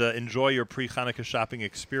 Come and enjoy your pre-Chanukah shopping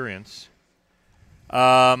experience. There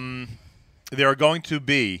are going to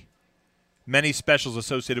be many specials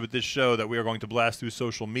associated with this show that we are going to blast through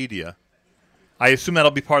social media. I assume that'll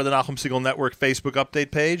be part of the Nachum Segal Network Facebook update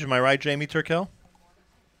page. Am I right, Jamie Turkel?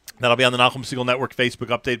 That'll be on the Nachum Segal Network Facebook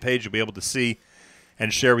update page. You'll be able to see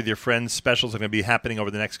and share with your friends. Specials are going to be happening over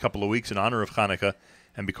the next couple of weeks in honor of Hanukkah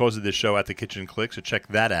and because of this show at the Kitchen Clique. So check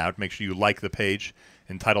that out. Make sure you like the page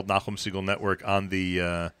entitled Nachum Segal Network on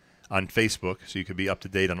Facebook so you can be up to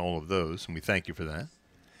date on all of those, and we thank you for that.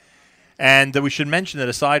 And we should mention that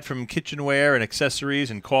aside from kitchenware and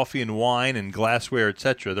accessories and coffee and wine and glassware,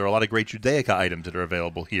 etc., there are a lot of great Judaica items that are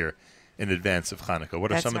available here in advance of Hanukkah.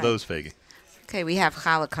 What are some of those, Faggy? Okay, we have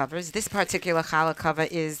challah covers. This particular challah cover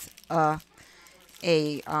is a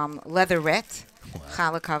leatherette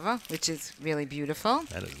challah cover, which is really beautiful.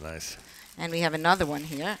 That is nice. And we have another one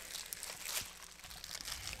here.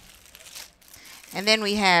 And then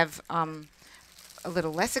we have a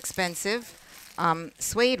little less expensive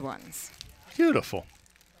suede ones. Beautiful.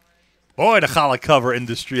 Boy, the challah cover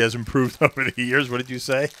industry has improved over the years. What did you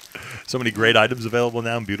say? So many great items available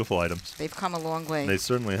now and beautiful items. They've come a long way. They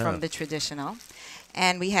certainly have. From the traditional.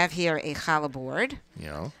 And we have here a challah board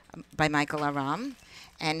by Michael Aram.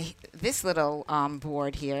 And this little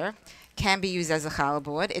board here can be used as a challah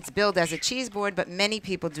board. It's billed as a cheese board, but many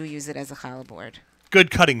people do use it as a challah board.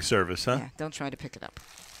 Good cutting service, huh? Yeah, don't try to pick it up.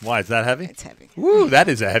 Why, is that heavy? It's heavy. Woo, that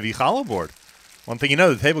is a heavy challah board. One thing you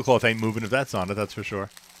know, the tablecloth ain't moving if that's on it, that's for sure.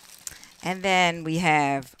 And then we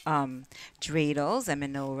have dreidels and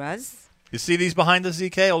menorahs. You see these behind us,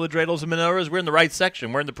 ZK? All the dreidels and menorahs? We're in the right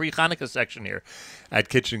section. We're in the pre-Hanukkah section here at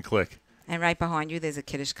Kitchen Clique. And right behind you, there's a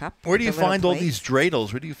Kiddush cup. Where do you find all these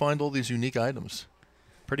dreidels? Where do you find all these unique items?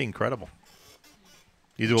 Pretty incredible.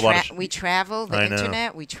 You do a lot of we travel the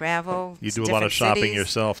internet. We travel. You do a lot of shopping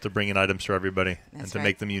yourself to bring in items for everybody and to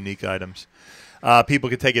make them unique items. People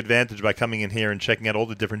can take advantage by coming in here and checking out all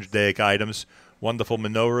the different Judaic items, wonderful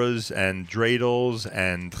menorahs and dreidels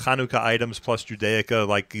and Chanukah items, plus Judaica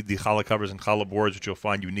like the challah covers and challah boards, which you'll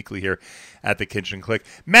find uniquely here at the Kitchen Clique.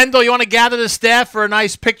 Mendel, you want to gather the staff for a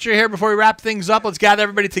nice picture here before we wrap things up? Let's gather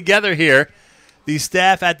everybody together here. The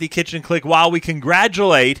staff at the Kitchen Clique, while we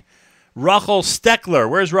congratulate Rachel Steckler.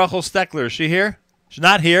 Where's Rachel Steckler? Is she here? She's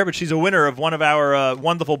not here, but she's a winner of one of our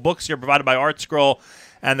wonderful books here provided by Art Scroll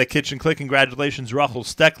and the Kitchen Clique. Congratulations, Rachel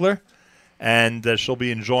Steckler. And she'll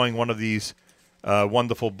be enjoying one of these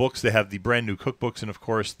wonderful books. They have the brand new cookbooks and, of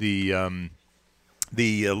course, the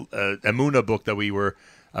Emunah book that we were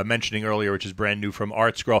mentioning earlier, which is brand new from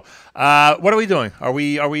Art Scroll. What are we doing? Are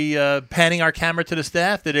we panning our camera to the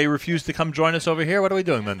staff? Did they refuse to come join us over here? What are we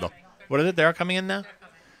doing, Mendel? What is it? They're coming in now?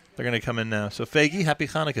 They're going to come in now. So, Faggy, happy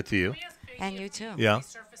Hanukkah to you. And you too. Yeah.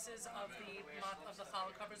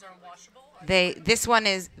 This one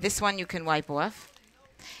you can wipe off,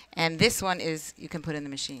 and this one is you can put in the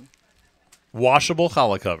machine. Washable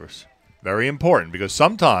challah covers. Very important, because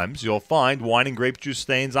sometimes you'll find wine and grape juice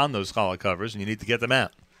stains on those challah covers, and you need to get them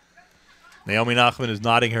out. Naomi Nachman is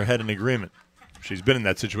nodding her head in agreement. She's been in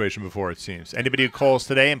that situation before, it seems. Anybody who calls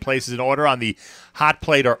today and places an order on the hot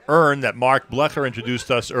plate or urn that Mark Blecher introduced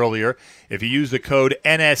us earlier, if you use the code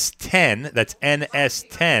NS10, that's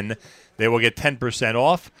NS10, they will get 10%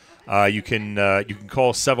 off. You can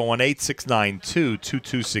call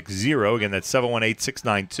 718-692-2260. Again, that's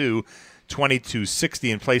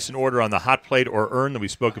 718-692-2260 and place an order on the hot plate or urn that we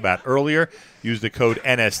spoke about earlier. Use the code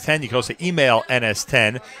NS10. You can also email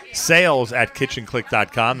NS10,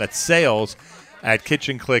 sales@kitchenclique.com. That's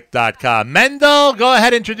sales@kitchenclique.com. Mendel, go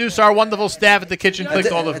ahead and introduce our wonderful staff at the Kitchen Clique.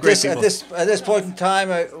 All the great people. At this point in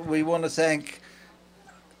time, we want to thank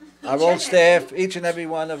our old staff, each and every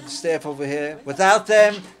one of the staff over here. Without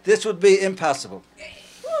them, this would be impossible.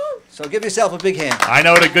 So give yourself a big hand. I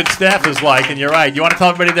know what a good staff is like, and you're right. You want to tell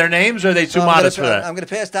everybody their names, or are they too modest for that? I'm going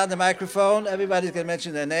to pass down the microphone. Everybody's going to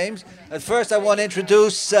mention their names. At first, I want to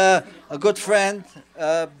introduce a good friend,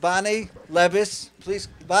 Bonnie Levis. Please,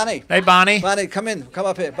 Bonnie. Hey, Bonnie. Bonnie, come in. Come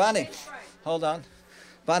up here. Bonnie, hold on.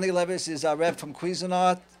 Bonnie Levis is our rep from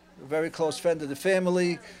Cuisinart, a very close friend of the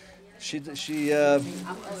family.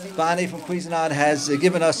 Bonnie from Cuisinart has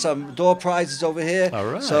given us some door prizes over here. All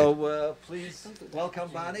right. So please welcome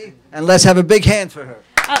Bonnie, and let's have a big hand for her.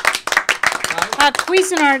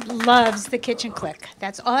 Cuisinart loves the Kitchen Clique.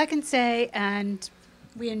 That's all I can say, and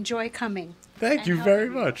we enjoy coming. Thank you very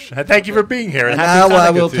much. Thank you for being here. And happy now I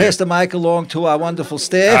Hanukkah will to pass you. the mic along to our wonderful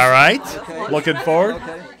staff. All right. Okay. Looking forward.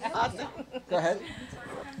 Okay. Go ahead.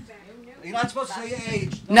 You're not supposed to say your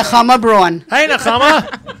age. Nachama Braun. Hey, Nachama.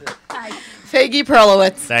 Faggy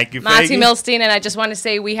Perlowitz. Thank you, Monty Faggy. Milstein, and I just want to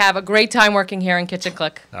say we have a great time working here in Kitchen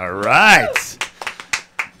Clique. All right.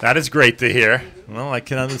 That is great to hear. Well, I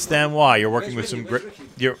can understand why. You're working with some great.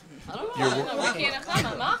 You're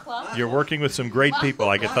working with some great people.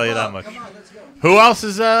 I can tell you that much. Who else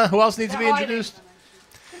needs to be introduced?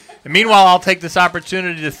 And meanwhile, I'll take this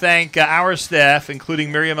opportunity to thank our staff,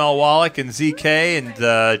 including Miriam L. Wallach and ZK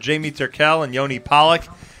and Jamie Turkel and Yoni Pollack,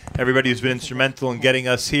 everybody who's been instrumental in getting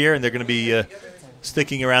us here. And they're going to be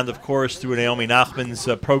sticking around, of course, through Naomi Nachman's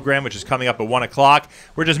program, which is coming up at 1 o'clock.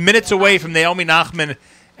 We're just minutes away from Naomi Nachman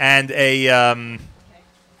and a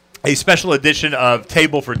special edition of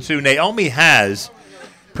Table for Two. Naomi has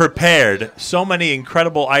prepared so many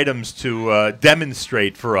incredible items to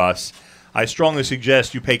demonstrate for us. I strongly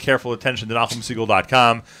suggest you pay careful attention to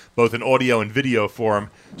NachumSegal.com, both in audio and video form,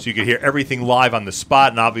 so you can hear everything live on the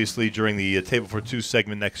spot. And obviously, during the Table for Two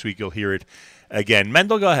segment next week, you'll hear it again.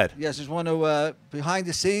 Mendel, go ahead. Yes, just want to, behind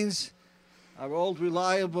the scenes, our old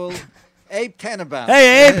reliable Abe Tannenbaum.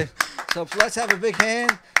 Hey, Abe. So let's have a big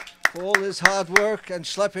hand for all his hard work and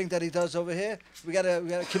schlepping that he does over here. We got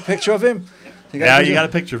a picture of him? You got a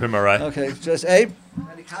picture of him, all right. Okay, just Abe.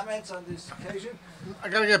 Any comments on this occasion? I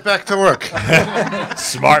got to get back to work.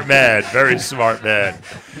 Smart man. Very smart man.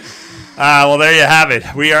 Well, there you have it.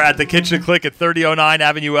 We are at the Kitchen Clique at 3009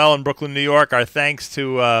 Avenue L in Brooklyn, New York. Our thanks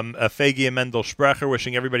to Faggy and Mendel Sprecher,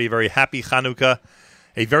 wishing everybody a very happy Chanukah.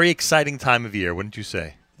 A very exciting time of year, wouldn't you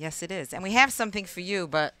say? Yes, it is. And we have something for you,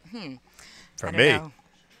 but For I don't me. know.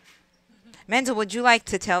 Mendel, would you like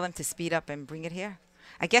to tell them to speed up and bring it here?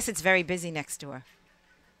 I guess it's very busy next door.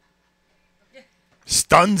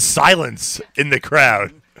 Stunned silence in the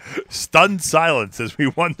crowd. Stunned silence as we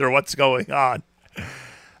wonder what's going on.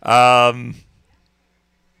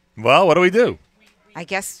 Well, what do we do? I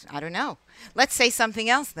guess, I don't know. Let's say something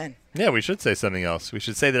else then. Yeah, we should say something else. We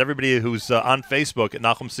should say that everybody who's on Facebook at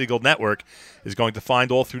Nachum Segal Network is going to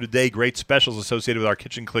find all through the day great specials associated with our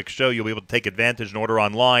Kitchen Clique show. You'll be able to take advantage and order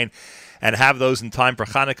online and have those in time for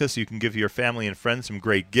Hanukkah so you can give your family and friends some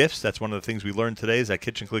great gifts. That's one of the things we learned today is that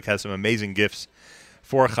Kitchen Clique has some amazing gifts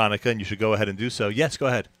for Hanukkah, and you should go ahead and do so. Yes, go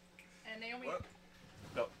ahead.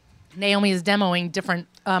 Naomi is demoing different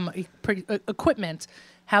equipment,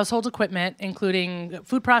 household equipment, including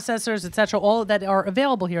food processors, etc., all that are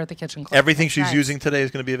available here at the Kitchen Clique. Everything she's using today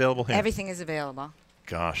is going to be available here? Everything is available.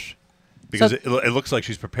 Gosh. Because it looks like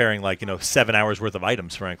she's preparing 7 hours worth of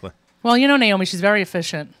items, frankly. Well, you know, Naomi, she's very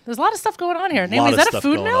efficient. There's a lot of stuff going on here. Naomi, is that a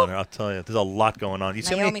food mill? I'll tell you. There's a lot going on. You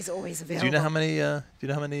see Naomi's always available. Do you know how many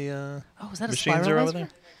is that a machines are over there?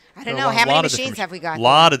 I don't know. How many machines have we got? A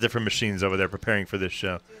lot of different machines over there preparing for this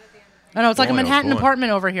show. I know, it's like a Boy, oh Manhattan boy.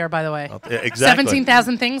 apartment over here, by the way. Yeah, exactly.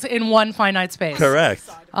 17,000 things in one finite space. Correct.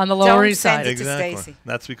 On the Lower East Side. Exactly.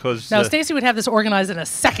 That's because... No, Stacy would have this organized in a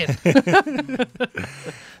second. The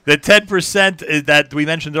 10% that we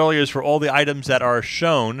mentioned earlier is for all the items that are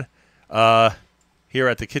shown here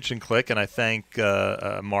at the Kitchen Clique, and I thank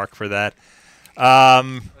Mark for that.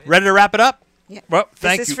 Ready to wrap it up? Yeah. Well, This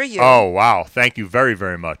thank is you. for you. Oh, wow. Thank you very,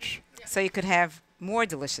 very much. So you could have more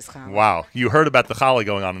delicious challah. Wow. You heard about the challah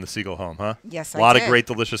going on in the Segal home, huh? Yes, A I lot did. of great,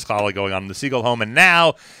 delicious challah going on in the Segal home. And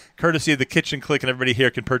now, courtesy of the Kitchen Clique, and everybody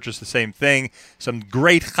here can purchase the same thing, some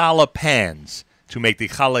great challah pans to make the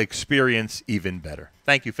challah experience even better.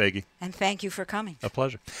 Thank you, Faggy. And thank you for coming. A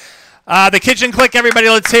pleasure. The Kitchen Clique, everybody,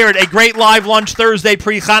 let's hear it. A great live lunch Thursday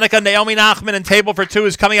pre-Chanukah. Naomi Nachman and Table for Two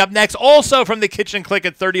is coming up next. Also from the Kitchen Clique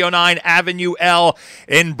at 3009 Avenue L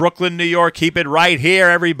in Brooklyn, New York. Keep it right here,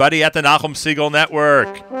 everybody, at the Nachum Segal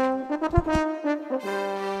Network.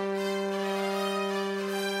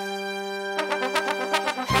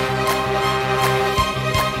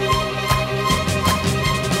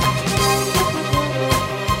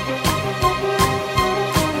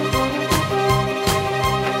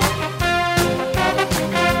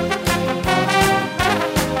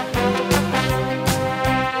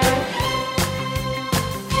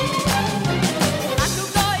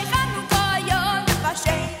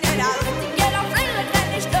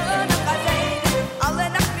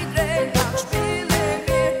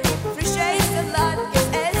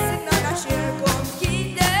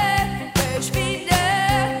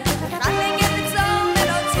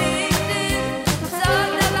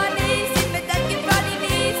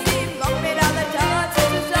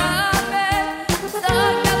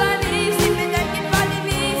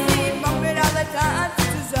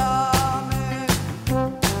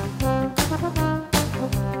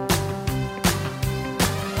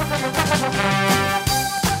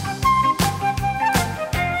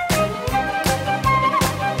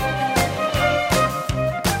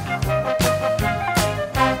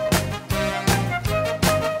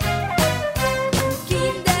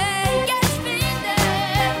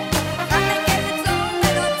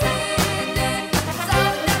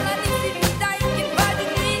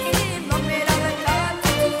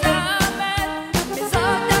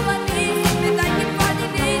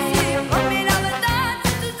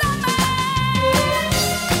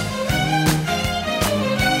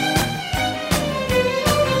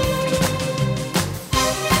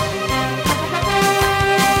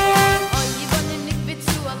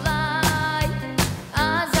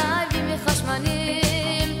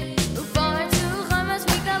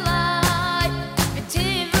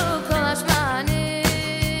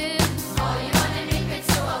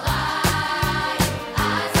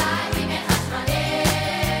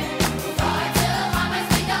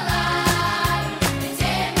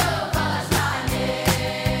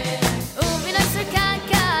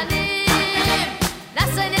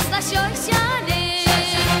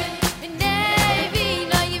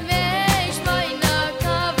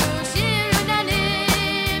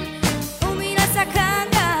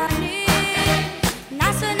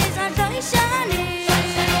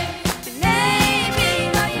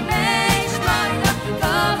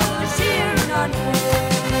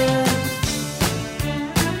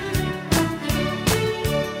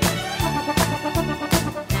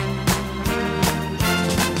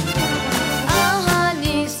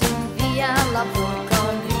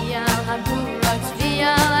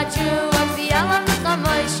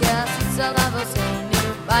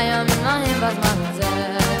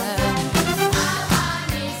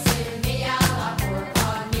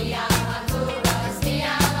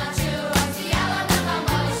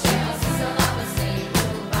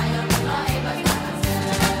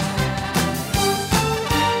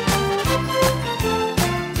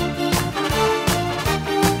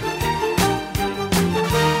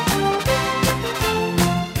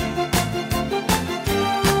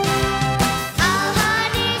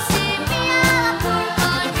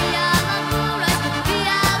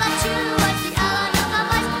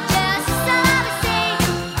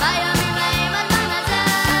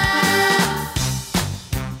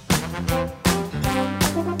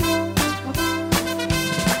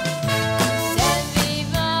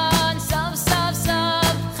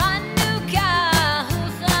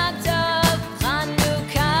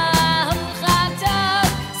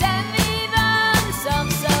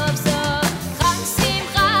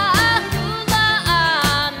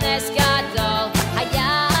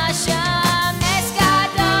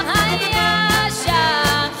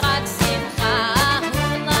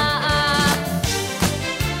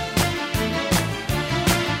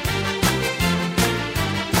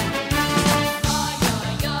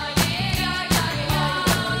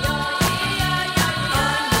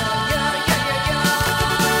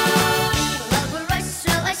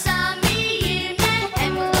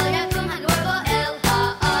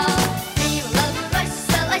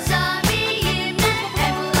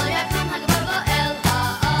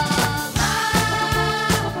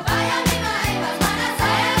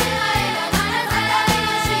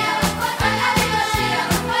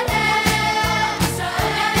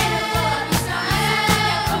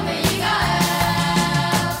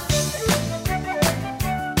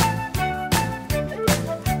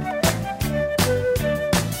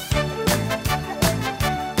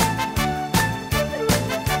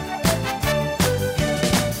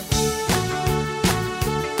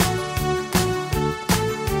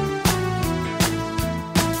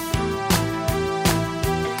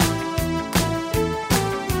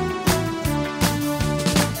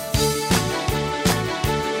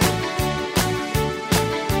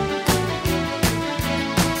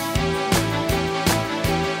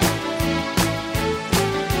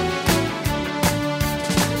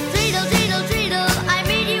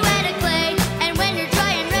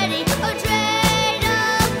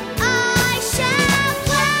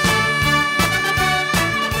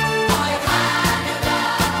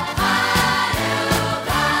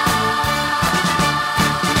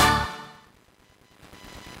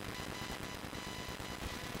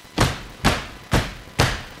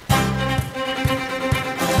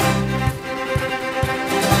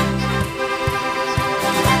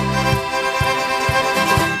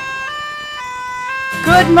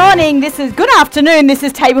 Good morning. Good afternoon. This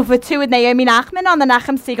is Table for Two with Naomi Nachman on the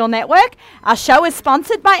Nachum Segal Network. Our show is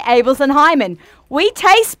sponsored by Abels and Hyman. We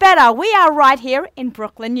taste better. We are right here in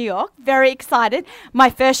Brooklyn, New York. Very excited.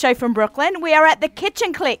 My first show from Brooklyn. We are at the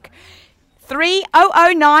Kitchen Clique,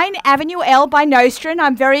 3009 Avenue L by Nostrand.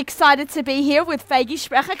 I'm very excited to be here with Fagi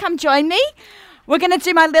Sprecher. Come join me. We're going to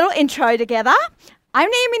do my little intro together. I'm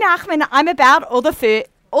Naomi Nachman. I'm about all the food,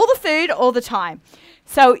 all the time.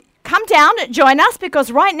 So come down, join us,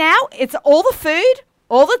 because right now it's all the food,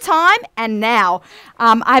 all the time, and now.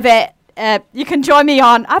 You can join me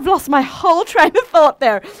on, I've lost my whole train of thought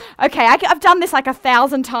there. Okay, I've done this like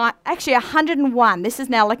 1,000 times, actually 101. This is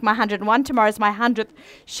now like my 101. Tomorrow's my 100th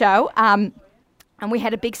show. And we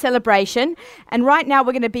had a big celebration. And right now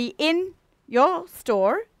we're going to be in your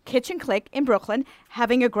store, Kitchen Clique in Brooklyn,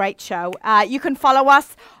 having a great show. You can follow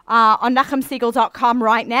us on NachumSegal.com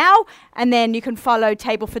right now, and then you can follow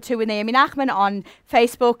Table for Two with Naomi Nachman on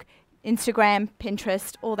Facebook, Instagram,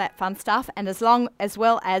 Pinterest, all that fun stuff, and as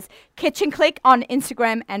well as Kitchen Clique on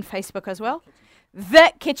Instagram and Facebook as well.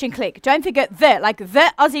 The Kitchen Clique. Don't forget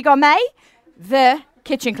the Aussie Gourmet, the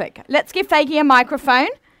Kitchen Clique. Let's give Fagi a microphone.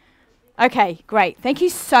 Okay, great. Thank you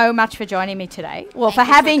so much for joining me today. Well, for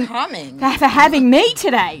having me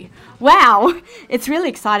today. Wow, it's really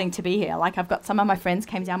exciting to be here. Like, I've got some of my friends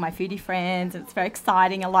came down, my foodie friends, and it's very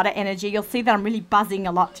exciting, a lot of energy. You'll see that I'm really buzzing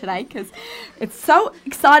a lot today because it's so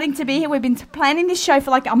exciting to be here. We've been planning this show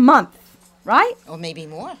for like a month, right? Or maybe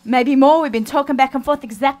more. Maybe more. We've been talking back and forth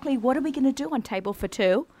exactly what are we going to do on Table for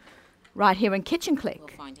Two right here in Kitchen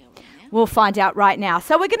Clique. We'll find out right now.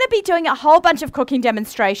 So we're going to be doing a whole bunch of cooking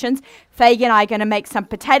demonstrations. Fagi and I are going to make some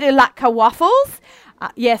potato latke waffles.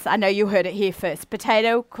 Yes, I know you heard it here first.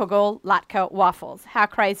 Potato kugel latke waffles. How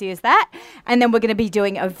crazy is that? And then we're going to be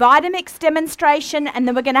doing a Vitamix demonstration, and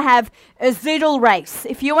then we're going to have a zoodle race.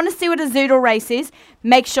 If you want to see what a zoodle race is,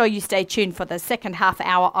 make sure you stay tuned for the second half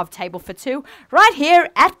hour of Table for Two right here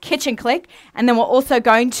at Kitchen Clique. And then we're also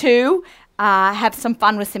going to have some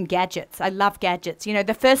fun with some gadgets. I love gadgets. You know,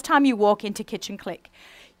 the first time you walk into Kitchen Clique,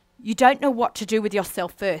 you don't know what to do with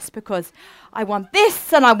yourself first because I want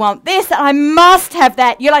this and I want this and I must have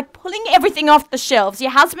that. You're like pulling everything off the shelves. Your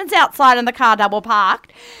husband's outside in the car double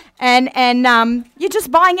parked and you're just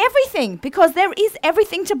buying everything because there is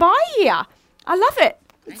everything to buy here. I love it.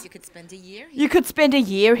 You could spend a year here. You could spend a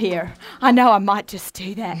year here. I know, I might just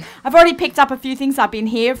do that. I've already picked up a few things. I've been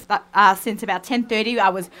here since about 10:30. I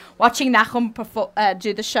was watching Nachum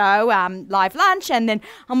do the show, live lunch, and then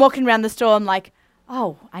I'm walking around the store and like,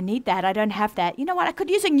 oh, I need that. I don't have that. You know what? I could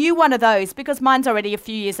use a new one of those because mine's already a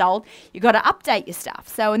few years old. You got to update your stuff.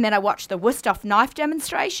 So, and then I watched the Wusthof knife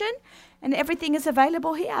demonstration, and everything is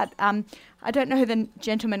available here. I don't know who the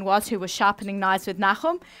gentleman was who was sharpening knives with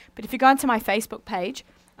Nachum, but if you go onto my Facebook page,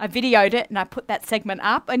 I videoed it and I put that segment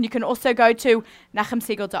up, and you can also go to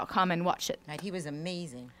NachumSegal.com and watch it. Right, he was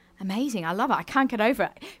amazing. Amazing. I love it. I can't get over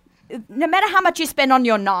it. No matter how much you spend on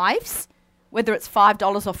your knives, whether it's $5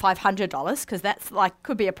 or $500, because that's like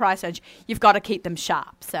could be a price range, you've got to keep them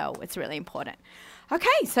sharp. So it's really important.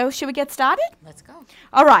 Okay, so should we get started? Let's go.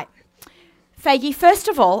 All right. Fagi, first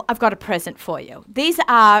of all, I've got a present for you. These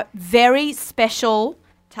are very special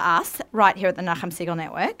to us right here at the Nachum Segal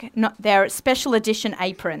Network. They're special edition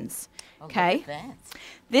aprons. Okay.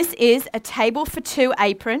 This is a Table for Two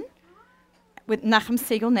apron with Nachum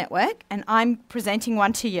Segal Network, and I'm presenting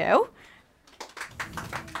one to you.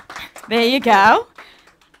 There you go.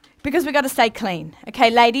 Because we've got to stay clean. Okay,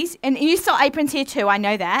 ladies? And you saw aprons here too, I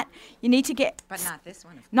know that. You need to get... But not this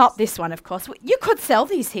one, of course. Not this one, of course. You could sell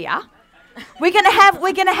these here. We're gonna have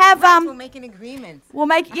we'll make an agreement. We'll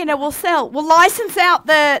license out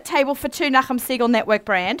the Table for Two Nachum Segal Network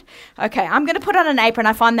brand. Okay, I'm gonna put on an apron.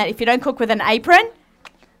 I find that if you don't cook with an apron,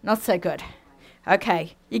 not so good.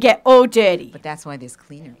 Okay, you get all dirty. But that's why there's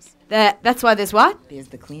cleaners. That's why there's what? There's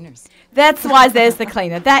the cleaners. That's why there's the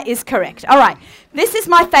cleaner. That is correct. All right, this is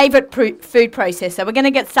my favorite food processor. We're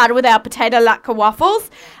gonna get started with our potato latke waffles.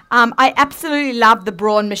 I absolutely love the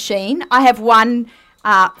Braun machine. I have one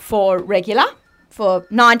for regular, for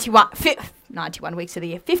 91 weeks of the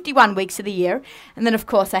year, 51 weeks of the year. And then, of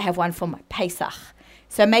course, I have one for my Pesach.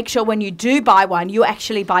 So make sure when you do buy one, you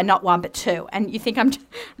actually buy not one but two. And you think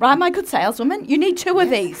right, my good saleswoman? You need two of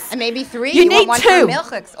these. And maybe three. You need want two. One for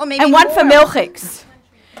milchiks. Or maybe and one for milchiks.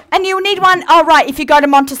 And you need one, right, if you go to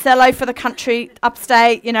Monticello for the country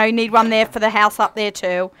upstate, you need one there for the house up there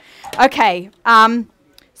too. Okay,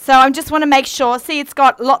 so I just want to make sure, see, it's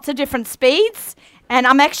got lots of different speeds. And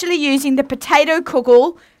I'm actually using the potato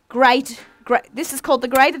kugel grate. This is called the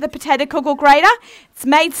grater, the potato kugel grater. It's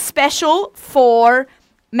made special for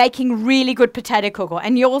making really good potato kugel,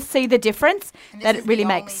 and you'll see the difference And that this it really is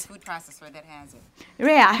the makes. only food processor that has it.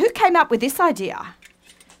 Yeah, who came up with this idea?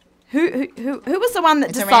 Who was the one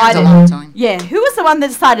that It's around decided? a long time. Yeah, who was the one that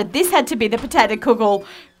decided this had to be the potato kugel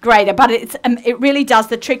grater? But it really does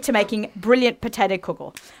the trick to making brilliant potato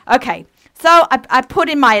kugel. Okay, so I put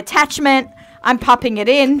in my attachment. I'm popping it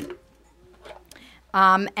in,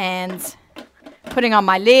 and putting on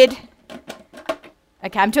my lid.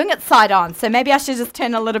 Okay, I'm doing it side on, so maybe I should just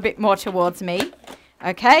turn a little bit more towards me.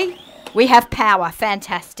 Okay, we have power,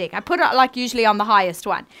 fantastic. I put it like usually on the highest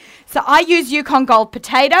one. So I use Yukon Gold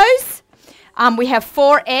potatoes. We have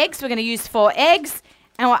 4 eggs. We're going to use 4 eggs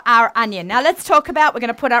and our onion. Now let's talk about, we're going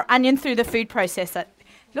to put our onion through the food processor.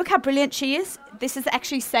 Look how brilliant she is. This is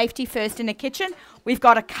actually safety first in the kitchen. We've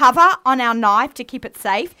got a cover on our knife to keep it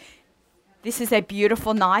safe. This is a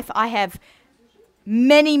beautiful knife. I have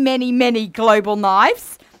many, many, many global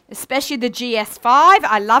knives, especially the GS5.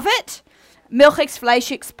 I love it. Milchix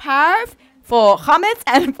Fleischix Parv for chametz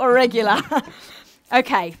and for regular.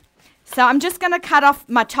 Okay, so I'm just going to cut off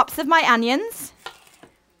my tops of my onions.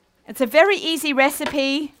 It's a very easy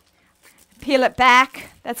recipe. Peel it back.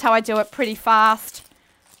 That's how I do it, pretty fast.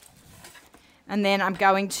 And then I'm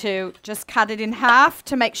going to just cut it in half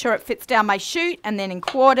to make sure it fits down my chute, and then in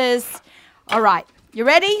quarters. All right, you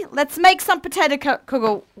ready? Let's make some potato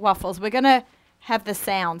kugel waffles. We're going to have the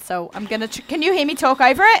sound, so I'm going to... Can you hear me talk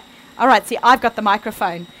over it? All right, see, I've got the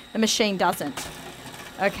microphone. The machine doesn't.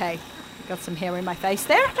 Okay, got some hair in my face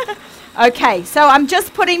there. Okay, so I'm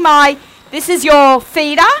just putting my... This is your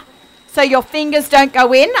feeder, so your fingers don't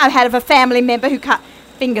go in. I had a family member who cut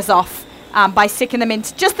fingers off by sticking them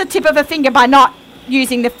into just the tip of a finger by not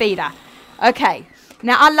using the feeder. Okay.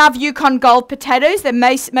 Now, I love Yukon Gold potatoes. They're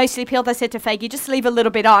mostly peeled. I said to Faggy, just leave a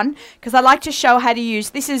little bit on, because I like to show how to use.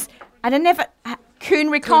 This is, I don't never,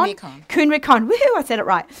 Kuhnrikon. Kuhnrikon. Woohoo, I said it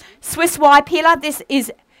right. Swiss Y peeler. This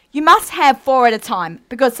is, you must have 4 at a time,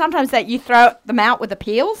 because sometimes that you throw them out with the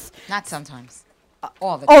peels. Not sometimes.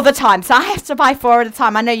 All the time. All the time. So I have to buy 4 at a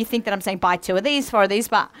time. I know you think that I'm saying buy 2 of these, 4 of these,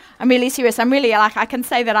 but I'm really serious. I'm really, like, I can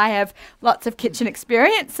say that I have lots of kitchen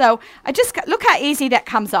experience. So I just, look how easy that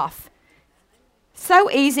comes off.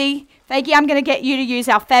 So easy. Faggy, I'm going to get you to use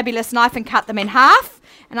our fabulous knife and cut them in half.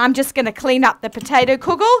 And I'm just going to clean up the potato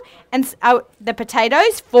kugel and the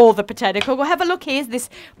potatoes for the potato kugel. Have a look here. This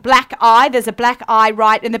black eye. There's a black eye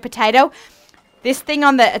right in the potato. This thing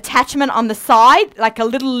on the attachment on the side, like a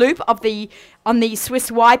little loop of on the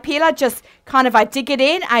Swiss Y peeler, just kind of I dig it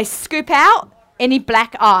in. I scoop out any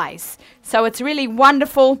black eyes. So it's really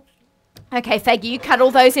wonderful. Okay, Faggy, you cut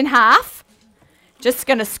all those in half. Just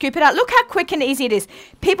going to scoop it out. Look how quick and easy it is.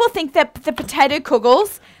 People think that the potato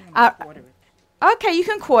kugels are... Okay, you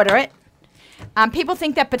can quarter it. People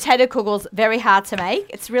think that potato kugel's very hard to make.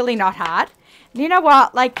 It's really not hard. And you know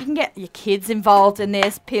what? Like, you can get your kids involved in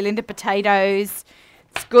this, peeling the potatoes.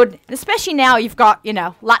 It's good. Especially now you've got, you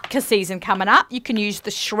know, Latka season coming up. You can use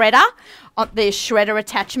the shredder, the shredder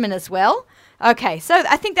attachment as well. Okay, so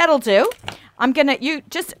I think that'll do. I'm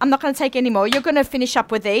not gonna take any more. You're gonna finish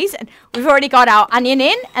up with these, and we've already got our onion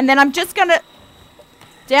in, and then I'm just gonna,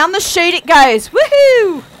 down the chute it goes,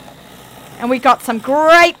 woohoo! And we got some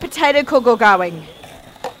great potato kugel going.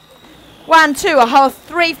 1, 2, a whole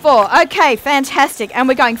 3, 4. Okay, fantastic. And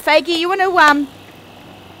we're going, Faggy, you wanna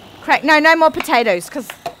crack? No more potatoes, because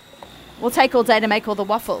we'll take all day to make all the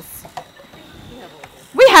waffles.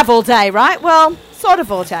 We have all day, right? Well, sort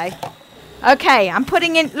of all day. Okay, I'm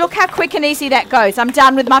putting in, look how quick and easy that goes. I'm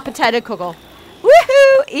done with my potato kugel.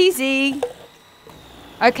 Woohoo, easy.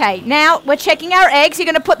 Okay, now we're checking our eggs. You're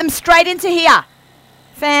going to put them straight into here.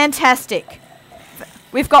 Fantastic.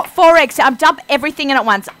 We've got 4 eggs. So I've dumped everything in at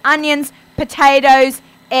once. Onions, potatoes,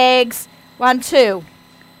 eggs. 1, 2,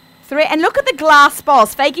 3. And look at the glass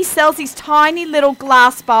bowls. Faggy sells these tiny little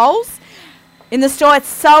glass bowls in the store. It's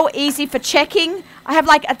so easy for checking. I have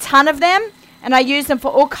like a ton of them. And I use them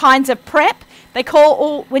for all kinds of prep. They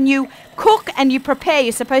call when you cook and you prepare,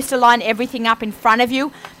 you're supposed to line everything up in front of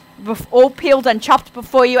you, all peeled and chopped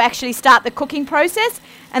before you actually start the cooking process.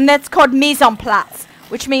 And that's called mise en place,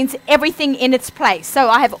 which means everything in its place. So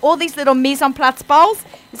I have all these little mise en place bowls.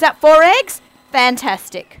 Is that 4 eggs?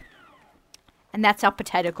 Fantastic. And that's our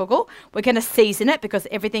potato kugel. We're going to season it because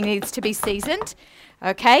everything needs to be seasoned.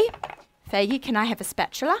 Okay. Faggy, can I have a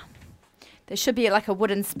spatula? There should be like a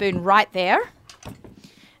wooden spoon right there.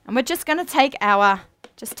 And we're just going to take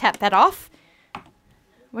just tap that off.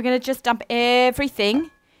 We're going to just dump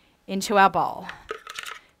everything into our bowl.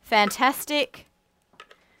 Fantastic.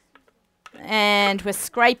 And we're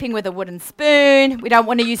scraping with a wooden spoon. We don't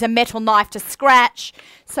want to use a metal knife to scratch.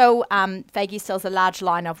 So Faggy sells a large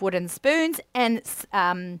line of wooden spoons and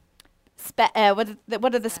what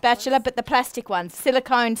are the spatula? But the plastic ones,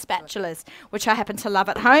 silicone spatulas, which I happen to love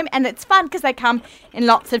at home. And it's fun because they come in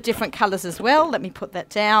lots of different colours as well. Let me put that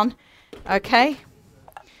down. Okay.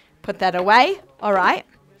 Put that away. All right.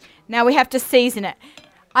 Now we have to season it.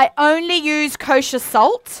 I only use kosher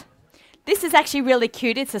salt. This is actually really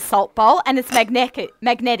cute. It's a salt bowl and it's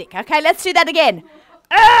magnetic. Okay, let's do that again.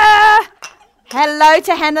 Hello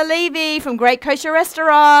to Hannah Levy from Great Kosher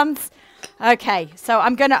Restaurants. Okay, so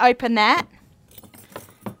I'm going to open that.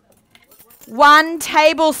 1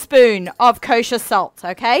 tablespoon of kosher salt,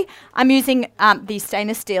 okay? I'm using the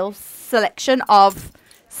stainless steel selection of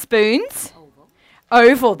spoons.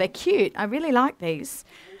 Oval, they're cute. I really like these.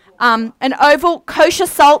 An oval kosher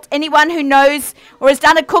salt. Anyone who knows or has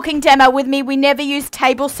done a cooking demo with me, we never use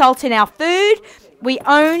table salt in our food. We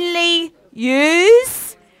only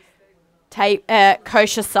use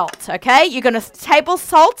kosher salt, okay? You're going to table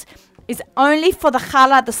salt is only for the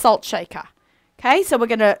challah, the salt shaker. Okay, so we're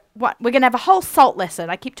gonna have a whole salt lesson.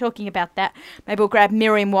 I keep talking about that. Maybe we'll grab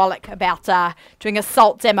Miriam Wallach about doing a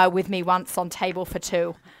salt demo with me once on Table for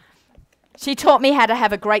Two. She taught me how to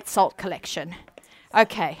have a great salt collection.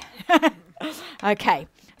 Okay. Okay.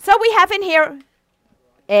 So we have in here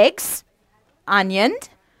eggs, onion,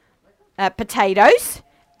 potatoes,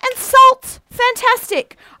 and salt.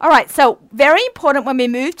 Fantastic. All right, so very important when we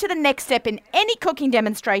move to the next step in any cooking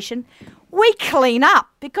demonstration, we clean up,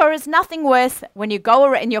 because there's nothing worse when you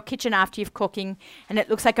go in your kitchen after you've cooking and it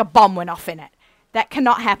looks like a bomb went off in it. That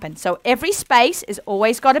cannot happen. So every space is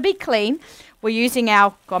always got to be clean. We're using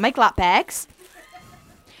our Gourmet Glut bags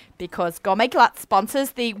because Gourmet Glut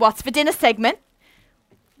sponsors the What's for Dinner segment,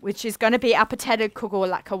 which is going to be our potato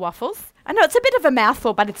kukulaka waffles. I know it's a bit of a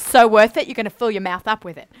mouthful, but it's so worth it. You're going to fill your mouth up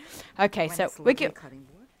with it. Okay, so we can.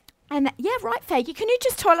 And yeah, right, Faggy. Can you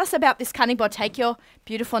just tell us about this cutting board? Take your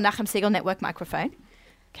beautiful Nachum Segal Network microphone.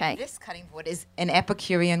 Okay. This cutting board is an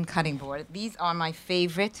Epicurean cutting board. These are my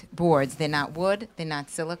favorite boards. They're not wood. They're not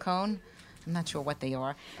silicone. I'm not sure what they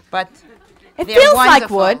are, but it they're feels like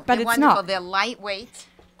wonderful. wood, but they're it's wonderful. not. They're lightweight.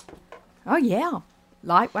 Oh yeah,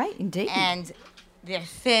 lightweight indeed. And they're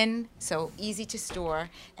thin, so easy to store.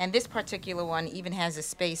 And this particular one even has a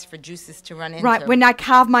space for juices to run into. Right, when I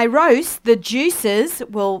carve my roast, the juices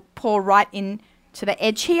will pour right in to the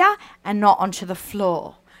edge here and not onto the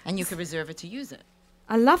floor. And you can reserve it to use it.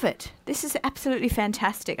 I love it. This is absolutely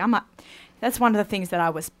fantastic. That's one of the things that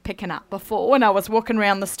I was picking up before when I was walking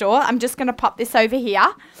around the store. I'm just going to pop this over here.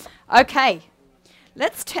 Okay,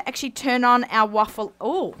 let's actually turn on our waffle.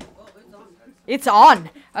 Oh, it's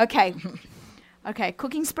on. Okay. Okay,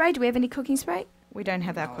 cooking spray. Do we have any cooking spray? We don't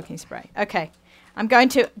have our cooking spray. Okay, I'm going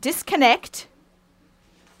to disconnect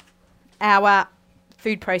our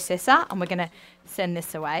food processor and we're going to send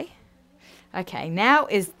this away. Okay, now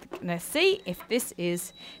is going to see if this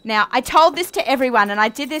is... Now, I told this to everyone and I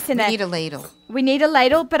did this in We need a ladle. We need a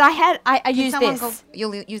ladle, but I use someone this.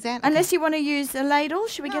 You'll use that? Unless you want to use a ladle.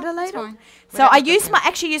 Should we get a ladle? fine. So I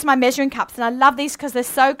actually use my measuring cups and I love these because they're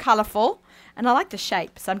so colourful. And I like the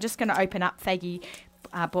shape, so I'm just going to open up. Faggy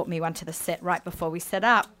bought me one to the set right before we set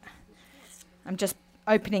up. I'm just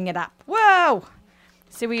opening it up. Whoa!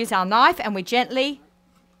 So we use our knife and we gently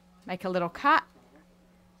make a little cut.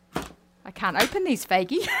 I can't open these,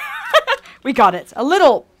 Faggy. We got it. A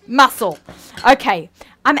little muscle. Okay.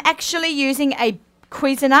 I'm actually using a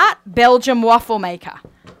Cuisinart Belgium waffle maker.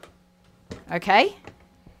 Okay.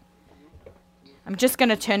 I'm just going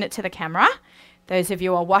to turn it to the camera. Those of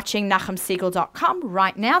you who are watching NachumSegal.com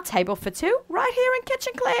right now, Table for Two, right here in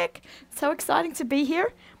Kitchen Clique. So exciting to be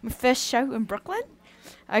here. My first show in Brooklyn.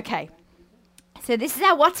 Okay. So this is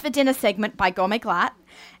our What's for Dinner segment by Gourmet Glut.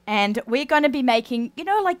 And we're going to be making,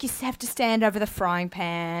 like you have to stand over the frying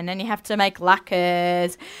pan and you have to make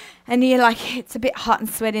latkes and you're like, it's a bit hot and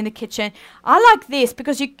sweaty in the kitchen. I like this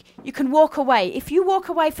because you can walk away. If you walk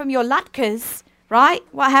away from your latkes, right,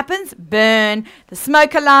 what happens? Burn. The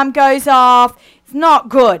smoke alarm goes off. It's not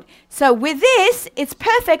good. So with this, it's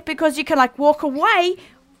perfect because you can walk away.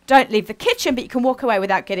 Don't leave the kitchen, but you can walk away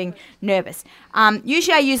without getting nervous.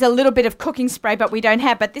 Usually I use a little bit of cooking spray, but we don't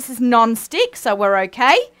have. But this is non-stick, so we're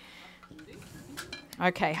okay.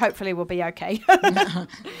 Okay, hopefully we'll be okay.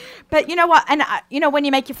 But you know what? And when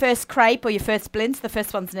you make your first crepe or your first splints, the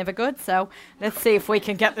first one's never good. So let's see if we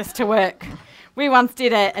can get this to work. We once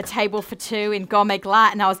did a table for two in Gourmet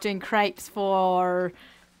Glut, and I was doing crepes for,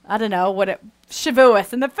 I don't know,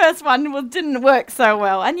 Shavuos, and the first one didn't work so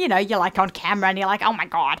well. And, you're on camera, and you're like, oh, my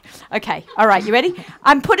God. Okay, all right, you ready?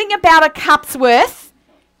 I'm putting about a cup's worth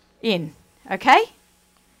in, Okay?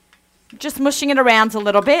 Just mushing it around a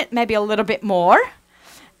little bit, maybe a little bit more.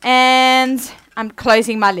 And I'm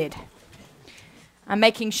closing my lid. I'm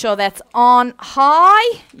making sure that's on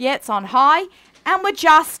high. Yeah, it's on high. And we're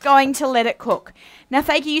just going to let it cook. Now,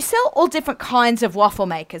 Faggy, you sell all different kinds of waffle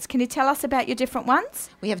makers. Can you tell us about your different ones?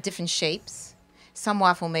 We have different shapes. Some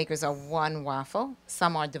waffle makers are one waffle.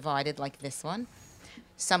 Some are divided like this one.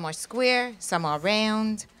 Some are square. Some are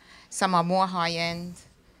round. Some are more high-end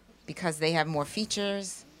because they have more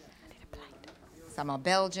features. Some are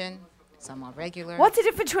Belgian. Some are regular. What's the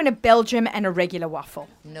difference between a Belgian and a regular waffle?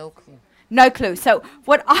 No clue. No clue. So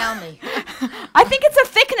what Tell me. I think it's a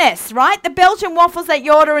thickness, right? The Belgian waffles that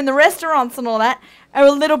you order in the restaurants and all that are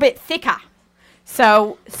a little bit thicker.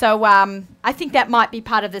 So I think that might be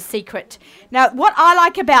part of the secret. Now, what I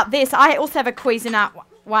like about this, I also have a Cuisinart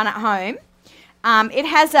one at home. It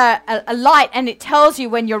has a light and it tells you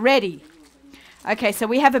when you're ready. Okay, so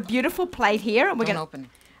we have a beautiful plate here. And we're Don't gonna open it.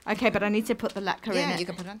 Okay, but I need to put the lacquer in Yeah, it. you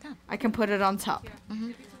can put it on top. I can put it on top.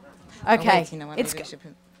 Mm-hmm. Okay. Oh, wait, you know what? It's Maybe I should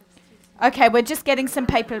put- Okay, we're just getting some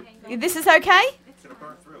paper. This is okay?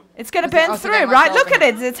 It's going to burn Oh, so through, that one's right? Look at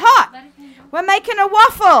open. it. It's hot. We're making a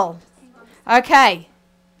waffle. Okay.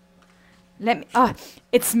 Let me. Oh,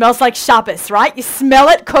 it smells like Shabbos, right? You smell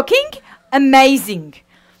it cooking? Amazing.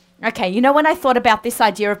 Okay, you know when I thought about this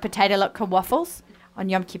idea of potato lacquer waffles? On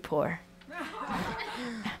Yom Kippur.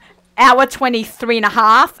 Hour 23 and a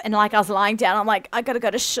half, and like I was lying down, I'm like, I gotta go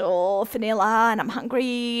to shul, vanilla, and I'm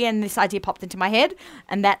hungry, and this idea popped into my head,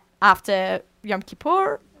 and that after Yom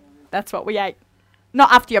Kippur, that's what we ate.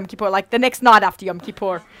 Not after Yom Kippur, like the next night after Yom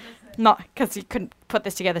Kippur. Not because you couldn't put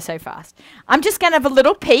this together so fast. I'm just gonna have a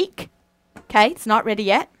little peek. Okay, it's not ready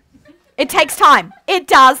yet. It takes time. It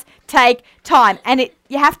does take time, and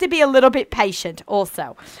you have to be a little bit patient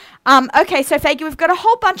also. Okay, so Faggy, we've got a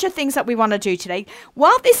whole bunch of things that we want to do today.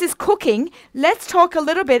 While this is cooking, let's talk a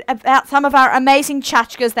little bit about some of our amazing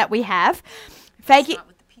tchotchkes that we have. Faggy,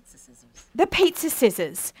 the pizza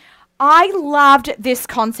scissors. I loved this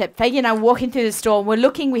concept. Faggy and I walking through the store, we're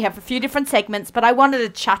looking, we have a few different segments, but I wanted a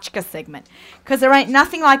tchotchke segment because there ain't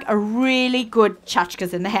nothing like a really good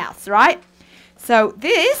tchotchkes in the house, right? So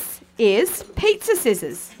this is pizza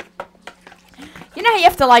scissors. You know how you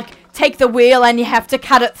have to like take the wheel and you have to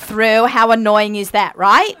cut it through? How annoying is that,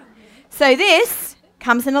 right? So this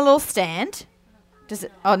comes in a little stand. Does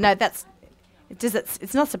it? Oh no,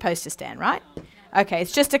 it's not supposed to stand, right? Okay,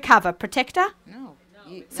 it's just a cover protector. No.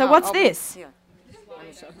 So what's this? Here.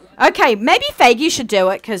 Okay, maybe Faggy should do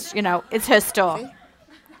it because, you know, it's her store. See?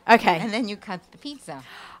 Okay. And then you cut the pizza.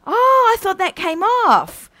 Oh, I thought that came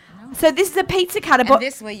off. No. So this is a pizza cutter. And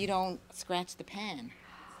this way you don't scratch the pan.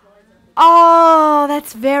 Oh,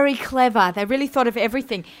 that's very clever. They really thought of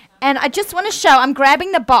everything. And I just want to show, I'm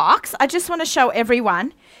grabbing the box. I just want to show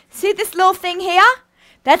everyone. See this little thing here?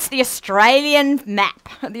 That's the Australian map,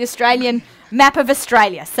 the Australian map of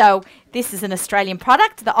Australia. So this is an Australian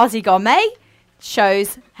product. The Aussie Gourmet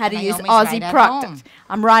shows how to use Aussie products.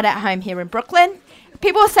 I'm right at home here in Brooklyn.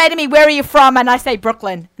 People say to me, where are you from? And I say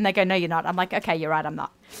Brooklyn. And they go, no, you're not. I'm like, okay, you're right, I'm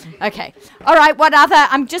not. Okay. All right, what other?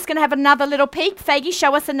 I'm just going to have another little peek. Faggy,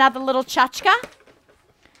 show us another little tchotchke.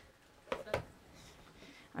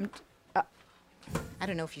 I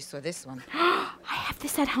don't know if you saw this one. I have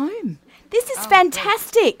this at home. This is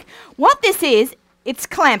fantastic. What this is, it's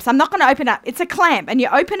clamps. I'm not going to open it up. It's a clamp. And you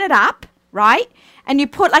open it up, right? And you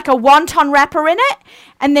put like a wonton wrapper in it.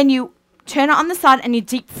 And then you turn it on the side and you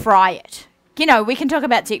deep fry it. You know, we can talk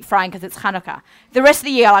about deep frying because it's Chanukah. The rest of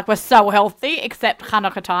the year, like, we're so healthy, except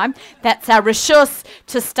Chanukah time. That's our rishus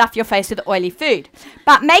to stuff your face with oily food.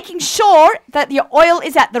 But making sure that your oil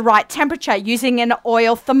is at the right temperature using an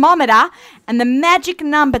oil thermometer, and the magic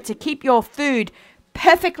number to keep your food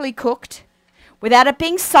perfectly cooked without it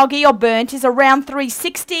being soggy or burnt is around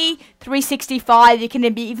 360, 365. It can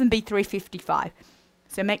even be 355.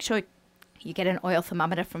 So make sure you get an oil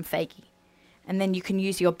thermometer from Faggy. And then you can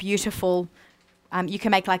use your beautiful, you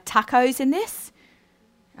can make like tacos in this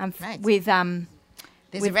with There's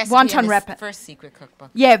a recipe wonton in wrapper. this first secret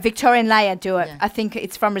cookbook. Yeah, Victoria and Leia do it. Yeah. I think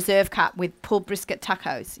it's from Reserve Cut with pulled brisket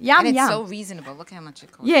tacos. Yum, And it's yum. so reasonable. Look how much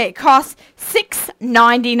it costs. Yeah, it costs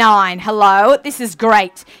 $6.99. Hello, this is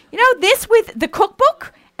great. You know, this with the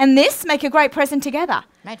cookbook and this make a great present together.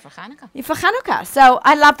 Made for Hanukkah. Yeah, for Hanukkah. So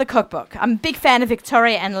I love the cookbook. I'm a big fan of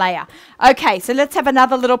Victoria and Leia. Okay, so let's have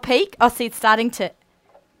another little peek. Oh, see, it's starting to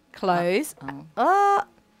close.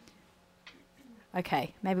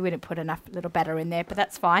 Okay, maybe we didn't put enough little batter in there, but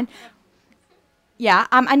that's fine. Yeah,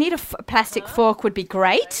 I need a plastic fork would be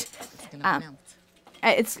great.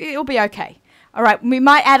 It'll be okay. All right, we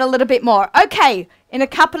might add a little bit more. Okay, in a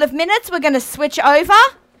couple of minutes, we're going to switch over.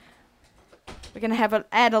 we're going to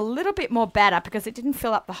add a little bit more batter because it didn't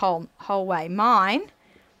fill up the whole way. Mine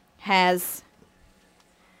is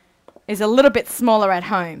a little bit smaller at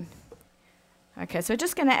home. Okay, so we're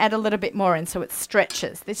just going to add a little bit more in so it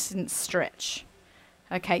stretches. This didn't stretch.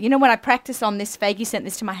 Okay, you know when I practiced on this, Faggy sent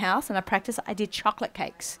this to my house, and I did chocolate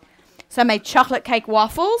cakes. So I made chocolate cake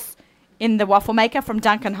waffles in the waffle maker from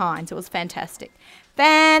Duncan Hines. It was fantastic.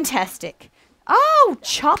 Fantastic. Oh,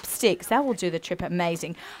 chopsticks. That will do the trip.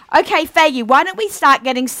 Amazing. Okay, Faggy, why don't we start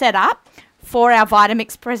getting set up for our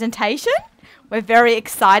Vitamix presentation? We're very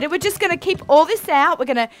excited. We're just going to keep all this out. We're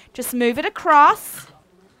going to just move it across.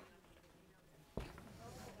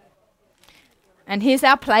 And here's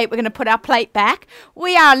our plate. We're going to put our plate back.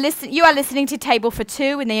 You are listening to Table for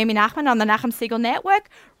Two with Naomi Nachman on the Nachum Segal Network,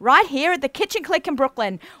 right here at the Kitchen Clique in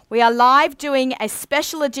Brooklyn. We are live doing a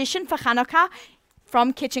special edition for Chanukah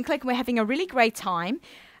from Kitchen Clique, and we're having a really great time.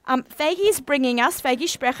 Faggy is bringing us, Faggy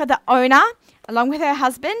Sprecher, the owner, along with her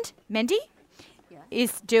husband, Mendy,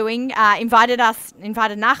 is doing, invited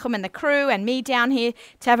Nachum and the crew and me down here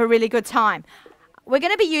to have a really good time. We're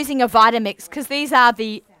going to be using a Vitamix because these are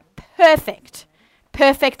the perfect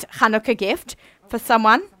Chanukah gift for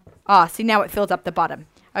someone. Oh, see, now it fills up the bottom.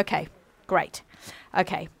 Okay, great.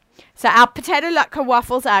 Okay, so our potato latke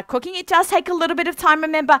waffles are cooking. It does take a little bit of time.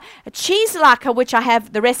 Remember, a cheese latke, which I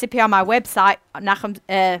have the recipe on my website,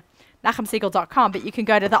 nachumsegal.com, but you can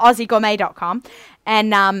go to theaussiegourmet.com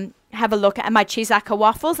and have a look at my cheese latke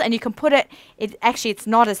waffles, and you can put it's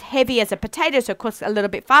not as heavy as a potato, so it cooks a little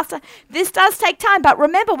bit faster. This does take time, but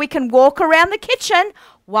remember, we can walk around the kitchen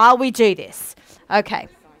while we do this. Okay.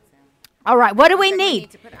 All right, what do we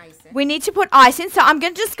need? We need to put ice in. So I'm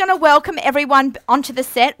just going to welcome everyone onto the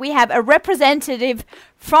set. We have a representative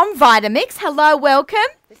from Vitamix. Hello, welcome.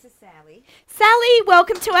 This is Sally. Sally,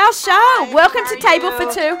 welcome to our show. Hi, welcome to Table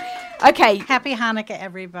for Two. Okay. Happy Hanukkah,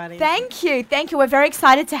 everybody. Thank you. Thank you. We're very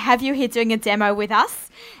excited to have you here doing a demo with us.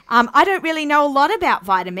 I don't really know a lot about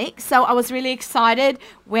Vitamix, so I was really excited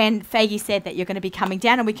when Faggy said that you're going to be coming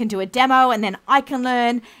down and we can do a demo, and then I can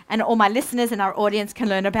learn, and all my listeners and our audience can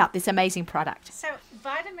learn about this amazing product. So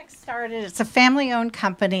Vitamix started, it's a family-owned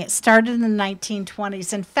company. It started in the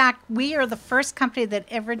 1920s. In fact, we are the first company that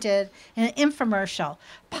ever did an infomercial.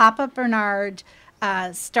 Papa Bernard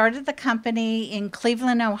started the company in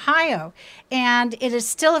Cleveland, Ohio, and it is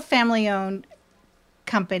still a family-owned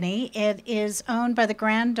company. It is owned by the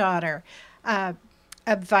granddaughter of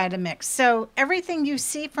Vitamix. So everything you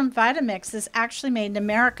see from Vitamix is actually made in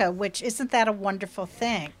America, which isn't that a wonderful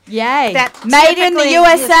thing? Yay. That made in the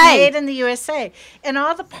USA. Made in the USA. And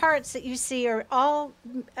all the parts that you see are all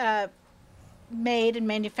made and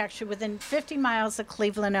manufactured within 50 miles of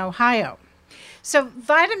Cleveland, Ohio. So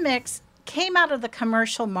Vitamix came out of the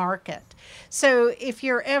commercial market. So if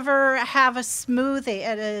you ever have a smoothie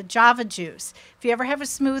at a Java Juice, if you ever have a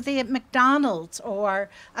smoothie at McDonald's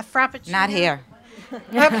or a Frappuccino. Not here.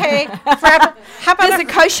 Okay. How about There's a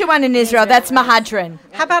kosher one in Israel. That's Mahadran.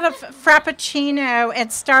 How about a Frappuccino at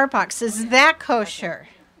Starbucks? Is that kosher?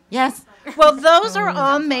 Yes. Well, those are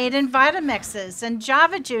all made in Vitamixes, and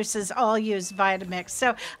Java Juices all use Vitamix.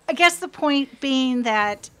 So I guess the point being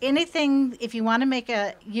that anything, if you want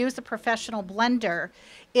to use a professional blender,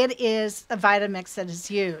 it is a Vitamix that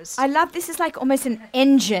is used. I love this. Is like almost an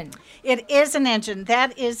engine. It is an engine.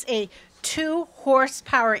 That is a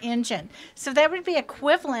 2-horsepower engine. So that would be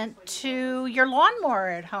equivalent to your lawnmower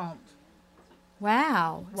at home.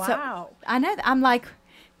 Wow. Wow. So I know that. I'm like,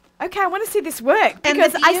 okay, I want to see this work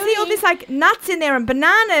because I see all this like nuts in there and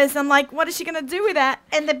bananas. I'm like, what is she going to do with that?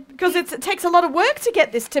 And because it takes a lot of work to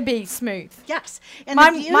get this to be smooth. Yes. And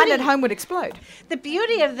mine at home would explode. The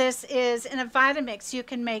beauty of this is in a Vitamix, you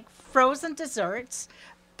can make frozen desserts.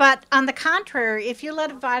 But on the contrary, if you let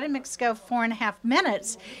a Vitamix go 4.5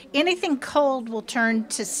 minutes, anything cold will turn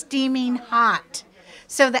to steaming hot.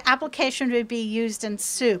 So the application would be used in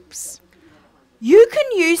soups. You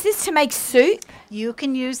can use this to make soup? You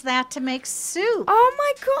can use that to make soup. Oh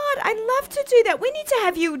my God, I'd love to do that. We need to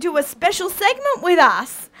have you do a special segment with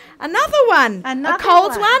us. Another one. A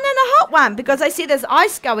cold one and a hot one, because I see there's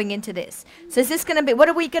ice going into this. So is this going to be, what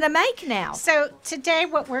are we going to make now? So today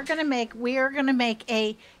what we're going to make, we are going to make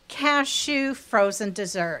a cashew frozen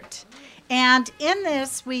dessert. And in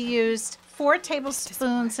this we used 4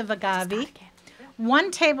 tablespoons of agave,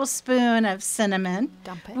 1 tablespoon of cinnamon.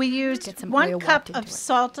 We used 1 cup of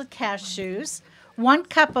salted cashews, 1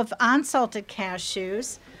 cup of unsalted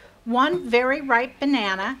cashews, 1 very ripe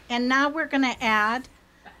banana, and now we're going to add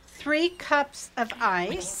 3 cups of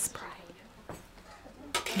ice.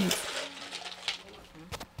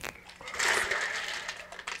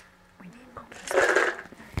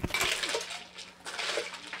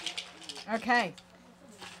 Okay.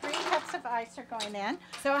 3 cups of ice are going in.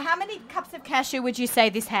 So how many cups of cashew would you say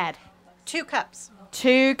this had? 2 cups.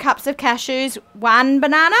 2 cups of cashews, 1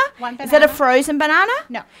 banana? 1 Is that a banana. frozen banana?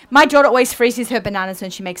 No. My daughter always freezes her bananas when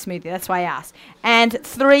she makes smoothie. That's why I asked. And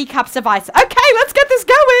 3 cups of ice. Okay, let's get this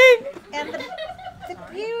going. And the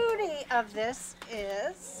beauty of this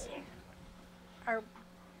is, are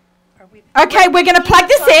we? Okay, we're going to plug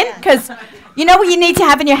this in because you know what you need to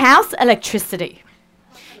have in your house? Electricity.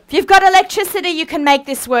 If you've got electricity, you can make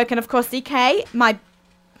this work. And of course, DK, my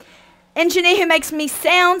engineer who makes me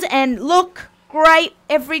sound and look great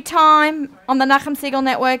every time on the Nachum Segal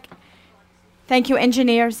Network. Thank you,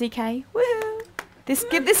 engineer ZK. Woohoo!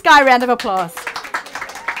 Give this guy a round of applause.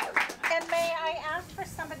 And may I ask for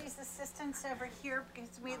somebody's assistance over here because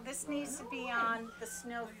this needs to be on the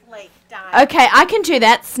snowflake dial. Okay, I can do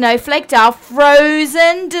that. Snowflake dial,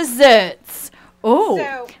 frozen desserts. Oh,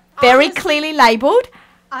 So, very clearly labeled.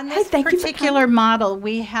 On this particular model,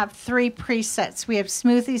 we have 3 presets. We have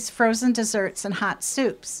smoothies, frozen desserts, and hot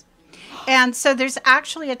soups. And so there's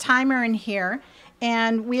actually a timer in here,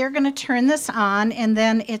 and we are going to turn this on, and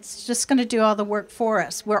then it's just going to do all the work for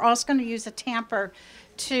us. We're also going to use a tamper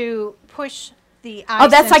to push the ice. Oh,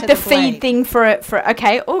 that's like into the feed blade. thing for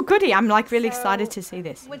okay. Oh, goody. I'm like really excited to see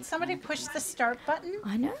this. Would somebody push the start button?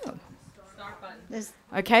 I know. There's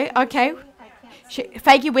Okay, okay.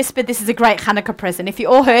 Faggy whispered this is a great Hanukkah present. If you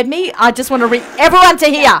all heard me, I just want to read everyone to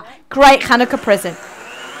hear. Great Hanukkah present.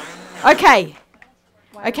 Okay.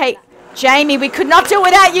 Okay, Jamie, we could not do it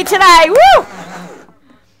without you today. Woo!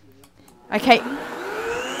 Okay.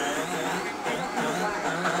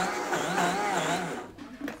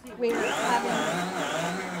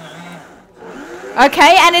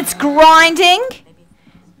 Okay, and it's grinding.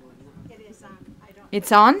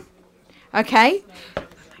 It's on. Okay.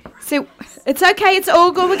 So it's okay. It's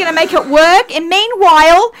all good. We're going to make it work. And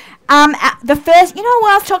meanwhile, the first, you know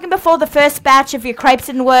what I was talking before? The first batch of your crepes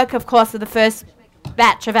didn't work. Of course, the first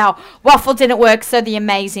batch of our waffle didn't work. So the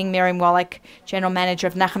amazing Miriam Wallach, General Manager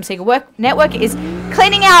of Nachum Segal Network, is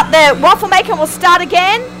cleaning out the waffle maker. We'll start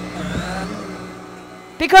again.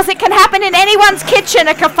 Because it can happen in anyone's kitchen,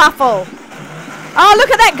 a kerfuffle. Oh,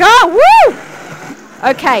 look at that go. Woo!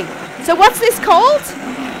 Okay. So what's this called?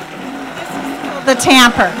 The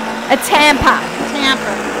tamper. A tamper.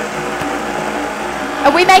 Tamper.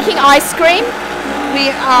 Are we making ice cream? We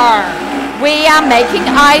are. We are making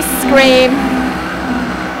ice cream.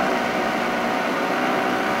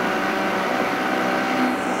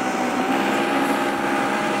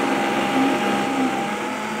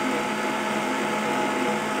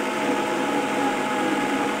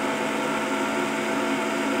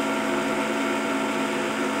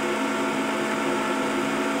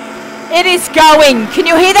 It is going. Can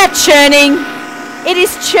you hear that churning? It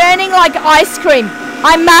is churning like ice cream.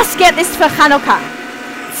 I must get this for Chanukah.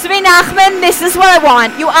 Tzvi Nachman, this is what I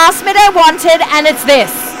want. You asked me what I wanted, and it's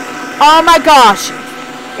this. Oh my gosh.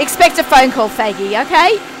 Expect a phone call, Faggy,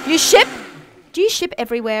 okay? You ship? Do you ship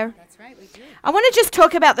everywhere? That's right, we do. I want to just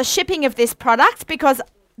talk about the shipping of this product because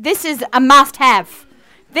this is a must-have.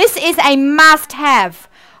 This is a must-have.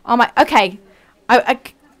 Oh my, okay.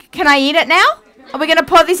 Can I eat it now? Are we going to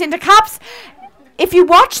pour this into cups? If you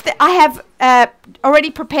watch, I have already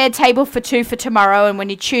prepared table for 2 for tomorrow, and when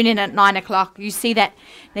you tune in at 9 o'clock, you see that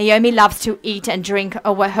Naomi loves to eat and drink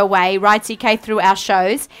her way, right, CK, through our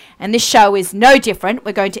shows, and this show is no different.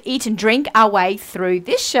 We're going to eat and drink our way through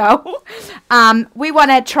this show. We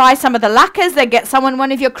want to try some of the latkes.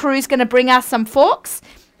 One of your crew is going to bring us some forks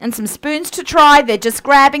and some spoons to try. They're just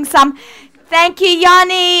grabbing some. Thank you,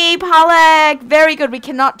 Yanni, Palak. Very good. We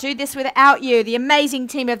cannot do this without you, the amazing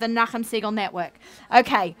team of the Nachum Segal Network.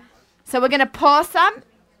 Okay, so we're going to pour some.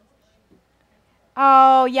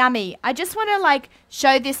 Oh, yummy. I just want to,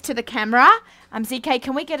 show this to the camera. ZK,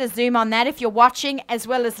 can we get a zoom on that if you're watching as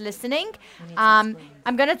well as listening? I'm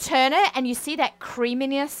going to turn it, and you see that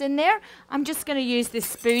creaminess in there? I'm just going to use this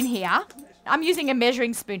spoon here. I'm using a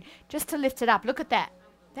measuring spoon just to lift it up. Look at that.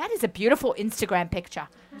 That is a beautiful Instagram picture.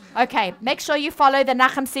 Okay, make sure you follow the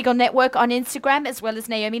Nachum Segal Network on Instagram as well as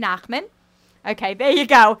Naomi Nachman. Okay, there you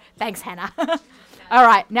go. Thanks, Hannah. All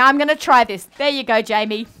right, now I'm going to try this. There you go,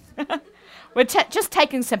 Jamie. We're just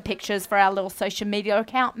taking some pictures for our little social media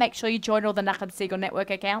account. Make sure you join all the Nachum Segal Network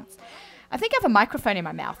accounts. I think I have a microphone in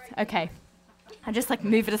my mouth. Okay. I just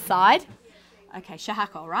move it aside. Okay,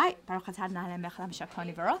 Shahako, right?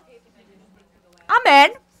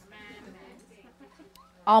 Amen.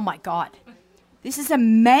 Oh my God. This is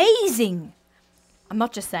amazing. I'm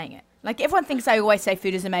not just saying it. Everyone thinks I always say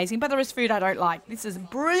food is amazing, but there is food I don't like. This is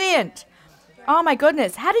brilliant. Oh my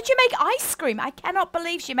goodness. How did you make ice cream? I cannot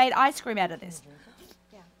believe she made ice cream out of this.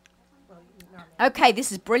 Okay,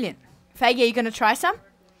 this is brilliant. Faggy, are you going to try some?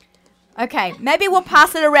 Okay, maybe we'll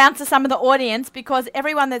pass it around to some of the audience because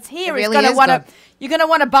everyone that's here is really going to is want to. good. You're going to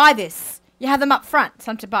want to buy this. You have them up front,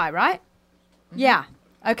 some to buy, right? Yeah.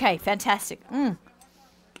 Okay, fantastic.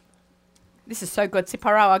 This is so good.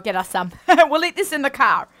 Siparo, I'll get us some. We'll eat this in the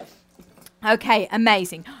car. Okay,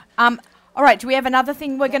 amazing. All right, do we have another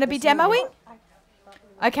thing we're going to be demoing?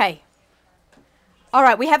 Okay. All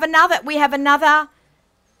right, we have another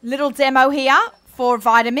little demo here for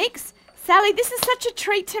Vitamix. Sally, this is such a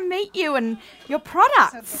treat to meet you and your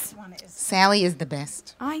products. Sally is the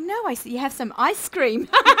best. I know. I see you have some ice cream.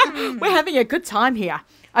 We're having a good time here.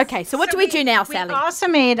 Okay, so what do we do now, Sally? We also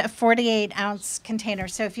made a 48-ounce container,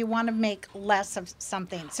 so if you want to make less of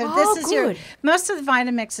something. So this is good. most of the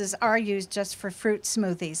Vitamixes are used just for fruit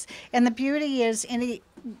smoothies. And the beauty is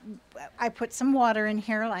I put some water in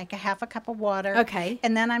here, like a half a cup of water. Okay.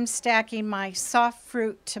 And then I'm stacking my soft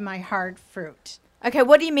fruit to my hard fruit. Okay,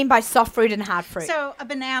 what do you mean by soft fruit and hard fruit? So a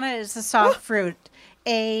banana is a soft fruit.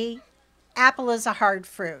 Apple is a hard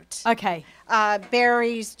fruit. Okay.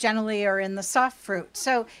 Berries generally are in the soft fruit.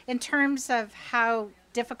 So in terms of how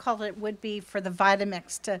difficult it would be for the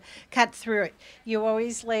Vitamix to cut through it, you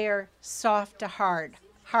always layer soft to hard.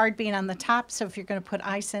 Hard being on the top, so if you're going to put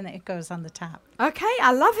ice in, it goes on the top. Okay,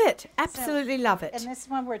 I love it. Absolutely love it. And this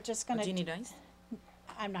one we're just going to... Do you need ice?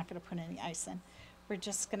 I'm not going to put any ice in. We're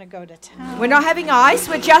just going to go to town. We're not having ice.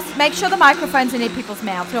 We're just make sure the microphone's in people's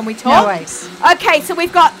mouths when we talk. No ice. Okay, so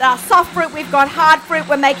we've got soft fruit, we've got hard fruit.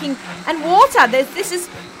 We're making and water.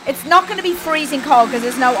 It's not going to be freezing cold because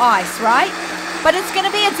there's no ice, right? But it's going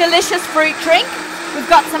to be a delicious fruit drink. We've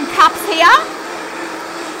got some cups here.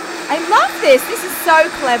 I love this. This is so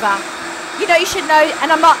clever. You know, you should know.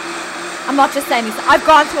 And I'm not just saying this. I've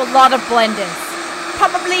gone through a lot of blenders.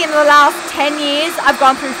 Probably in the last 10 years, I've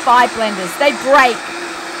gone through 5 blenders. They break.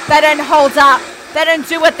 They don't hold up. They don't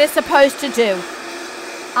do what they're supposed to do.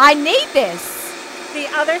 I need this. The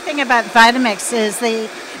other thing about Vitamix is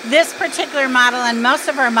this particular model, and most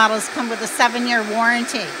of our models come with a 7-year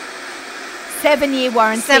warranty. 7-year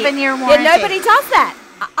warranty. 7-year warranty. Yeah, nobody does that.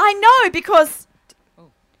 I know because...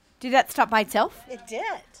 Did that stop by itself? It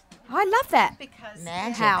did. I love that. Because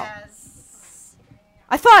How?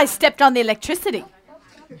 I thought I stepped on the electricity.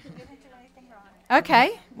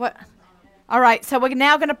 Okay. What? All right. So we're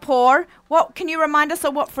now going to pour. What? Can you remind us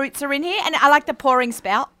of what fruits are in here? And I like the pouring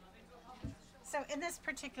spout. So in this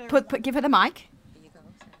particular... Give her the mic.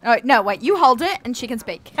 Oh, no, wait. You hold it and she can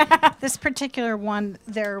speak. This particular one,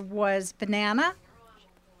 there was banana,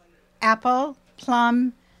 apple,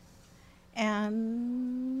 plum,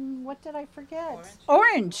 and what did I forget?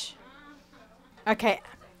 Orange. Okay.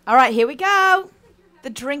 All right. Here we go.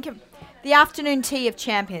 The afternoon tea of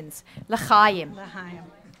champions. L'chaim. L'chaim.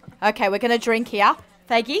 Okay, we're going to drink here.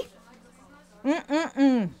 Faggy?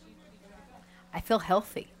 I feel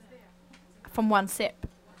healthy from one sip.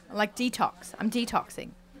 Like detox. I'm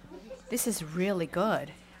detoxing. This is really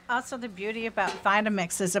good. Also, the beauty about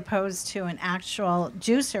Vitamix as opposed to an actual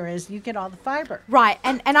juicer is you get all the fiber. Right,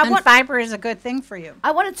 and fiber is a good thing for you.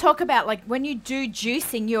 I want to talk about, like, when you do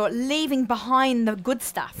juicing, you're leaving behind the good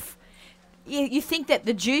stuff. You think that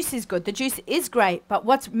the juice is good. The juice is great, but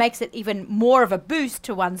what makes it even more of a boost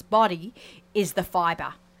to one's body is the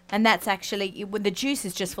fiber. And that's actually, when the juice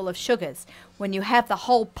is just full of sugars. When you have the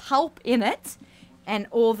whole pulp in it and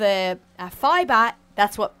all the fiber,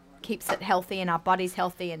 that's what keeps it healthy and our body's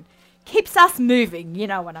healthy and keeps us moving. You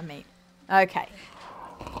know what I mean? Okay.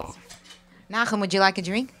 Nachum, would you like a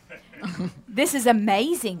drink? This is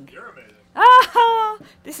amazing.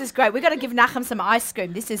 This is great. We've got to give Nachum some ice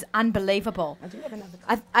cream. This is unbelievable.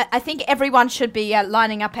 I think everyone should be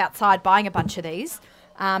lining up outside buying a bunch of these.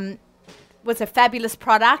 Was a fabulous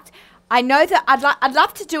product. I know that I'd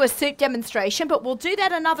love to do a soup demonstration, but we'll do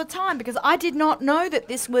that another time because I did not know that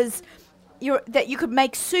this was that you could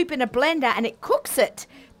make soup in a blender and it cooks it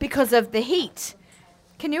because of the heat.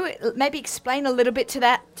 Can you maybe explain a little bit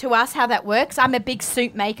to us how that works? I'm a big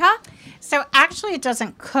soup maker. So actually it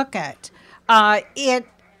doesn't cook it. It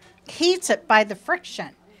heats it by the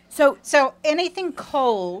friction. So anything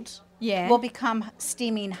cold will become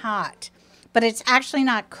steaming hot. But it's actually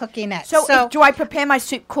not cooking it. So do I prepare my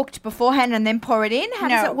soup cooked beforehand and then pour it in? How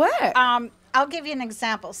does it work? I'll give you an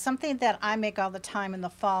example. Something that I make all the time in the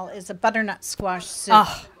fall is a butternut squash soup.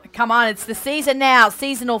 Oh, come on. It's the season now.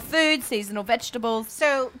 Seasonal food, seasonal vegetables.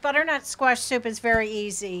 So butternut squash soup is very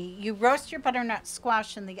easy. You roast your butternut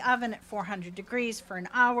squash in the oven at 400 degrees for an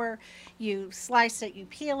hour. You slice it, you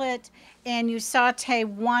peel it, and you saute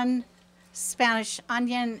 1 Spanish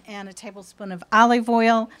onion and a tablespoon of olive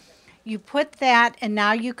oil. You put that, and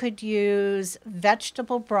now you could use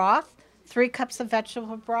vegetable broth, 3 cups of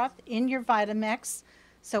vegetable broth in your Vitamix.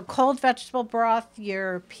 So cold vegetable broth,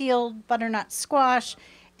 your peeled butternut squash,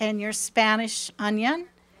 and your Spanish onion.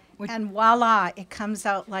 And voila, it comes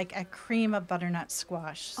out like a cream of butternut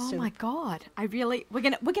squash Oh soup. my God! We're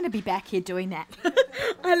gonna be back here doing that.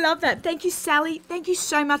 I love that. Thank you, Sally. Thank you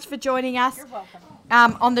so much for joining us. You're welcome.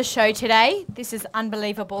 On the show today. This is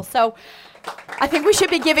unbelievable. So I think we should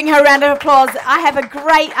be giving her a round of applause. I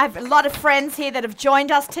have a lot of friends here that have joined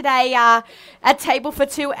us today at Table for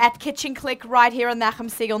Two at Kitchen Clique right here on the Nachum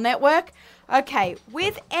Segal Network. Okay,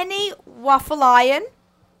 with any waffle iron,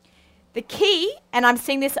 the key, and I'm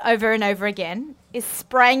seeing this over and over again, is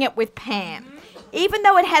spraying it with Pam. Even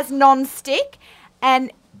though it has non-stick,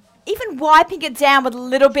 and even wiping it down with a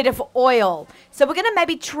little bit of oil. So we're going to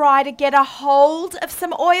maybe try to get a hold of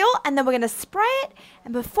some oil, and then we're going to spray it.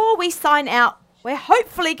 And before we sign out, we're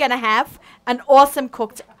hopefully going to have an awesome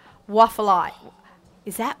cooked waffle iron.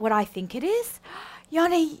 Is that what I think it is?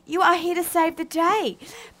 Yoni, you are here to save the day.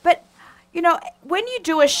 But you know, when you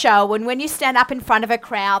do a show and when you stand up in front of a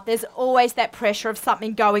crowd, there's always that pressure of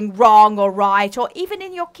something going wrong or right, or even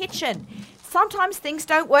in your kitchen. Sometimes things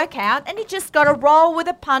don't work out and you just got to roll with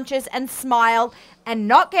the punches and smile and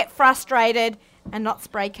not get frustrated and not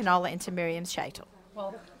spray canola into Miriam's shaitel.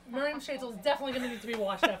 Well, Miriam's shaitel is definitely going to need to be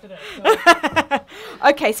washed after this. So.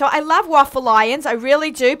 Okay, so I love waffle irons, I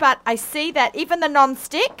really do, but I see that even the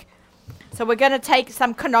non-stick, so we're going to take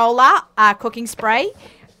some canola cooking spray.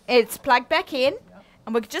 It's plugged back in,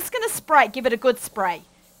 and we're just going to give it a good spray.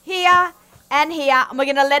 Here and here, and we're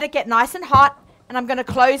going to let it get nice and hot, and I'm going to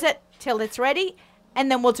close it till it's ready,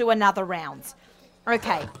 and then we'll do another round.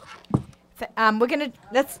 Okay.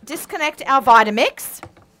 Let's disconnect our Vitamix.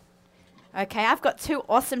 Okay, I've got 2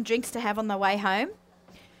 awesome drinks to have on the way home.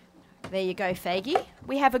 There you go, Faggy.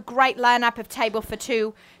 We have a great lineup of Table for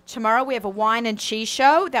Two tomorrow. We have a wine and cheese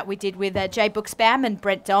show that we did with Jay Buxbaum and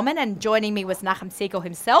Brent Delman, and joining me was Nachum Segal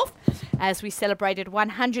himself as we celebrated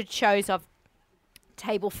 100 shows of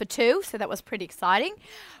Table for Two, so that was pretty exciting.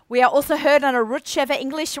 We are also heard on a Rutsheva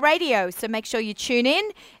English radio, so make sure you tune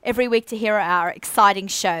in every week to hear our exciting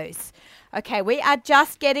shows. Okay, we are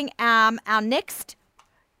just getting our next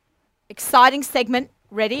exciting segment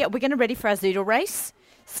ready. Are we going to ready for our zoodle race?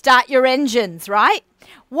 Start your engines, right?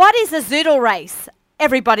 What is a zoodle race?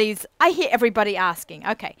 I hear everybody asking.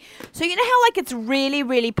 Okay, so you know how like it's really,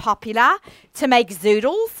 really popular to make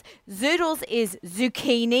zoodles? Zoodles is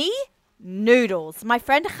zucchini noodles. My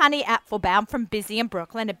friend Honey Apfelbaum from Busy in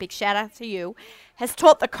Brooklyn, a big shout out to you, has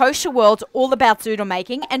taught the kosher world all about zoodle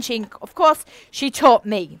making, and she taught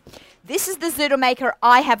me. This is the zoodle maker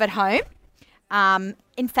I have at home.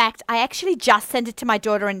 In fact, I actually just sent it to my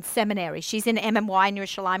daughter in seminary. She's in MMY in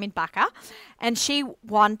Yerushalayim in Baka, and she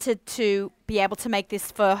wanted to be able to make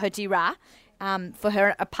this for her dira, for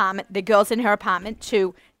her apartment, the girls in her apartment,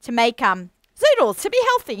 to make zoodles, to be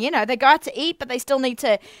healthy. You know, they go out to eat, but they still need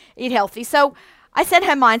to eat healthy. So I sent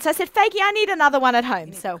her mine. So I said, Faggy, I need another one at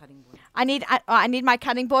home. So I need my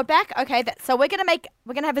cutting board back. Okay, so we're gonna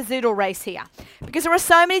have a zoodle race here because there are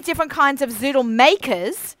so many different kinds of zoodle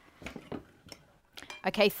makers.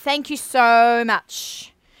 Okay, thank you so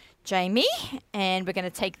much, Jamie. And we're going to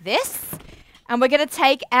take this, and we're going to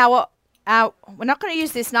take we're not going to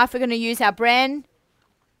use this knife. We're going to use our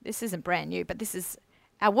this isn't brand new, but this is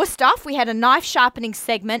our Wusthof. We had a knife sharpening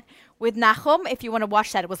segment with Nachum. If you want to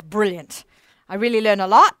watch that, it was brilliant. I really learned a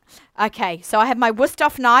lot. Okay, so I have my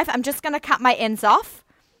Wusthof knife. I'm just going to cut my ends off.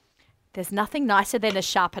 There's nothing nicer than a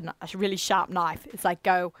really sharp knife. It's like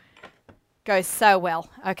goes so well.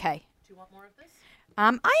 Okay. I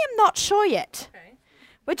am not sure yet. Okay.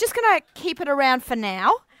 We're just going to keep it around for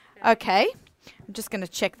now. Okay. I'm just going to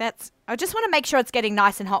check that. I just want to make sure it's getting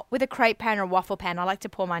nice and hot. With a crepe pan or a waffle pan, I like to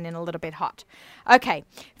pour mine in a little bit hot. Okay.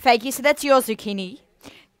 Faggy, so that's your zucchini.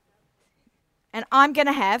 And I'm going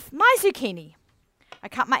to have my zucchini. I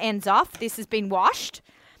cut my ends off. This has been washed.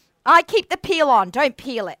 I keep the peel on. Don't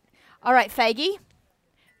peel it. All right, Faggy.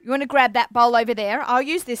 You want to grab that bowl over there. I'll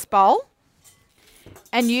use this bowl.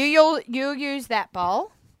 And you'll use that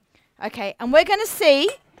bowl. Okay, and we're going to see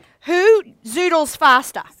who zoodles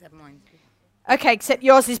faster. Okay, except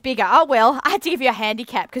yours is bigger. Oh, well, I had to give you a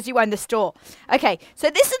handicap because you own the store. Okay, so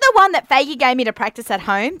this is the one that Faggy gave me to practice at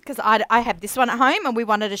home because I have this one at home and we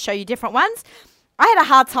wanted to show you different ones. I had a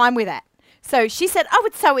hard time with that. So she said, oh,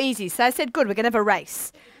 it's so easy. So I said, good, we're going to have a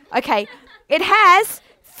race. Okay, it has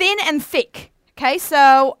thin and thick. Okay,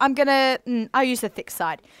 so I'll use the thick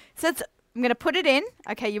side. So I'm going to put it in.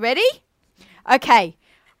 Okay, you ready? Okay.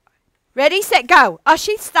 Ready, set, go. Oh,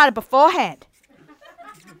 she started beforehand.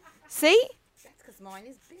 See? That's because mine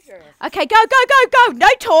is big. Okay, go, go, go, go. No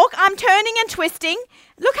talk. I'm turning and twisting.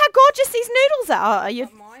 Look how gorgeous these noodles are.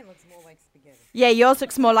 Mine looks more like spaghetti. Yeah, yours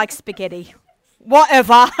looks more like spaghetti.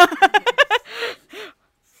 Whatever.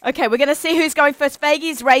 Okay, we're going to see who's going first.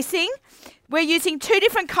 Faggy's racing. We're using 2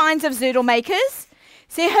 different kinds of zoodle makers.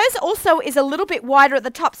 See, hers also is a little bit wider at the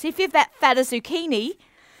top. So if you have that fatter zucchini,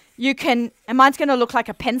 you can, and mine's going to look like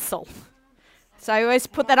a pencil. So I always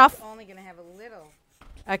put that off. Only going to have a little.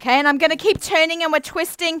 Okay, and I'm going to keep turning and we're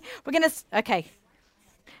twisting. We're going to, okay.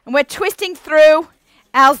 And we're twisting through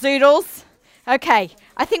our zoodles. Okay,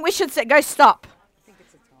 I think we should go stop.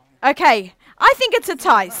 Okay, I think it's a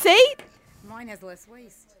tie. See? Mine has less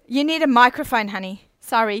waste. You need a microphone, honey.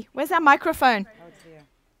 Sorry. Where's our microphone? Oh, it's here.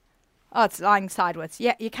 Oh, it's lying sideways.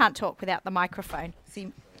 Yeah, you can't talk without the microphone.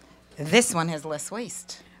 See, this one has less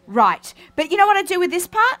waste. Right. But you know what I do with this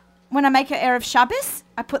part? When I make an Erev Shabbos,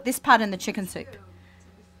 I put this part in the chicken soup.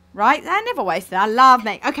 Right? I never waste it. I love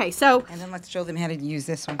making. Okay, so. And then let's show them how to use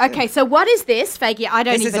this one. Okay, so what is this, Faggy? I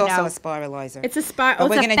don't even know. This is also a spiralizer. It's a But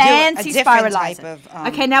it's a fancy spiralizer.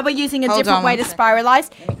 Okay, now we're using a different way to spiralize.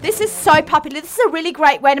 This is so popular. This is a really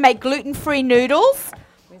great way to make gluten-free noodles.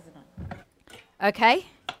 Okay.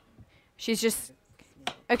 She's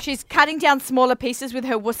cutting down smaller pieces with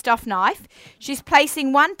her Wusthof knife. She's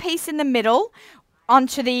placing one piece in the middle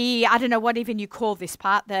onto the, I don't know what even you call this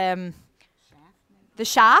part, the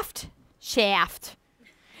shaft.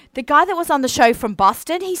 The guy that was on the show from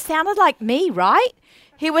Boston, he sounded like me, right?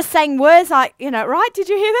 He was saying words like, right? Did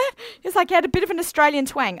you hear that? It's like he had a bit of an Australian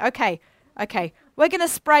twang. Okay. We're going to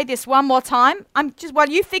spray this one more time. While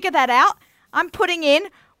you figure that out, I'm putting in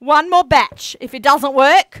one more batch. If it doesn't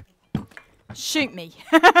work, shoot me.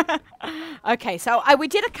 Okay, so we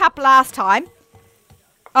did a cup last time.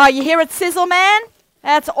 Oh, you hear it sizzle, man?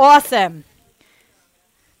 That's awesome.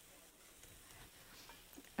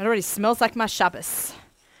 It already smells like my Shabbos.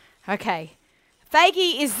 Okay.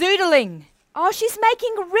 Faggy is zoodling. Oh, she's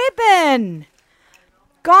making ribbon.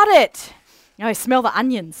 Got it. Oh, smell the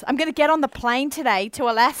onions. I'm going to get on the plane today to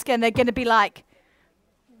Alaska and they're going to be like,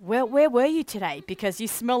 where were you today? Because you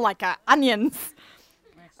smell like onions.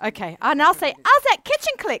 Okay. And I'll say, how's that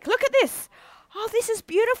Kitchen Clique? Look at this. Oh, this is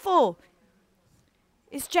beautiful.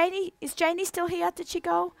 Is Janie still here? Did she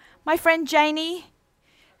go? My friend Janie,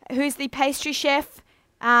 who's the pastry chef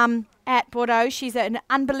at Bordeaux. She's an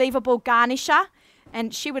unbelievable garnisher,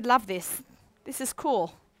 and she would love this. This is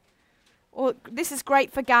cool. This is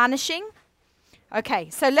great for garnishing. Okay,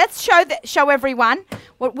 so let's show everyone.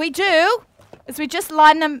 What we do is we just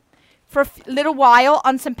line them for a little while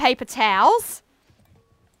on some paper towels.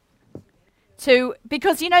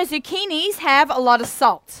 Because zucchinis have a lot of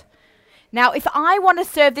salt. Now, if I want to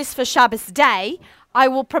serve this for Shabbos day, I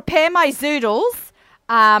will prepare my zoodles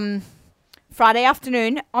Friday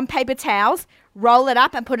afternoon on paper towels, roll it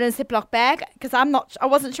up and put it in a Ziploc bag because I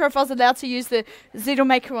wasn't sure if I was allowed to use the zoodle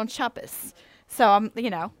maker on Shabbos. So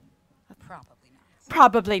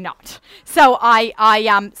probably not. So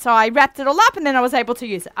I wrapped it all up and then I was able to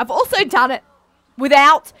use it. I've also done it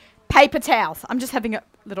without paper towels. I'm just having a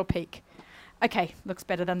little peek. Okay, looks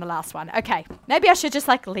better than the last one. Okay, maybe I should just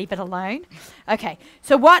leave it alone. Okay,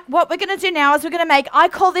 so what we're going to do now is we're going to make, I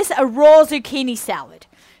call this a raw zucchini salad.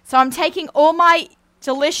 So I'm taking all my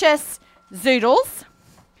delicious zoodles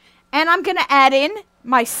and I'm going to add in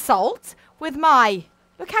my salt with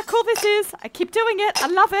look how cool this is. I keep doing it. I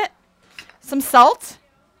love it. Some salt.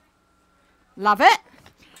 Love it.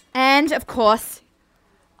 And of course,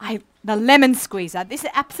 the lemon squeezer. This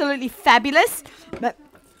is absolutely fabulous. But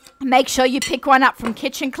make sure you pick one up from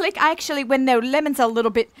Kitchen Clique. When the lemons are a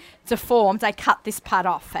little bit deformed, I cut this part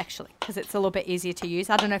off, actually, because it's a little bit easier to use.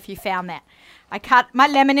 I don't know if you found that. I cut my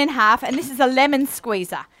lemon in half, and this is a lemon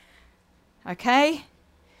squeezer. Okay?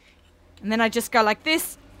 And then I just go like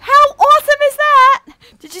this. How awesome is that?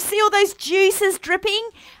 Did you see all those juices dripping?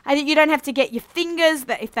 And you don't have to get your fingers,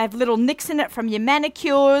 if they have little nicks in it from your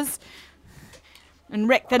manicures, and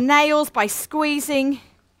wreck the nails by squeezing.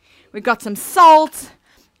 We've got some salt.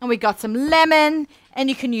 And we got some lemon, and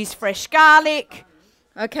you can use fresh garlic.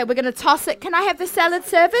 Okay, we're going to toss it. Can I have the salad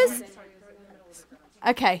servers?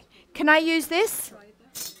 Okay, can I use this?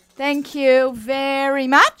 Thank you very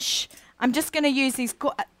much. I'm just going to use these.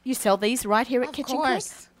 You sell these right here at Kitchen Clique?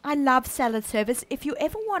 I love salad servers. If you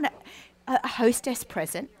ever want a hostess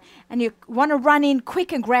present and you want to run in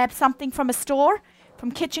quick and grab something from a store,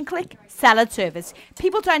 from Kitchen Clique, salad servers.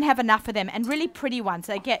 People don't have enough of them, and really pretty ones.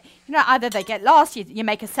 They get, either they get lost, you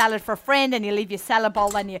make a salad for a friend and you leave your salad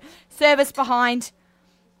bowl and your service behind.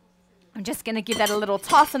 I'm just going to give that a little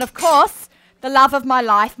toss. And of course, the love of my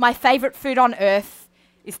life, my favorite food on earth,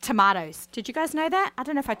 is tomatoes. Did you guys know that? I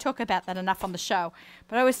don't know if I talk about that enough on the show,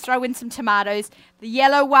 but I always throw in some tomatoes. The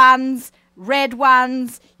yellow ones, red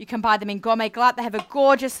ones, you can buy them in Gourmet Glut. They have a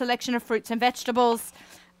gorgeous selection of fruits and vegetables.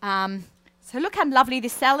 So look how lovely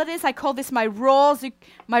this salad is. I call this my raw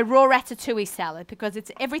ratatouille salad because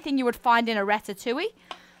it's everything you would find in a ratatouille.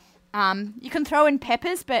 You can throw in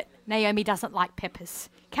peppers, but Naomi doesn't like peppers.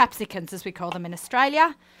 Capsicums, as we call them in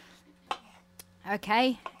Australia.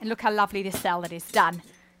 Okay, and look how lovely this salad is. Done.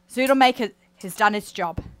 Zoodlemaker has done its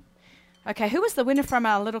job. Okay, who was the winner from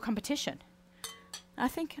our little competition? I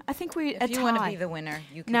think we. If you want to be the winner,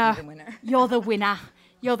 you can No, be the winner. you're the winner.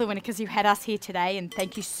 You're the winner because you had us here today, and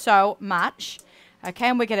thank you so much. Okay,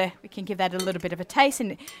 and we can give that a little bit of a taste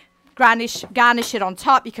and garnish it on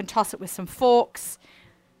top. You can toss it with some forks.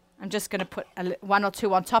 I'm just going to put one or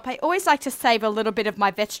two on top. I always like to save a little bit of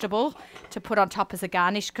my vegetable to put on top as a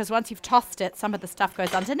garnish because once you've tossed it, some of the stuff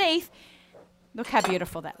goes underneath. Look how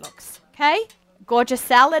beautiful that looks. Okay, gorgeous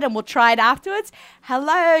salad, and we'll try it afterwards.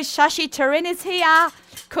 Hello, Shashi Turin is here,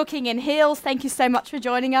 cooking in heels. Thank you so much for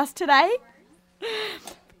joining us today.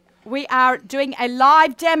 We are doing a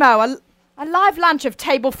live demo, a live lunch of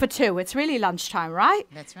Table for Two. It's really lunchtime, right?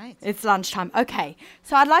 That's right. It's lunchtime. Okay.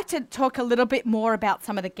 So I'd like to talk a little bit more about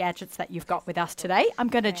some of the gadgets that you've got with us today. I'm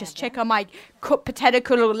going to just check on my cooked potato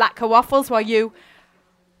kulu latke waffles while you...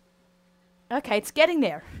 Okay, it's getting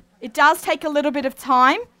there. It does take a little bit of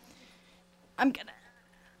time. I'm going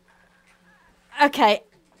to... Okay.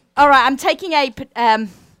 All right, I'm taking a...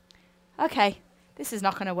 Okay, this is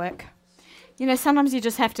not going to work. You know, sometimes you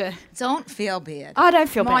just have to... Don't feel bad. I don't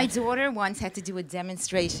feel My bad. daughter once had to do a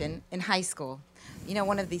demonstration in high school. You know,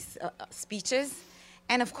 one of these speeches.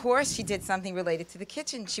 And of course, she did something related to the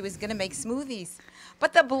kitchen. She was going to make smoothies.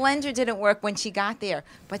 But the blender didn't work when she got there.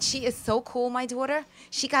 But she is so cool, my daughter.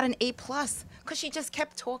 She got an A+ because she just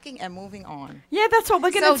kept talking and moving on. Yeah, that's what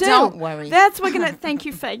we're going to So do. don't worry. That's what we're going to... Thank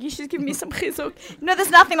you, Faye. She's giving me some chizuk. You know,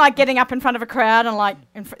 there's nothing like getting up in front of a crowd and like,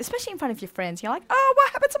 especially in front of your friends. You're like, oh,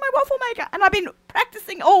 what happened to my waffle maker? And I've been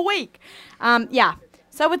practicing all week. Yeah.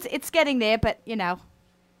 So it's getting there, but, you know,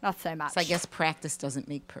 not so much. So I guess practice doesn't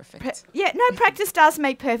make perfect. Practice does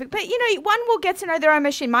make perfect. But, you know, one will get to know their own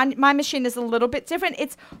machine. My machine is a little bit different.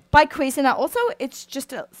 It's by Cuisinart. Also, it's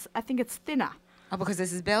just, I think it's thinner. Oh, because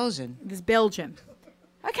this is Belgian. This is Belgian.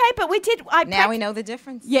 Okay, but we did... Now we know the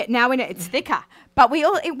difference. Yeah, now we know. It's thicker. But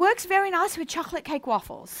it works very nice with chocolate cake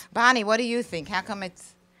waffles. Bonnie, what do you think? How come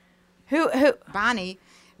it's... Who? Bonnie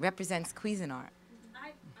represents Cuisinart.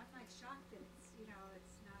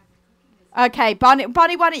 Okay, Bonnie,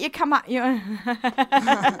 why don't you come up? No,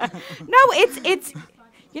 it's,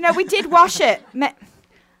 you know, we did wash it. Can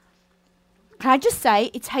I just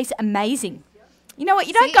say, it tastes amazing. You know what?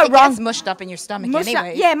 You don't go it wrong. gets mushed up in your stomach Mushed up-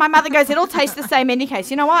 anyway. Yeah, my mother goes, it'll taste the same in any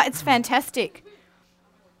case. You know what? It's fantastic.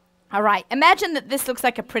 All right, imagine that this looks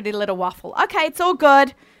like a pretty little waffle. Okay, it's all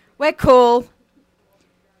good. We're cool.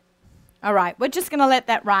 All right, we're just going to let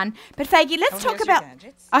that run. But Faggy, let's talk here's your about...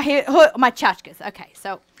 gadgets. My tchotchkes. Okay,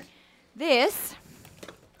 so this...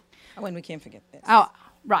 Oh, and we can't forget this. Oh,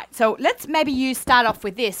 right. So let's maybe start off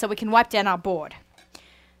with this so we can wipe down our board.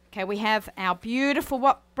 Okay, we have our beautiful...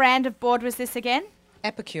 What brand of board was this again?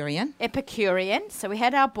 Epicurean. Epicurean. So we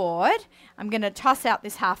had our board. I'm going to toss out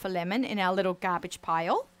this half a lemon in our little garbage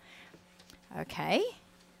pile. Okay.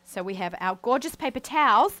 So we have our gorgeous paper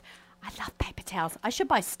towels. I love paper towels. I should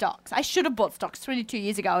buy stocks. I should have bought stocks 22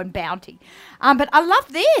 years ago in Bounty. But I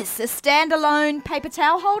love this, a standalone paper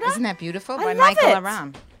towel holder. Isn't that beautiful? I By love Michael it.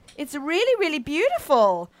 Aram. It's really, really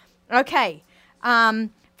beautiful. Okay.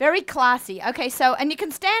 Very classy. Okay, so, and you can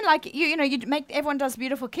stand like, you know, everyone does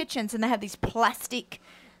beautiful kitchens and they have these plastic,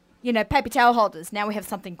 you know, paper towel holders. Now we have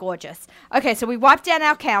something gorgeous. Okay, so we wiped down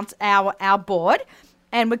our board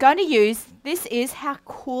and we're going to use, how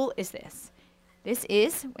cool is this? This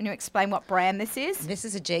is, when you explain what brand this is. This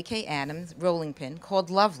is a J.K. Adams rolling pin called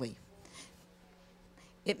Lovely.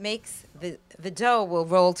 It makes, the dough will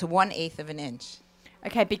roll to 1/8 of an inch.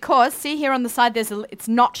 Okay, because, see here on the side, it's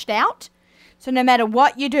notched out. So no matter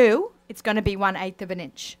what you do, it's going to be 1/8 of an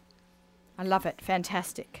inch. I love it.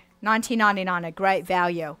 Fantastic. $19.99, a great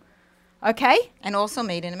value. Okay? And also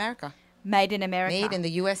made in America. Made in America. Made in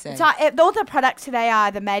the USA. So all the products today are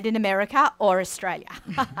either made in America or Australia.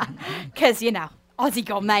 Because, you know, Aussie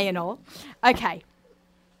gourmet and all. Okay.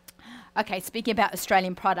 Okay, speaking about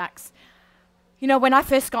Australian products. You know, when I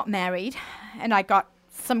first got married and I got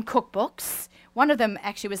some cookbooks, one of them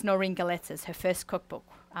actually was Noreen Galetza's, her first cookbook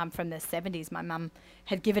from the 70s. My mum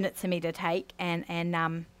had given it to me to take, and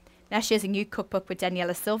now she has a new cookbook with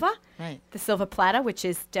Daniela Silva, right. The Silver Platter, which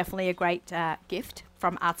is definitely a great gift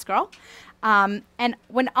from Art Scroll. And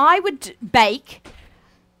when I would bake,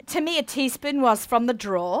 to me, a teaspoon was from the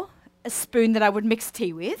drawer, a spoon that I would mix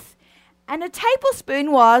tea with, and a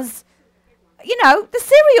tablespoon was, the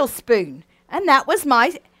cereal spoon. And that was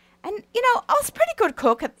I was a pretty good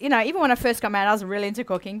cook. Even when I first got married, I was really into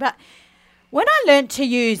cooking. But when I learned to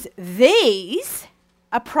use these,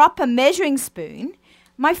 a proper measuring spoon,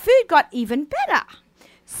 my food got even better.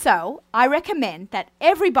 So I recommend that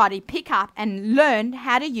everybody pick up and learn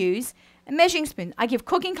how to use a measuring spoon. I give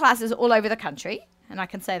cooking classes all over the country, and I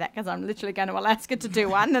can say that because I'm literally going to Alaska to do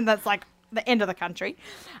one, and that's like the end of the country.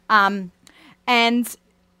 And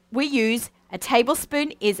we use a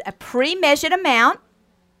tablespoon is a pre-measured amount,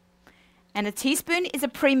 and a teaspoon is a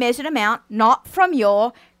pre-measured amount, not from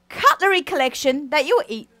your cutlery collection that you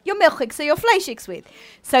eat your milchiks or your fleischiks with.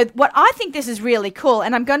 So what I think this is really cool,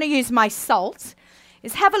 and I'm going to use my salt,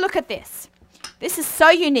 is have a look at this. This is so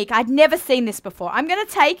unique. I'd never seen this before. I'm going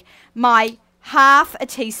to take my half a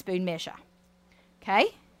teaspoon measure.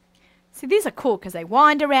 Okay? So these are cool because they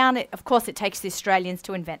wind around it. Of course, it takes the Australians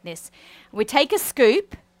to invent this. We take a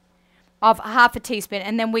scoop of half a teaspoon,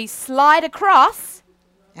 and then we slide across.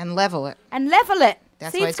 And level it. And level it.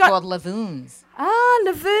 That's See, why it's called levoons. Ah,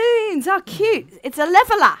 levoons. Oh, cute. It's a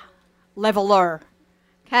leveler. Leveler.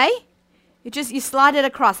 Okay? You slide it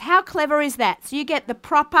across. How clever is that? So you get the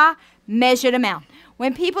proper measured amount.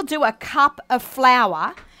 When people do a cup of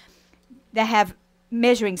flour, they have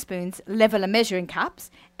measuring spoons, leveler measuring cups,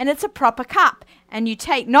 and it's a proper cup. And you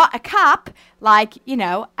take not a cup like,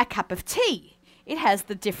 a cup of tea. It has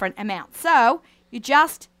the different amount. So you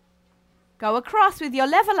just go across with your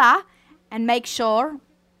leveler and make sure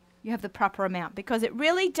you have the proper amount, because it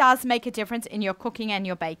really does make a difference in your cooking and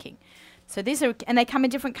your baking. So these are, and they come in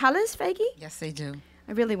different colors, Faggy? Yes, they do.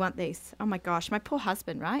 I really want these. Oh my gosh, my poor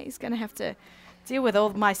husband, right? He's going to have to deal with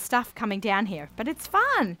all my stuff coming down here, but it's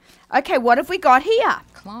fun. Okay, what have we got here?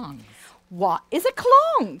 Clong. What is a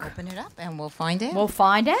clong? Open it up and we'll find out. We'll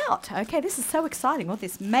find out. Okay, this is so exciting. All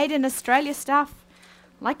this made in Australia stuff.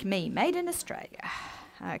 Like me, made in Australia.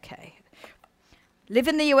 Okay. Live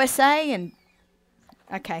in the USA and...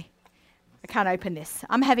 Okay. I can't open this.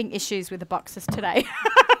 I'm having issues with the boxes today.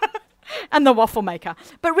 And the waffle maker.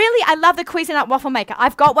 But really, I love the Cuisinart waffle maker.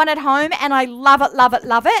 I've got one at home and I love it, love it,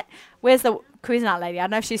 love it. Where's the Cuisinart lady? I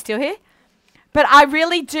don't know if she's still here. But I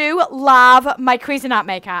really do love my Cuisinart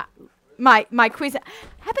maker. My Cuisinart.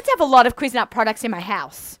 I happen to have a lot of Cuisinart products in my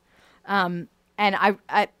house. And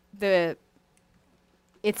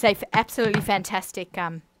it's a absolutely fantastic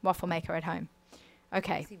waffle maker at home.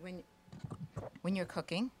 Okay. See, when you're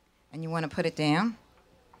cooking and you want to put it down,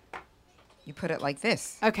 you put it like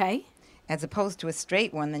this. Okay. As opposed to a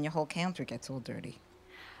straight one, then your whole counter gets all dirty.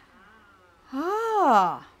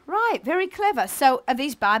 Ah, right. Very clever. So are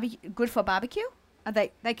these good for barbecue? Are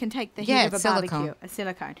they can take the heat of a barbecue. A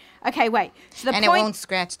silicone. Okay, wait. So it won't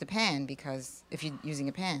scratch the pan because if you're using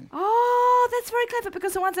a pan. Oh, that's very clever,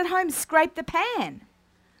 because the ones at home scrape the pan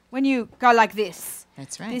when you go like this.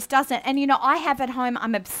 That's right. This doesn't. And, I have at home,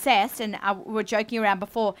 I'm obsessed, and we were joking around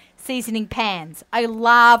before, seasoning pans. I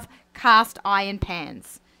love cast iron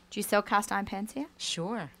pans. Do you sell cast iron pans here?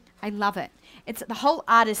 Sure. I love it. It's the whole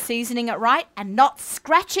art is seasoning it right and not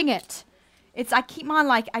scratching it. I keep mine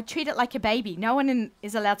I treat it like a baby. No one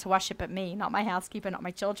is allowed to wash it but me, not my housekeeper, not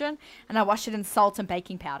my children. And I wash it in salt and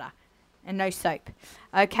baking powder and no soap.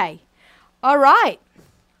 Okay. All right.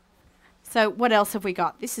 So what else have we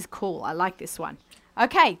got? This is cool. I like this one.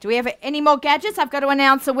 Okay. Do we have any more gadgets? I've got to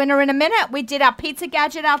announce a winner in a minute. We did our pizza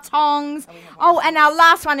gadget, our tongs. And our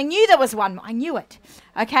last one. I knew there was one. I knew it.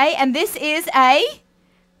 Okay. And this is a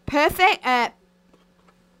perfect...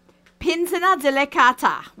 Pinzana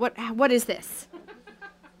delicata. What is this?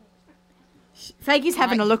 Faggy's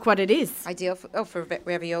having a look what it is. Ideal for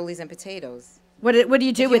raviolis and potatoes. What do you do with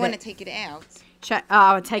it? If you want to take it out.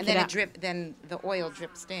 Take it out. out. Then the oil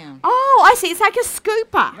drips down. Oh, I see. It's like a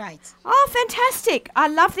scooper. Right. Oh, fantastic. I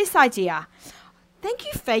love this idea. Thank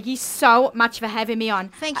you, Faggy, so much for having me on.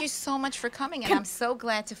 Thank you so much for coming, and I'm so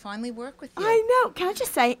glad to finally work with you. I know. Can I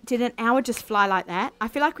just say, did an hour just fly like that? I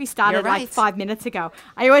feel like we started You're right. like 5 minutes ago.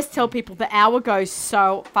 I always tell people the hour goes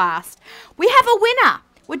so fast. We have a winner.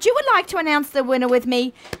 Would you like to announce the winner with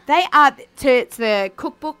me? They are, it's the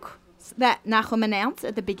cookbook that Nachum announced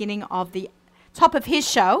at the beginning of the top of his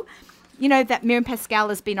show. You know that Miriam Pascal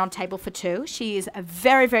has been on Table for Two. She is a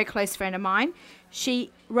very, very close friend of mine.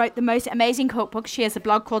 She wrote the most amazing cookbook. She has a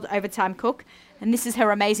blog called Overtime Cook, and this is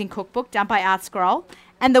her amazing cookbook done by Art Scroll.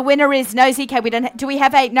 And the winner is do we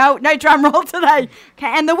have no drum roll today? Okay,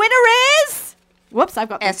 and the winner is I've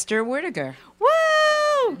got Esther Werdiger.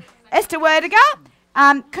 Woo! Esther Werdiger.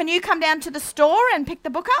 Can you come down to the store and pick the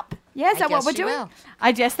book up? Yeah, is that what guess we're she doing? will.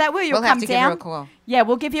 I guess that will. You'll We'll have come to give her down. a call. Yeah,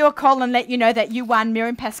 we'll give you a call and let you know that you won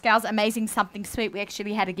Miriam Pascal's Amazing Something Sweet. We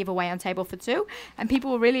actually had a giveaway on Table for Two, and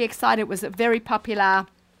people were really excited. It was a very popular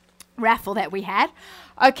raffle that we had.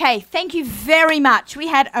 Okay, thank you very much. We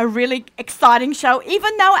had a really exciting show.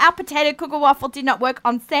 Even though our potato cooker waffle did not work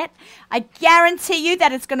on set, I guarantee you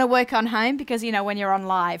that it's going to work on home because, you know, when you're on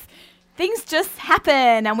live, things just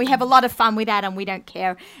happen, and we have a lot of fun with that, and we don't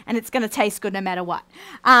care, and it's going to taste good no matter what.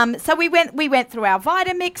 So we went through our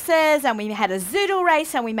Vitamixes, and we had a zoodle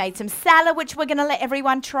race, and we made some salad, which we're going to let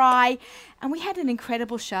everyone try. And we had an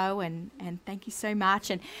incredible show, and thank you so much.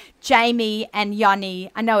 And Jamie and Yoni,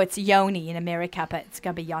 I know it's Yoni in America, but it's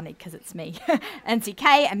going to be Yoni because it's me. And ZK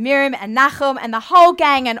and Miriam and Nachum and the whole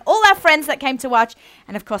gang and all our friends that came to watch.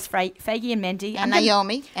 And, of course, Faggy and Mendy. And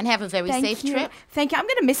Naomi. And have a very safe trip. Thank you. I'm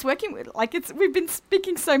going to miss working with, we've been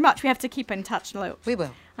speaking so much. We have to keep in touch. We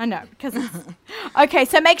will. I know, because okay,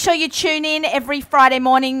 so make sure you tune in every Friday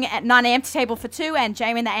morning at 9 a.m. to Table for Two, and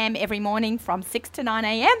JM in the AM every morning from 6 to 9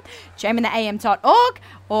 a.m. jmintheam.org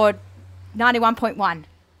or 91.1.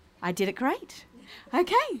 I did it great.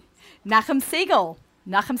 Okay. Nachum Segal,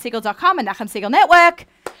 NachumSegal.com and Nachum Segal Network.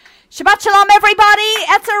 Shabbat Shalom, everybody.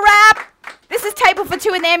 That's a wrap. This is Table for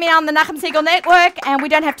Two in the AM on the Nachum Segal Network, and we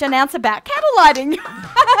don't have to announce about candle lighting.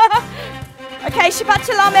 Okay, Shabbat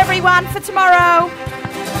Shalom, everyone, for tomorrow.